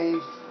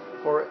arranged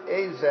for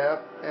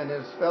Asaph and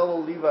his fellow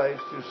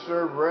Levites to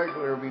serve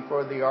regularly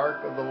before the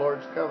Ark of the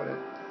Lord's Covenant,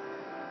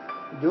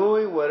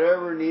 doing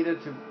whatever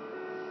needed to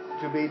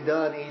be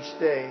done each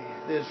day.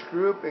 This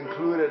group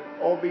included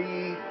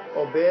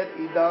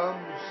Obed-Edom,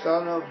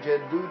 son of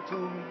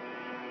Jeduthun,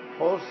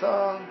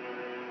 Hosa,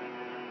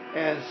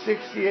 and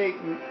 68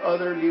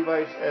 other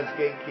Levites as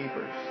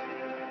gatekeepers.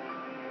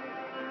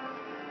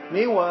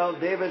 Meanwhile,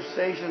 David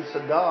stationed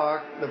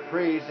Zadok, the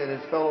priest, and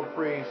his fellow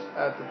priests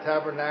at the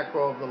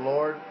tabernacle of the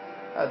Lord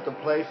at the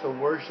place of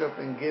worship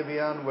in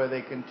Gibeon, where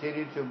they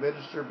continued to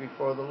minister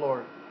before the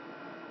Lord.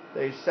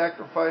 They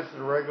sacrificed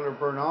the regular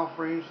burnt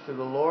offerings to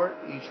the Lord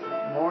each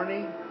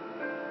morning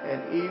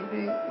and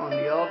evening on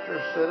the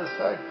altar set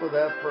aside for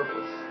that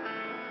purpose,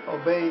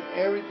 obeying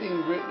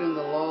everything written in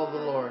the law of the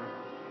Lord,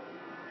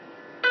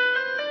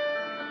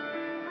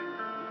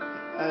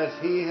 as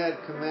he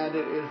had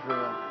commanded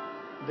Israel.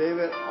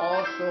 David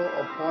also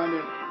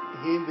appointed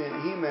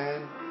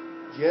Heman,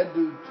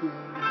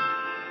 Jeduthun,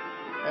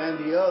 and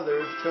the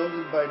others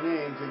chosen by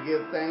name to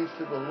give thanks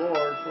to the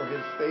Lord, for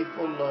his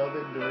faithful love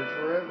endures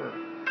forever.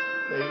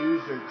 They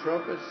used their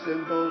trumpets,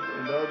 cymbals,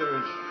 and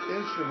other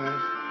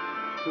instruments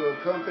to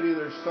accompany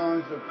their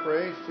songs of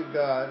praise to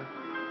God,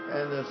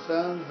 and the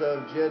sons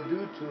of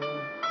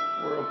Jeduthun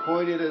were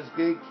appointed as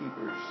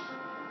gatekeepers.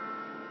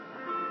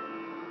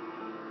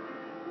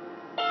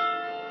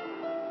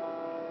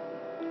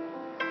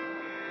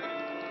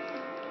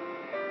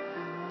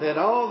 Then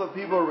all the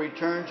people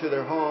returned to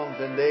their homes,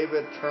 and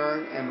David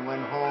turned and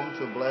went home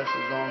to bless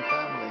his own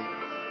family.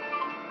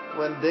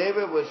 When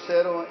David was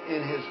settled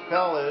in his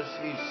palace,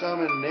 he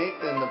summoned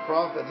Nathan the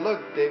prophet.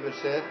 Look, David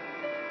said,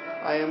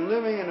 I am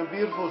living in a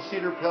beautiful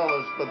cedar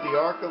palace, but the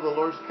ark of the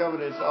Lord's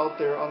covenant is out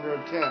there under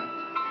a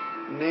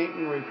tent.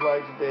 Nathan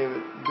replied to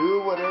David,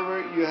 do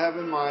whatever you have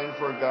in mind,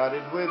 for God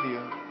is with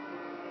you.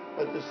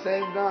 But the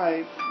same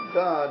night,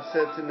 God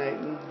said to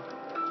Nathan,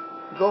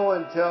 go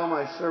and tell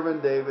my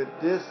servant David,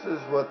 this is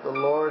what the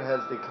Lord has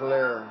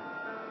declared.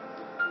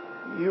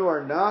 You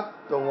are not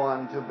the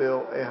one to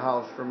build a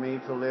house for me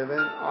to live in.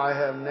 I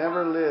have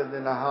never lived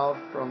in a house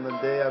from the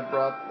day I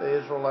brought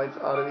the Israelites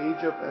out of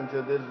Egypt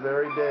until this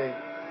very day.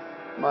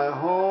 My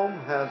home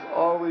has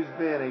always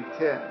been a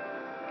tent,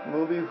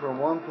 moving from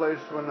one place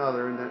to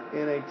another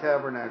in a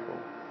tabernacle.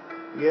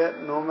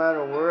 Yet, no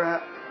matter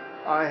where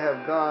I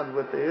have gone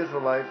with the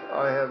Israelites,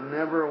 I have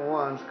never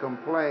once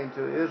complained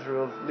to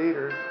Israel's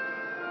leaders,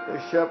 the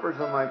shepherds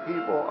of my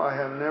people. I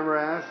have never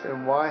asked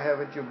them, why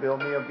haven't you built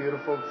me a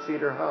beautiful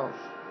cedar house?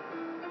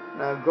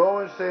 Now go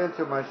and say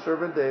unto my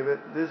servant David,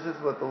 this is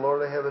what the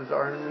Lord of Heaven's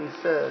army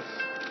says.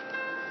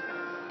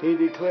 He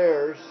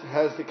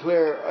has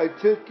declared, I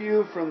took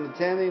you from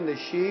tending the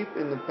sheep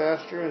in the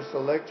pasture and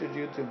selected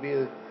you to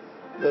be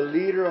the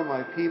leader of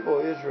my people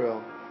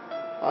Israel.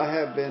 I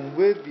have been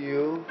with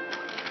you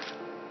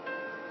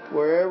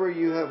wherever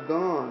you have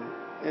gone,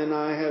 and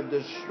I have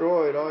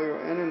destroyed all your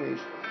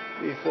enemies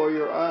before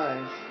your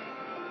eyes.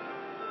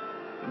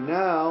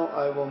 Now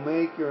I will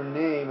make your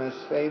name as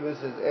famous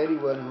as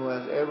anyone who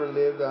has ever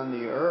lived on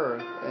the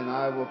earth, and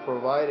I will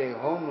provide a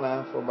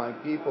homeland for my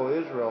people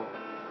Israel,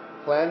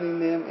 planting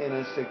them in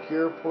a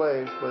secure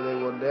place where they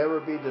will never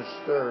be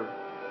disturbed.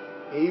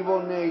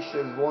 Evil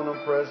nations won't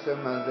oppress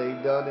them as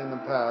they've done in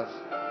the past,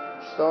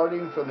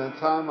 starting from the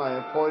time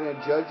I appointed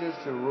judges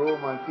to rule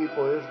my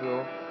people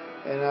Israel,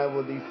 and I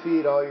will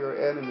defeat all your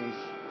enemies.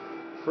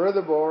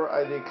 Furthermore,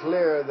 I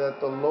declare that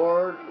the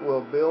Lord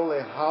will build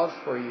a house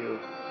for you,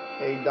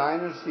 a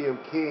dynasty of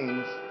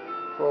kings.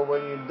 For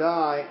when you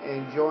die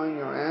and join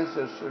your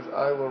ancestors,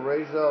 I will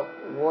raise up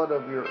one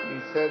of your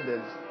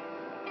descendants,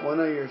 one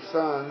of your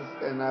sons,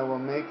 and I will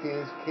make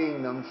his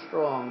kingdom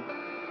strong.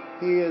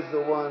 He is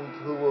the one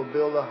who will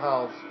build a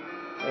house,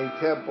 a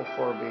temple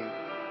for me.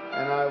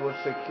 and I will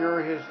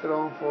secure his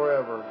throne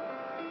forever.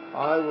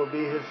 I will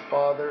be his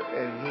father,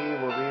 and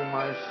he will be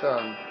my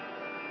son.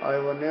 I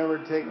will never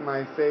take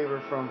my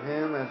favor from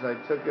him as I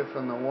took it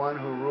from the one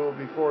who ruled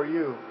before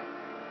you.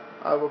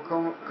 I will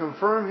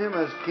confirm him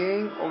as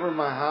king over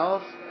my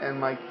house and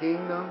my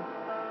kingdom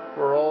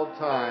for all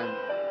time,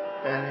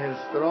 and his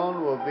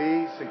throne will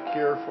be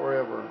secure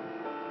forever.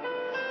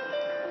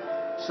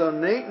 So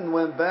Nathan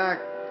went back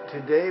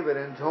to David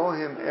and told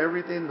him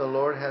everything the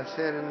Lord had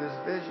said in this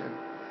vision.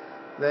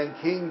 Then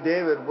King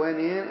David went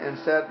in and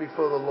sat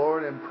before the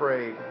Lord and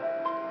prayed,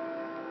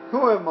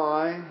 Who am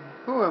I?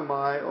 Who am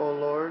I, O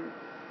Lord?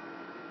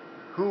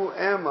 Who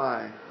am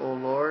I, O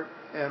Lord?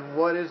 And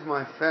what is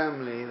my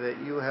family that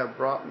you have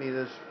brought me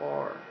this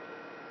far?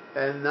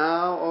 And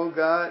now, O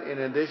God, in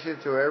addition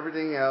to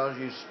everything else,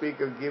 you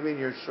speak of giving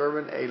your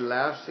servant a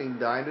lasting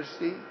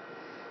dynasty.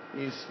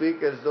 You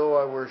speak as though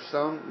I were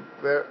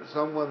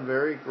someone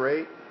very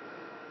great.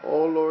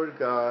 O Lord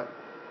God,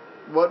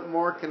 what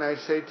more can I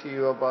say to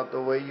you about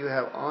the way you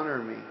have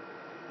honored me?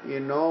 You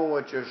know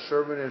what your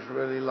servant is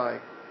really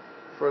like.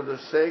 For the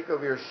sake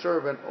of your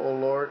servant, O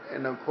Lord,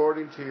 and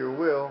according to your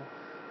will,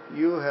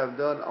 you have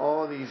done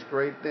all these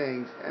great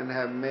things and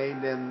have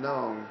made them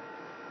known.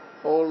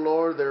 O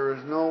Lord, there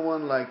is no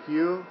one like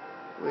you.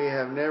 We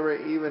have never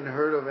even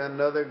heard of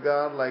another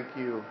God like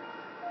you.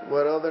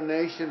 What other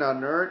nation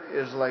on earth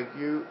is like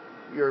you,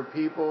 your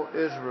people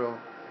Israel?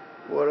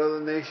 What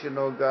other nation,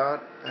 O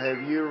God,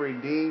 have you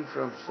redeemed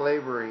from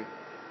slavery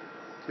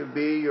to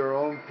be your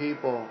own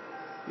people?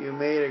 You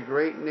made a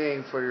great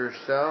name for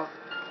yourself.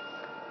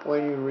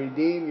 When you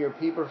redeemed your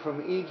people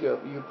from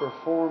Egypt, you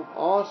performed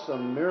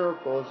awesome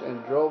miracles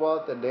and drove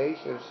out the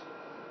nations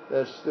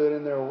that stood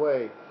in their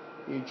way.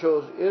 You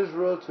chose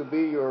Israel to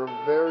be your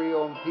very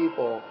own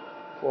people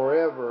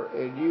forever,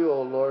 and you,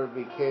 O Lord,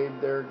 became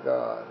their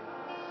God.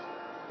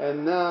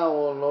 And now,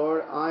 O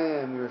Lord, I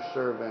am your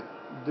servant.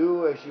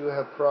 Do as you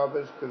have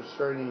promised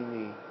concerning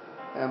me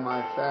and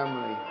my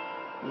family.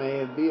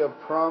 May it be a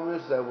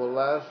promise that will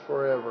last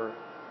forever,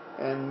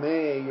 and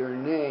may your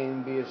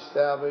name be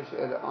established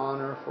and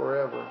honored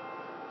forever,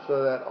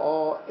 so that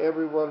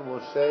everyone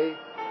will say,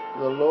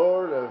 The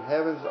Lord of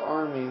heaven's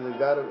army, the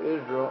God of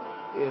Israel,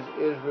 is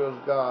Israel's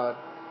God,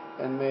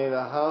 and may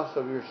the house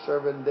of your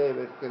servant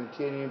David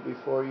continue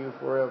before you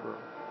forever.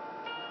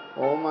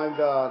 Oh my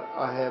God,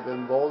 I have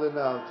been bold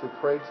enough to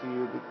pray to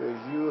you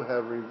because you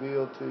have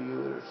revealed to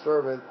your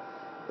servant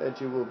that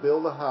you will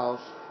build a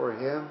house for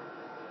him,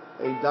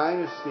 a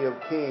dynasty of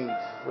kings.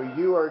 For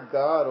you are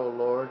God, O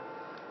Lord,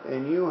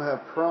 and you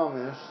have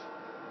promised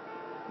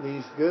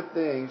these good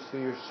things to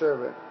your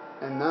servant.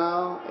 And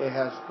now it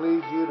has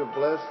pleased you to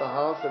bless the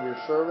house of your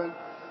servant,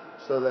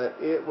 so that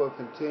it will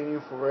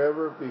continue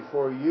forever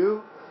before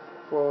you.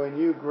 For when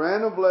you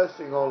grant a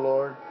blessing, O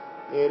Lord,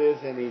 it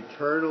is an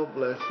eternal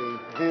blessing.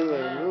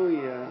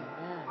 Hallelujah.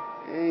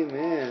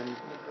 Amen.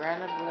 You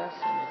grant a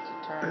blessing,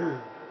 it's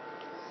eternal.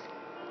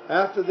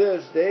 After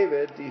this,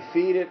 David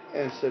defeated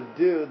and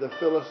subdued the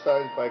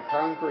Philistines by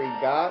conquering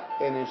Gath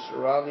and its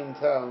surrounding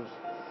towns.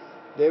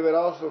 David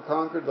also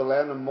conquered the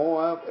land of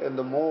Moab and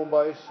the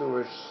Moabites, who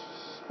were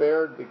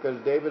spared because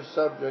David's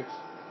subjects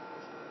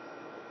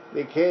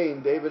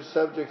became David's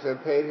subjects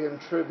and paid him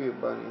tribute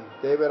money.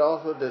 David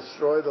also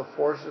destroyed the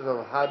forces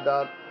of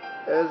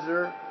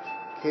Hadadezer,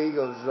 king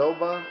of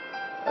Zobah,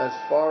 as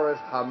far as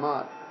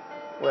Hamath.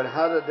 When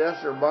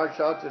Hadadezer marched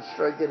out to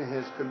strengthen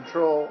his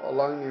control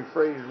along the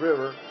Euphrates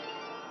River,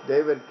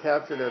 David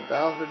captured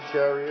 1,000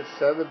 chariots,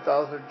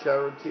 7,000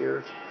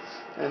 charioteers,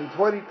 and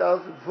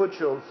 20,000 foot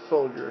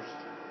soldiers.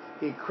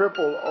 He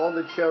crippled all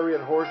the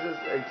chariot horses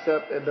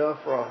except enough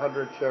for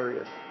 100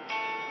 chariots.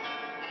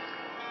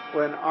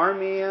 When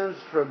Arameans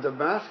from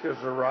Damascus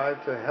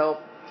arrived to help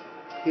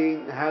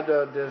King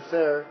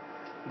Hadadezer,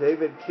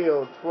 David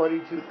killed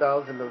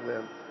 22,000 of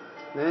them.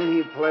 Then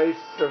he placed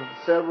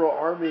several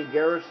army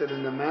garrisons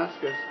in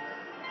Damascus,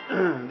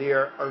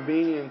 the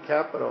Armenian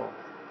capital.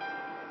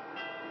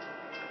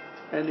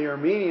 And the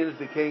Armenians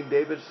became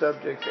David's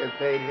subjects and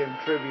paid him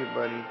tribute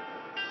money.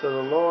 So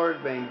the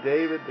Lord made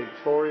David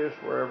victorious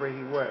wherever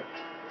he went.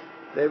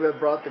 David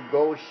brought the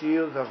gold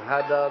shields of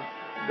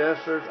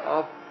Hadadezer's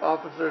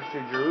officers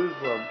to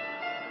Jerusalem,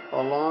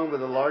 along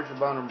with a large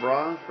amount of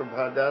bronze from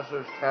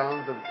Hadadezer's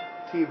towns of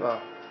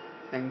Tebah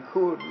and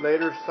Kut.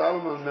 Later,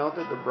 Solomon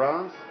melted the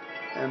bronze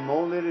and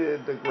molded it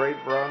into the great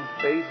bronze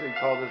basin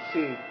called the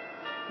sea,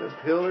 the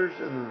pillars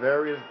and the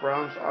various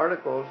bronze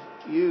articles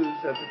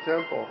used at the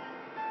temple.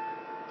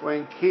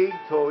 When King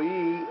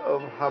Toi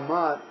of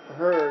Hamath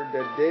heard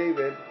that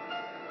David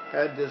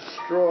had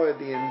destroyed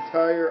the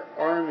entire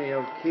army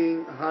of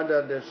King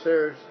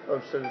Hadadezer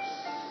of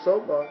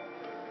Zobah,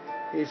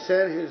 he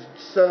sent his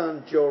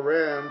son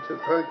Joram to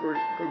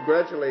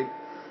congratulate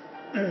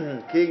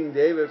King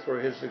David for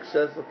his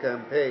successful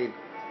campaign.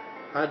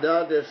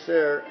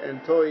 Hadadezer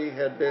and Toi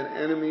had been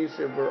enemies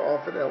and were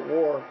often at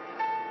war.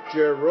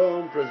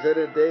 Joram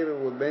presented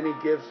David with many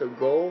gifts of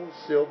gold,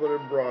 silver,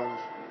 and bronze.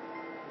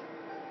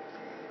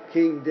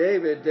 King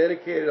David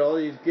dedicated all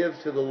these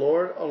gifts to the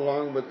Lord,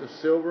 along with the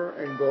silver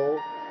and gold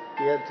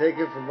he had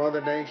taken from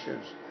other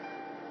nations,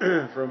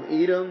 from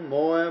Edom,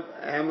 Moab,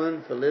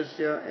 Ammon,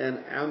 Philistia,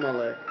 and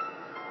Amalek.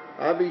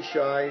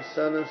 Abishai,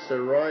 son of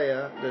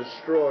Seraiah,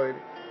 destroyed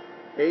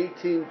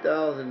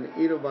 18,000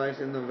 Edomites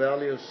in the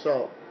valley of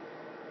Salt.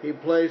 He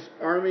placed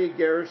army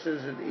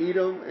garrisons in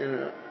Edom,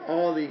 and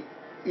all the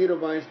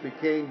Edomites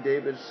became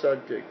David's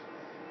subjects.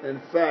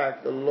 In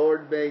fact, the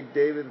Lord made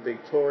David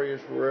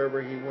victorious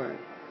wherever he went.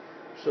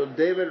 So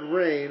David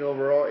reigned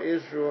over all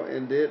Israel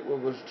and did what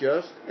was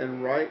just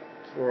and right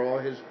for all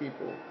his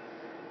people.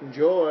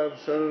 Joab,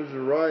 son of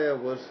Zeruiah,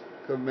 was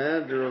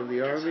commander of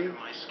the army.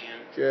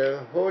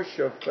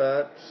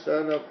 Jehoshaphat,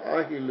 son of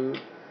Ahilud,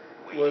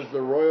 was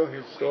the royal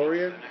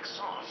historian.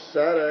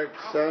 Zadok,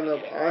 son of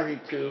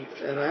Ahitub,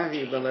 and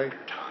Ahimelech,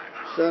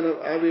 son of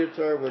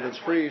Abiathar, was the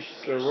priest.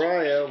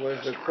 Seraiah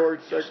was the court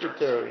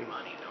secretary.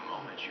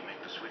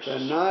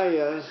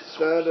 Benaiah,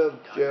 son of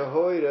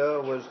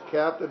Jehoiada, was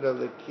captain of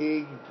the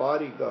king's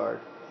bodyguard,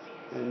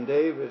 and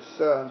David's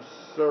son's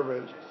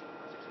servant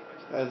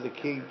as the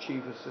king's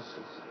chief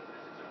assistant.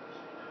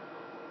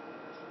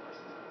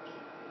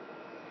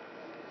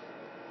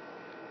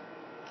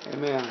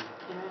 Amen.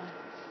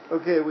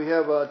 Okay, we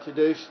have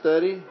today's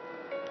study.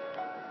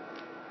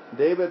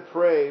 David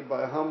prayed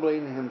by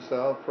humbling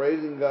himself,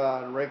 praising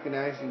God,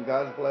 recognizing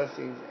God's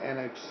blessings, and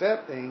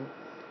accepting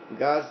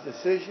God's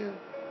decision,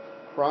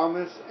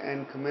 promise,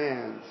 and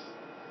commands.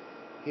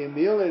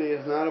 Humility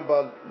is not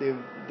about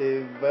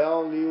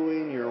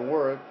devaluing your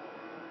worth.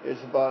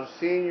 It's about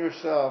seeing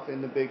yourself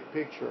in the big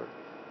picture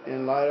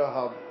in light of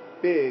how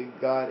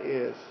big God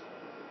is.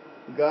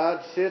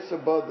 God sits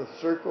above the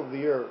circle of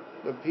the earth.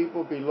 The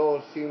people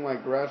below seem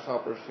like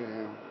grasshoppers to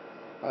him.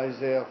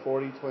 Isaiah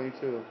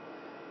 40:22.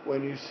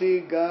 When you see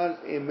God's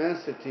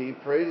immensity,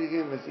 praising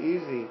him is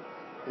easy,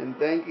 and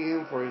thanking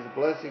him for his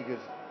blessing is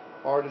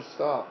hard to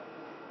stop.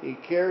 He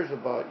cares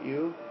about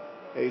you,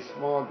 a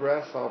small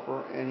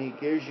grasshopper, and he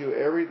gives you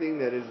everything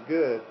that is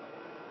good.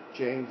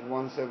 James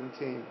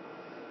 1:17.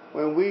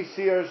 When we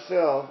see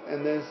ourselves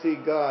and then see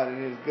God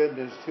and his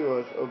goodness to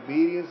us,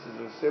 obedience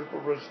is a simple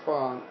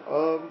response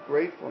of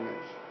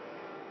gratefulness.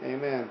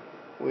 Amen.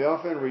 We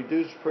often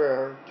reduce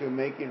prayer to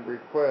making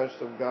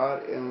requests of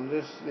God and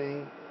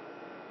listening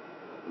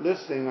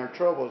our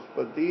troubles,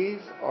 but these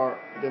are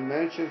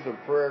dimensions of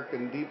prayer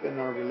can deepen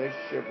our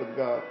relationship with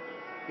God.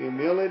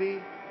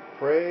 Humility,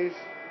 praise,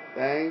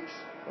 thanks,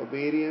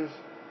 obedience.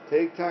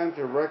 Take time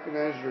to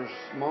recognize your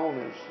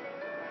smallness.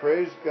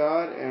 Praise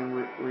God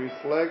and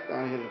reflect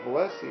on his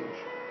blessings.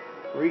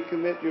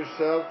 Recommit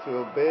yourself to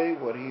obey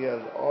what he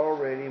has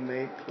already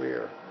made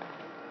clear.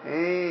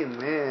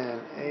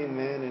 Amen,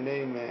 amen, and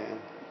amen.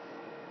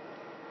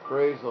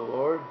 Praise the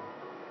Lord.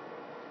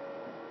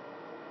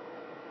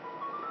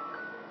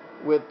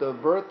 With the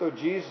birth of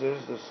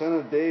Jesus, the Son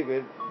of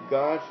David,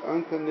 God's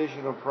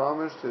unconditional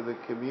promise to the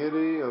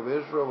community of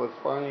Israel was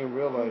finally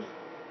realized.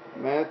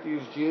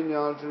 Matthew's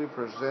genealogy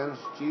presents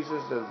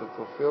Jesus as the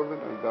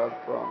fulfillment of God's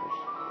promise.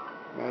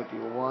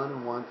 Matthew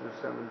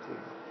 1:1-17.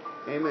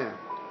 Amen.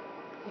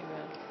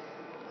 Amen.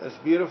 That's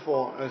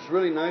beautiful. It's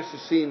really nice to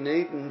see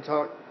Nathan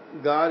talk.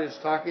 God is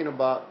talking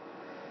about,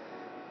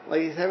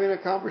 like he's having a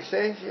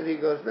conversation. He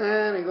goes,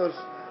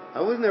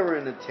 I was never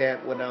in a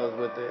tent when I was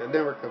with it. I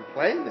never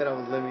complained that I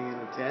was living in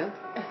a tent.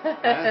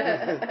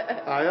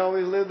 I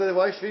always lived there.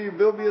 Why should you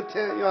build me a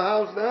tent, your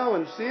house now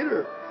in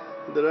cedar?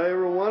 Did I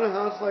ever want a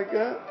house like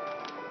that?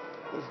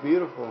 It's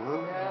beautiful,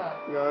 huh?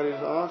 Yeah. God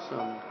is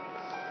awesome.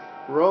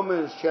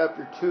 Romans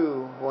chapter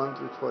 2,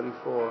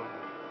 1-24.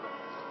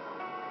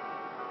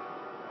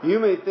 You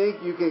may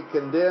think you can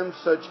condemn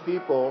such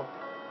people,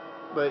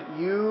 but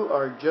you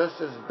are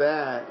just as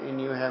bad, and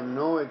you have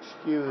no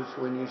excuse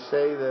when you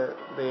say that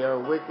they are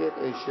wicked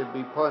and should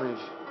be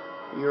punished.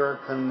 You are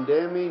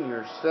condemning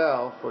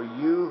yourself, for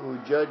you who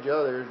judge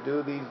others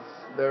do these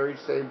very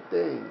same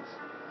things.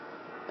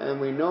 And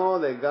we know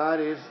that God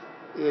is,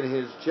 in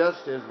his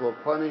justice, will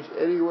punish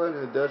anyone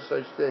who does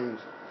such things.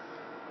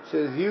 So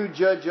if you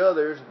judge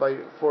others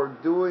for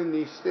doing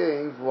these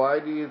things, why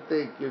do you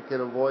think you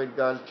can avoid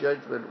God's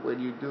judgment when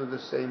you do the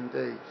same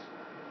things?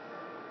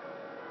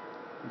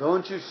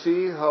 Don't you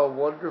see how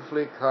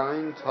wonderfully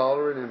kind,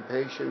 tolerant, and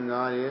patient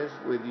God is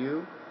with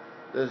you?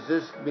 Does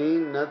this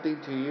mean nothing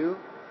to you?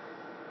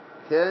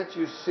 Can't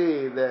you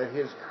see that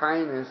his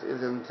kindness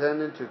is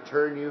intended to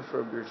turn you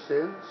from your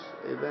sins?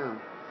 Amen.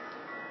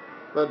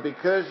 But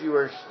because you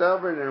are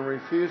stubborn and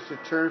refuse to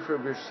turn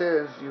from your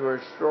sins, you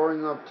are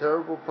storing up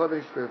terrible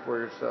punishment for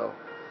yourself.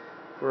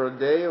 For a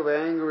day of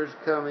anger is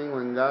coming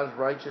when God's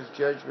righteous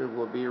judgment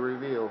will be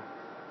revealed.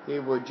 He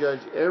will judge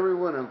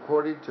everyone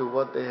according to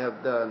what they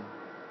have done.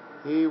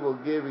 He will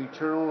give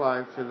eternal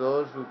life to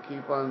those who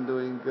keep on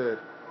doing good,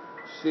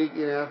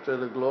 seeking after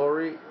the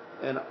glory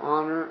and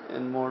honor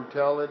and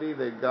mortality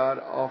that God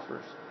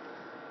offers.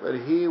 But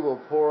he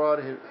will pour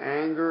out his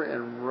anger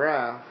and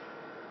wrath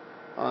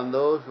on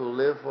those who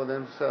live for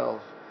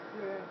themselves,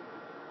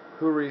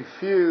 who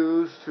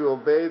refuse to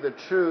obey the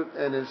truth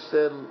and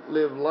instead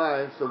live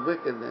lives of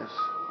wickedness.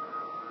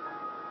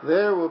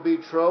 There will be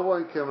trouble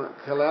and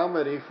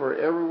calamity for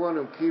everyone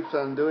who keeps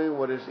on doing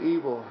what is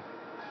evil,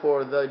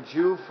 for the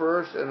Jew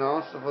first and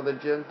also for the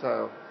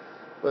Gentile.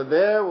 But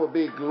there will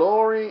be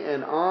glory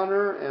and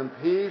honor and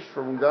peace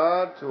from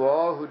God to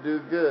all who do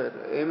good.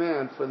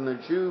 Amen. From the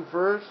Jew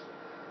first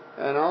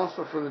and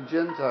also from the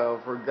Gentile,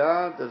 for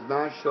God does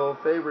not show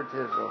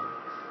favoritism.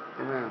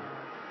 Amen.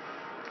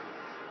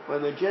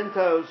 When the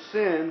Gentiles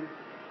sin,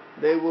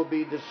 they will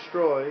be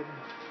destroyed,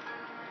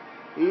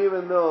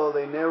 even though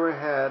they never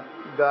had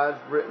God's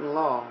written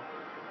law.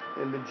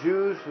 And the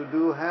Jews who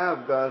do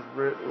have God's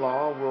written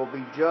law will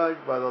be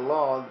judged by the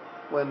law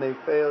when they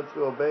fail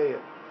to obey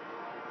it.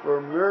 For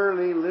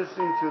merely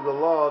listening to the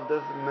law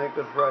doesn't make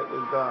us right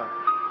with God.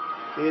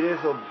 It is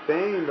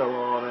obeying the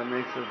law that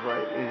makes us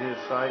right in His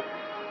sight.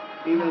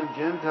 Even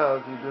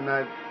Gentiles who do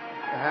not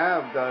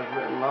have God's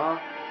written law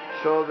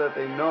show that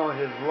they know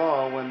His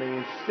law when they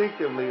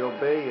instinctively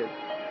obey it,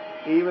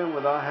 even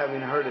without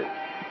having heard it.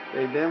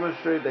 They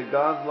demonstrate that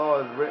God's law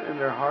is written in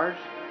their hearts,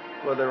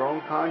 for their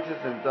own conscience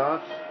and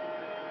thoughts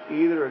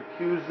either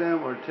accuse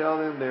them or tell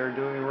them they are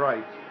doing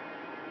right.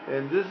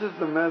 And this is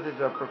the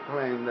message I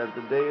proclaim, that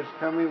the day is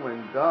coming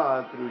when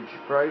God, through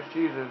Christ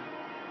Jesus,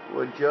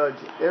 will judge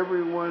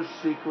everyone's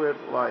secret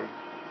life.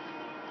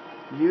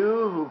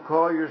 You who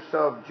call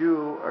yourself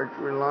Jew are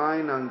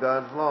relying on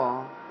God's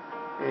law,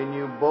 and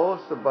you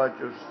boast about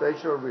your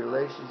special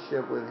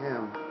relationship with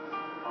Him.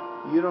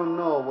 You don't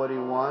know what He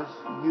wants.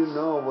 You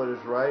know what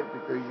is right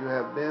because you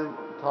have been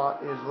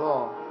taught His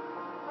law.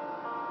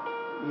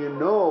 You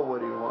know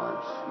what He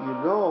wants. You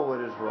know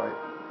what is right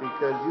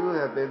because you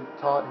have been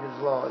taught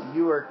His law.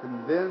 You are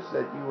convinced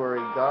that you are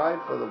a guide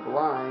for the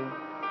blind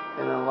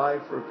and a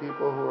light for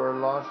people who are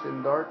lost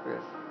in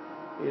darkness.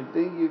 You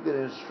think you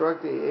can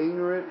instruct the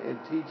ignorant and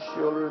teach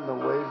children the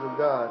ways of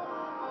God.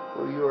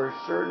 For you are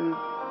certain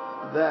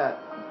that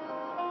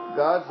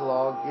God's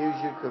law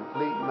gives you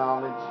complete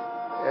knowledge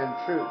and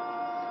truth.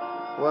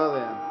 Well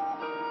then,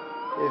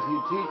 if you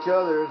teach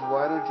others,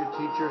 why don't you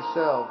teach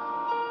yourself?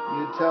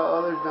 You tell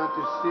others not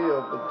to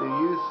steal, but do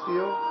you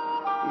steal?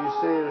 You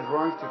say it is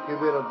wrong to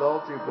commit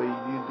adultery, but do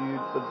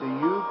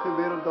you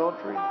commit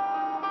adultery?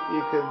 You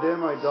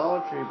condemn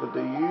idolatry, but do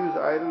you use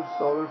items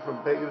stolen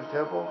from pagans'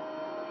 temple?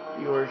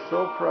 You are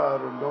so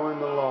proud of knowing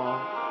the law,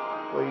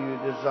 but you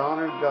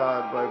dishonor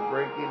God by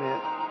breaking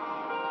it.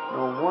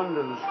 No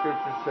wonder the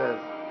Scripture says,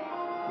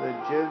 the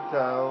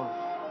Gentiles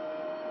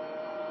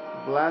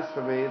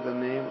blaspheme the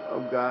name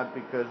of God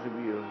because of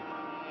you.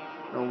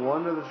 No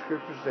wonder the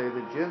Scriptures say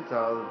the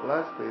Gentiles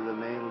blaspheme the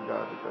name of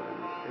God because of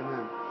you.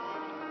 Amen.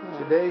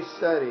 Today's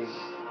study,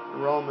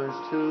 Romans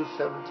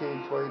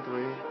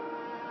 2:17-23.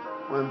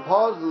 When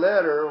Paul's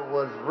letter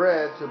was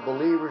read to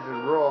believers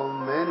in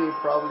Rome, many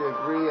probably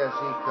agree as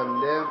he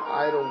condemned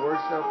idol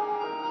worship,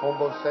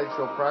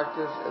 homosexual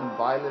practice, and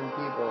violent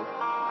people.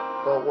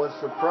 But what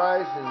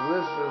surprised his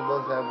listeners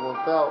must have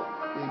felt.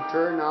 He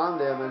turned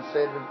on them and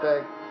said, in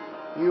fact,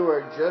 you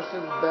are just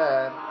as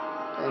bad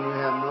and you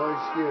have no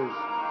excuse.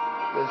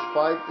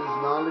 Despite this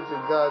knowledge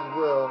of God's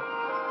will,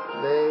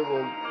 they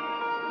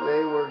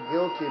were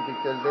guilty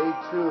because they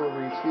too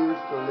refused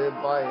to live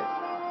by it.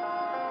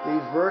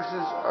 These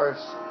verses are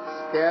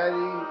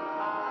scathing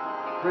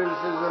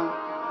criticism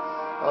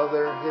of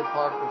their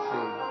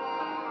hypocrisy.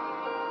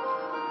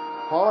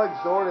 Paul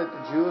exhorted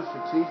the Jews to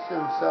teach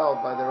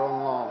themselves by their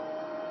own law.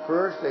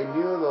 First, they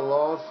knew the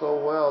law so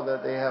well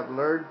that they have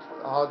learned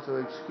how to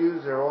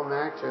excuse their own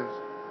actions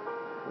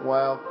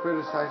while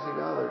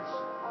criticizing others.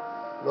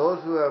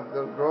 Those who have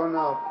grown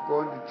up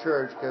going to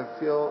church can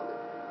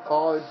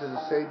fall into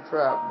the same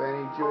trap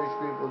many Jewish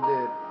people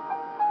did.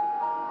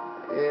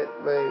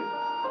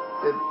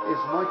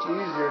 It's much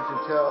easier to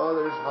tell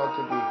others how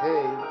to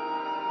behave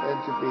than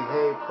to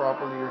behave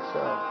properly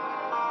yourself.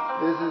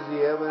 This is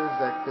the evidence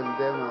that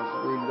condemns us.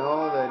 We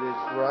know that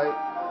it's right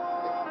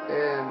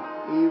and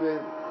even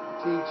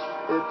teach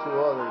it to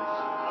others.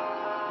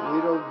 We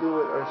don't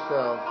do it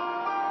ourselves.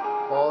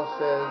 Paul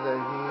says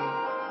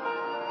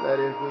that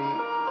if we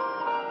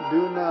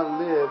do not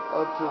live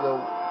up to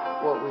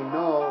what we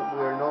know,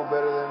 we are no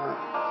better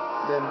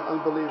than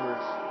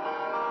unbelievers.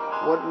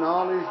 What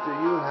knowledge do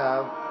you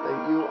have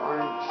that you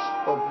aren't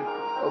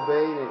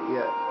obeying it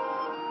yet?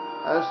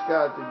 Ask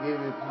God to give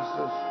you peace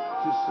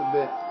to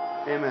submit.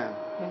 Amen.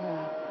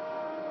 Amen.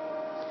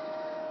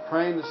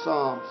 Praying the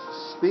Psalms.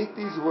 Speak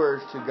these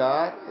words to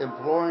God,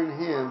 imploring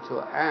Him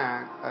to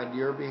act on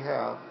your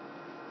behalf,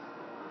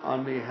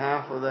 on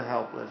behalf of the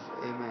helpless.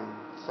 Amen.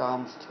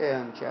 Psalms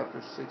 10,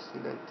 chapter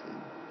 16-18.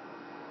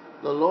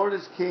 The Lord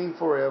is king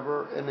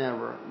forever and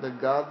ever. The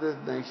godless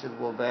nations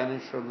will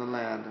vanish from the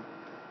land.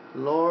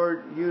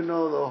 Lord, you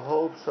know the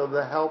hopes of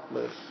the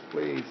helpless.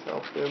 Please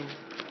help them.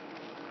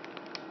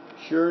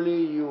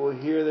 Surely you will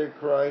hear their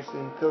cries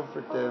and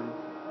comfort them.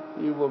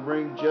 You will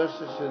bring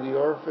justice to the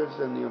orphans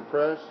and the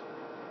oppressed,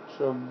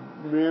 so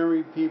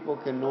mere people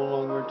cannot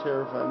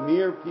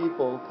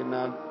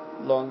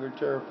longer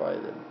terrify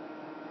them.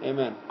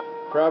 Amen.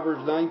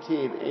 Proverbs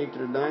 19,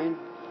 8-9.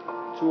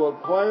 To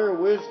acquire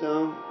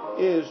wisdom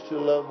is to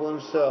love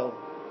oneself.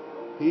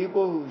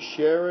 People who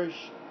cherish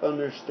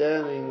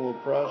understanding will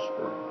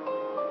prosper.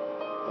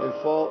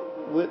 A false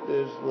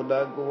witness will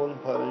not go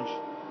unpunished,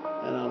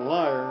 and a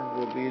liar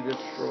will be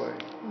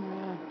destroyed.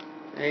 Amen.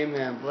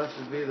 Amen.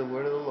 Blessed be the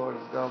word of the Lord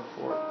as gone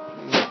forth.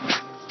 In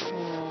Jesus' name.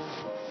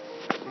 Amen.